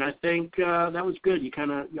 and I think that was good. You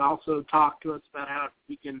also talked to us about how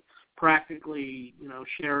we can practically,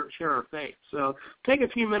 share our faith. So take a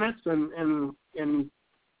few minutes and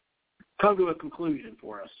come to a conclusion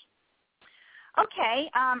for us. Okay,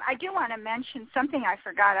 I do want to mention something I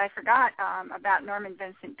forgot. I forgot about Norman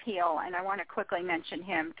Vincent Peale, and I want to quickly mention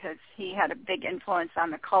him because he had a big influence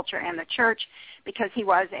on the culture and the church, because he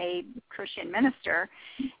was a Christian minister,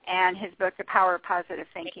 and his book, The Power of Positive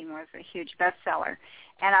Thinking, was a huge bestseller.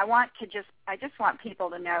 And I just want people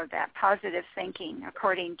to know that positive thinking,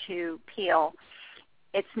 according to Peale,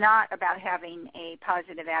 it's not about having a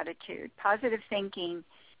positive attitude. Positive thinking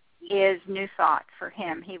is new thought for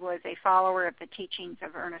him. He was a follower of the teachings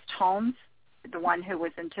of Ernest Holmes, the one who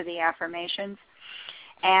was into the affirmations.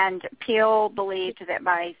 And Peale believed that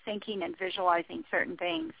by thinking and visualizing certain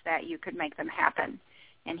things that you could make them happen.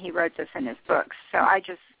 And he wrote this in his books. So I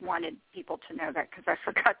just wanted people to know that, because I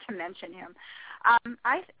forgot to mention him.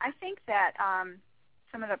 I think that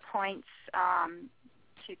some of the points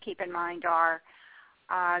to keep in mind are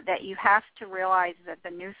that you have to realize that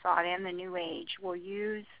the New Thought and the New Age will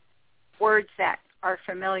use words that are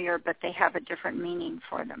familiar, but they have a different meaning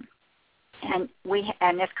for them. And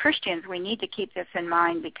as Christians, we need to keep this in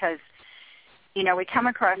mind, because, we come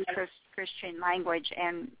across Christian language,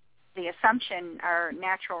 and the assumption, our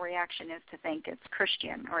natural reaction is to think it's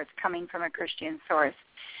Christian or it's coming from a Christian source.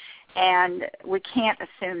 And we can't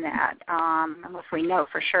assume that unless we know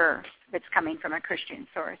for sure it's coming from a Christian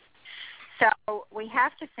source. So we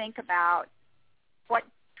have to think about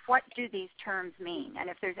what do these terms mean, and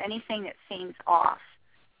if there's anything that seems off,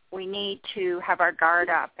 we need to have our guard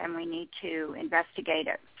up and we need to investigate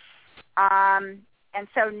it. And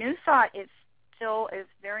so New Thought still is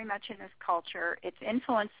very much in this culture. It's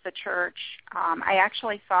influenced the church. I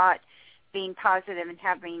actually thought being positive and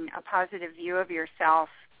having a positive view of yourself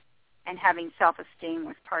and having self-esteem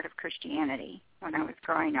was part of Christianity when I was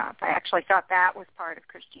growing up. I actually thought that was part of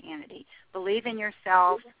Christianity. Believe in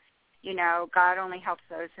yourself. You know, God only helps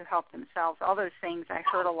those who help themselves. All those things I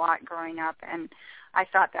heard a lot growing up, and I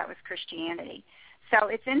thought that was Christianity. So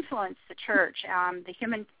it's influenced the church. The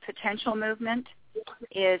human potential movement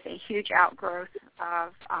is a huge outgrowth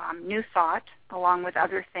of New Thought, along with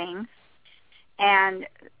other things. And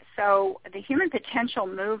so the human potential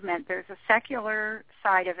movement, there's a secular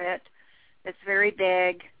side of it that's very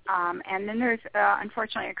big, and then there's,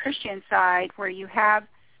 unfortunately, a Christian side where you have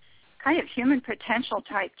kind of human potential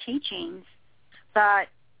type teachings, but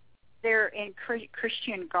they're in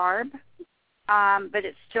Christian garb, but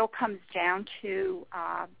it still comes down to,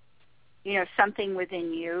 something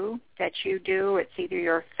within you that you do. It's either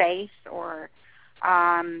your faith or,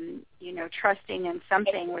 trusting in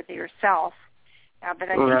something with yourself. But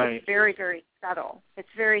I think it's very, very subtle. It's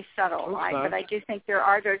very subtle, right? But I do think there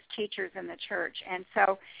are those teachers in the church. And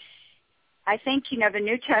so I think, the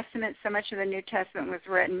New Testament, so much of the New Testament was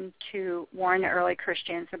written to warn the early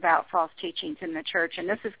Christians about false teachings in the church, and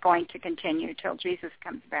this is going to continue till Jesus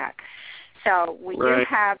comes back. So we do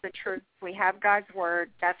have the truth. We have God's Word.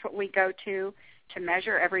 That's what we go to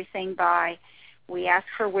measure everything by. We ask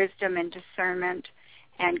for wisdom and discernment,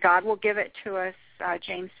 and God will give it to us.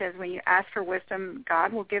 James says when you ask for wisdom,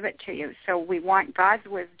 God will give it to you. So we want God's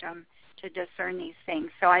wisdom to discern these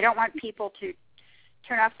things. So I don't want people to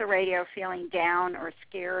turn off the radio feeling down or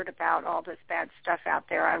scared about all this bad stuff out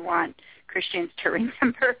there. I want Christians to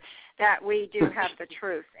remember that we do have the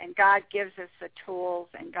truth, and God gives us the tools,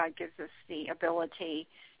 and God gives us the ability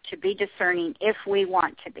to be discerning if we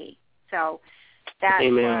want to be. So that's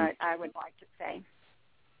what I would like to say.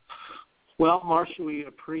 Well, Marcia, we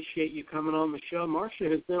appreciate you coming on the show. Marcia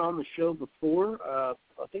has been on the show before, I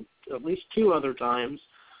think at least 2 other times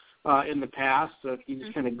in the past. So if you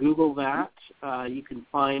just kind of Google that, you can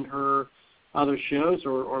find her other shows,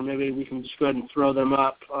 or maybe we can just go ahead and throw them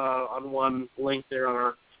up on one link there on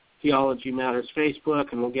our Theology Matters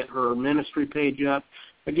Facebook, and we'll get her ministry page up.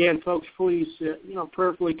 Again, folks, please,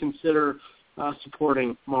 prayerfully consider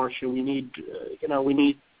supporting Marcia. We need, we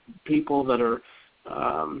need people that are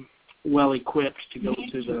well equipped to go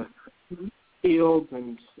to the field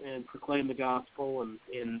and proclaim the gospel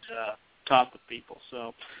and talk with people.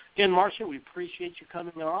 So, again, Marcia, we appreciate you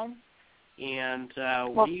coming on, and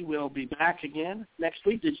we will be back again next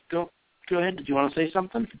week. Go ahead. Did you want to say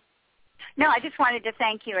something? No, I just wanted to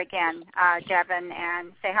thank you again, Devin,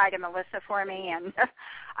 and say hi to Melissa for me. And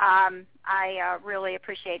I really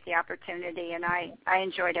appreciate the opportunity, and I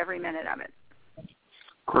enjoyed every minute of it.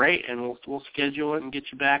 Great, and we'll schedule it and get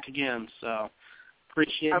you back again. So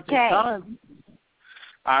appreciate the time.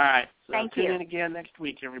 All right. So thank you. Tune in again next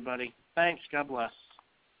week, everybody. Thanks. God bless.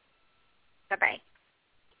 Bye-bye.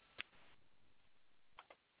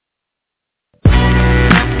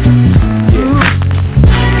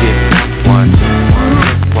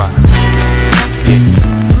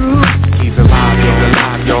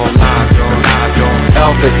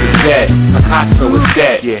 Elvis is dead, Picasso is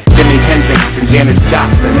dead, Jimi Hendrix and Janis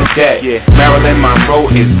Joplin are dead, Marilyn Monroe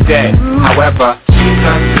is dead. However,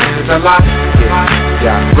 Jesus is alive.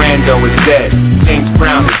 Brando is dead, James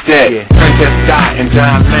Brown is dead, Princess Di and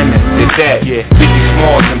John Lennon is dead, Biggie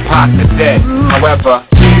Smalls and Pac are dead. However,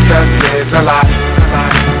 Jesus is alive.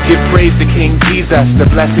 Give praise to King Jesus, the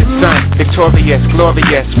blessed Son, victorious,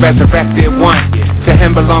 glorious, resurrected one. To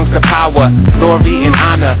him belongs the power, glory, and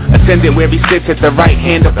honor. Ascended where he sits at the right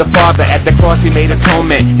hand of the Father. At the cross he made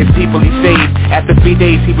atonement, his people he saved. After 3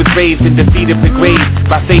 days he was raised and defeated the grave.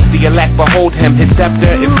 By faith the elect behold him, his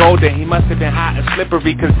scepter is golden. He must have been hot and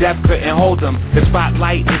slippery, cause death couldn't hold him. The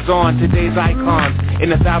spotlight is on today's icons. In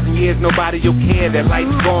 1,000 years nobody will care, their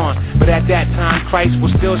light's gone. But at that time Christ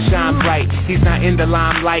will still shine bright. He's not in the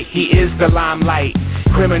limelight, he is the limelight.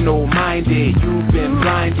 Criminal minded, you've been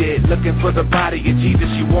blinded. Looking for the body of Jesus,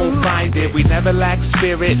 you won't find it. We never lack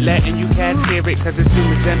spirit, letting you cats hear it, cause it's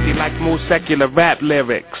too empty like most secular rap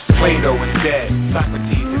lyrics. Plato is dead,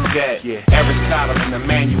 Socrates is dead, Aristotle and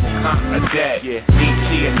Immanuel Kant are dead,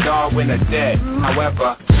 Nietzsche and Darwin are dead.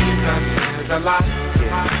 However, Jesus is alive.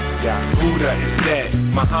 Yeah. Buddha is dead,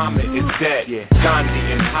 Muhammad is dead, Gandhi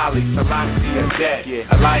and Haile Selassie are dead,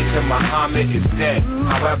 Elijah Muhammad is dead.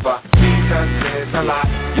 However, Jesus is alive.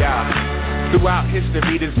 Throughout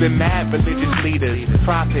history, there's been mad religious leaders,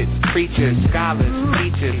 prophets, preachers, scholars,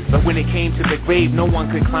 teachers. But when it came to the grave, no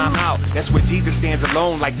one could climb out. That's where Jesus stands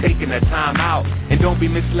alone, like taking a time out. And don't be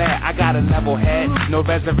misled, I got a level head. No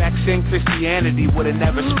resurrection, Christianity would have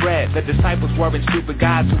never spread. The disciples weren't stupid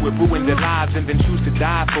guys who would ruin their lives and then choose to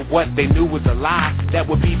die for what they knew was a lie. That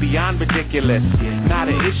would be beyond ridiculous. Now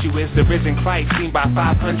the issue is the risen Christ seen by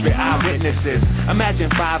 500 eyewitnesses.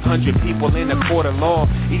 Imagine 500 people in a court of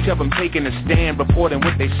law, each of them taking a stand, reporting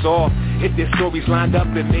what they saw. If their stories lined up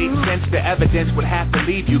and made sense, the evidence would have to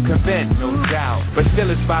leave you convinced, no doubt. But still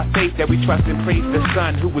it's by faith that we trust and praise the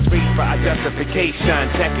Son who was raised for our justification.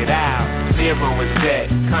 Check it out. Nero is dead,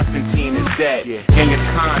 Constantine is dead, Genghis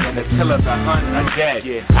Khan and Attila the Hun are dead,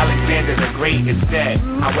 Alexander the Great is dead.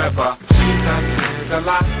 However, Jesus is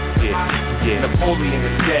alive. Napoleon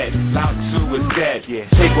is dead, Lao Tzu is dead,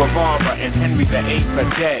 Che Guevara and Henry VIII are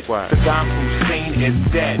dead, Saddam Hussein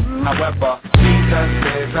is dead. However, Jesus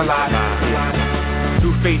is alive.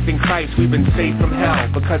 Through faith in Christ, we've been saved from hell.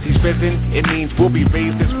 Because he's risen, it means we'll be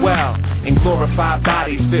raised as well, in glorified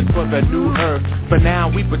bodies fit for the new earth. For now,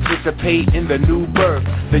 we participate in the new birth,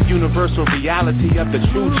 the universal reality of the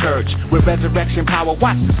true church. With resurrection power,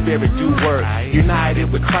 watch the Spirit do work.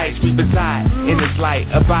 United with Christ, we reside in his light,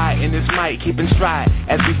 abide in his might, keep in stride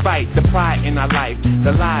as we fight the pride in our life,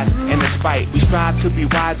 the lies and the spite. We strive to be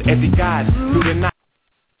wise as he guides through the night.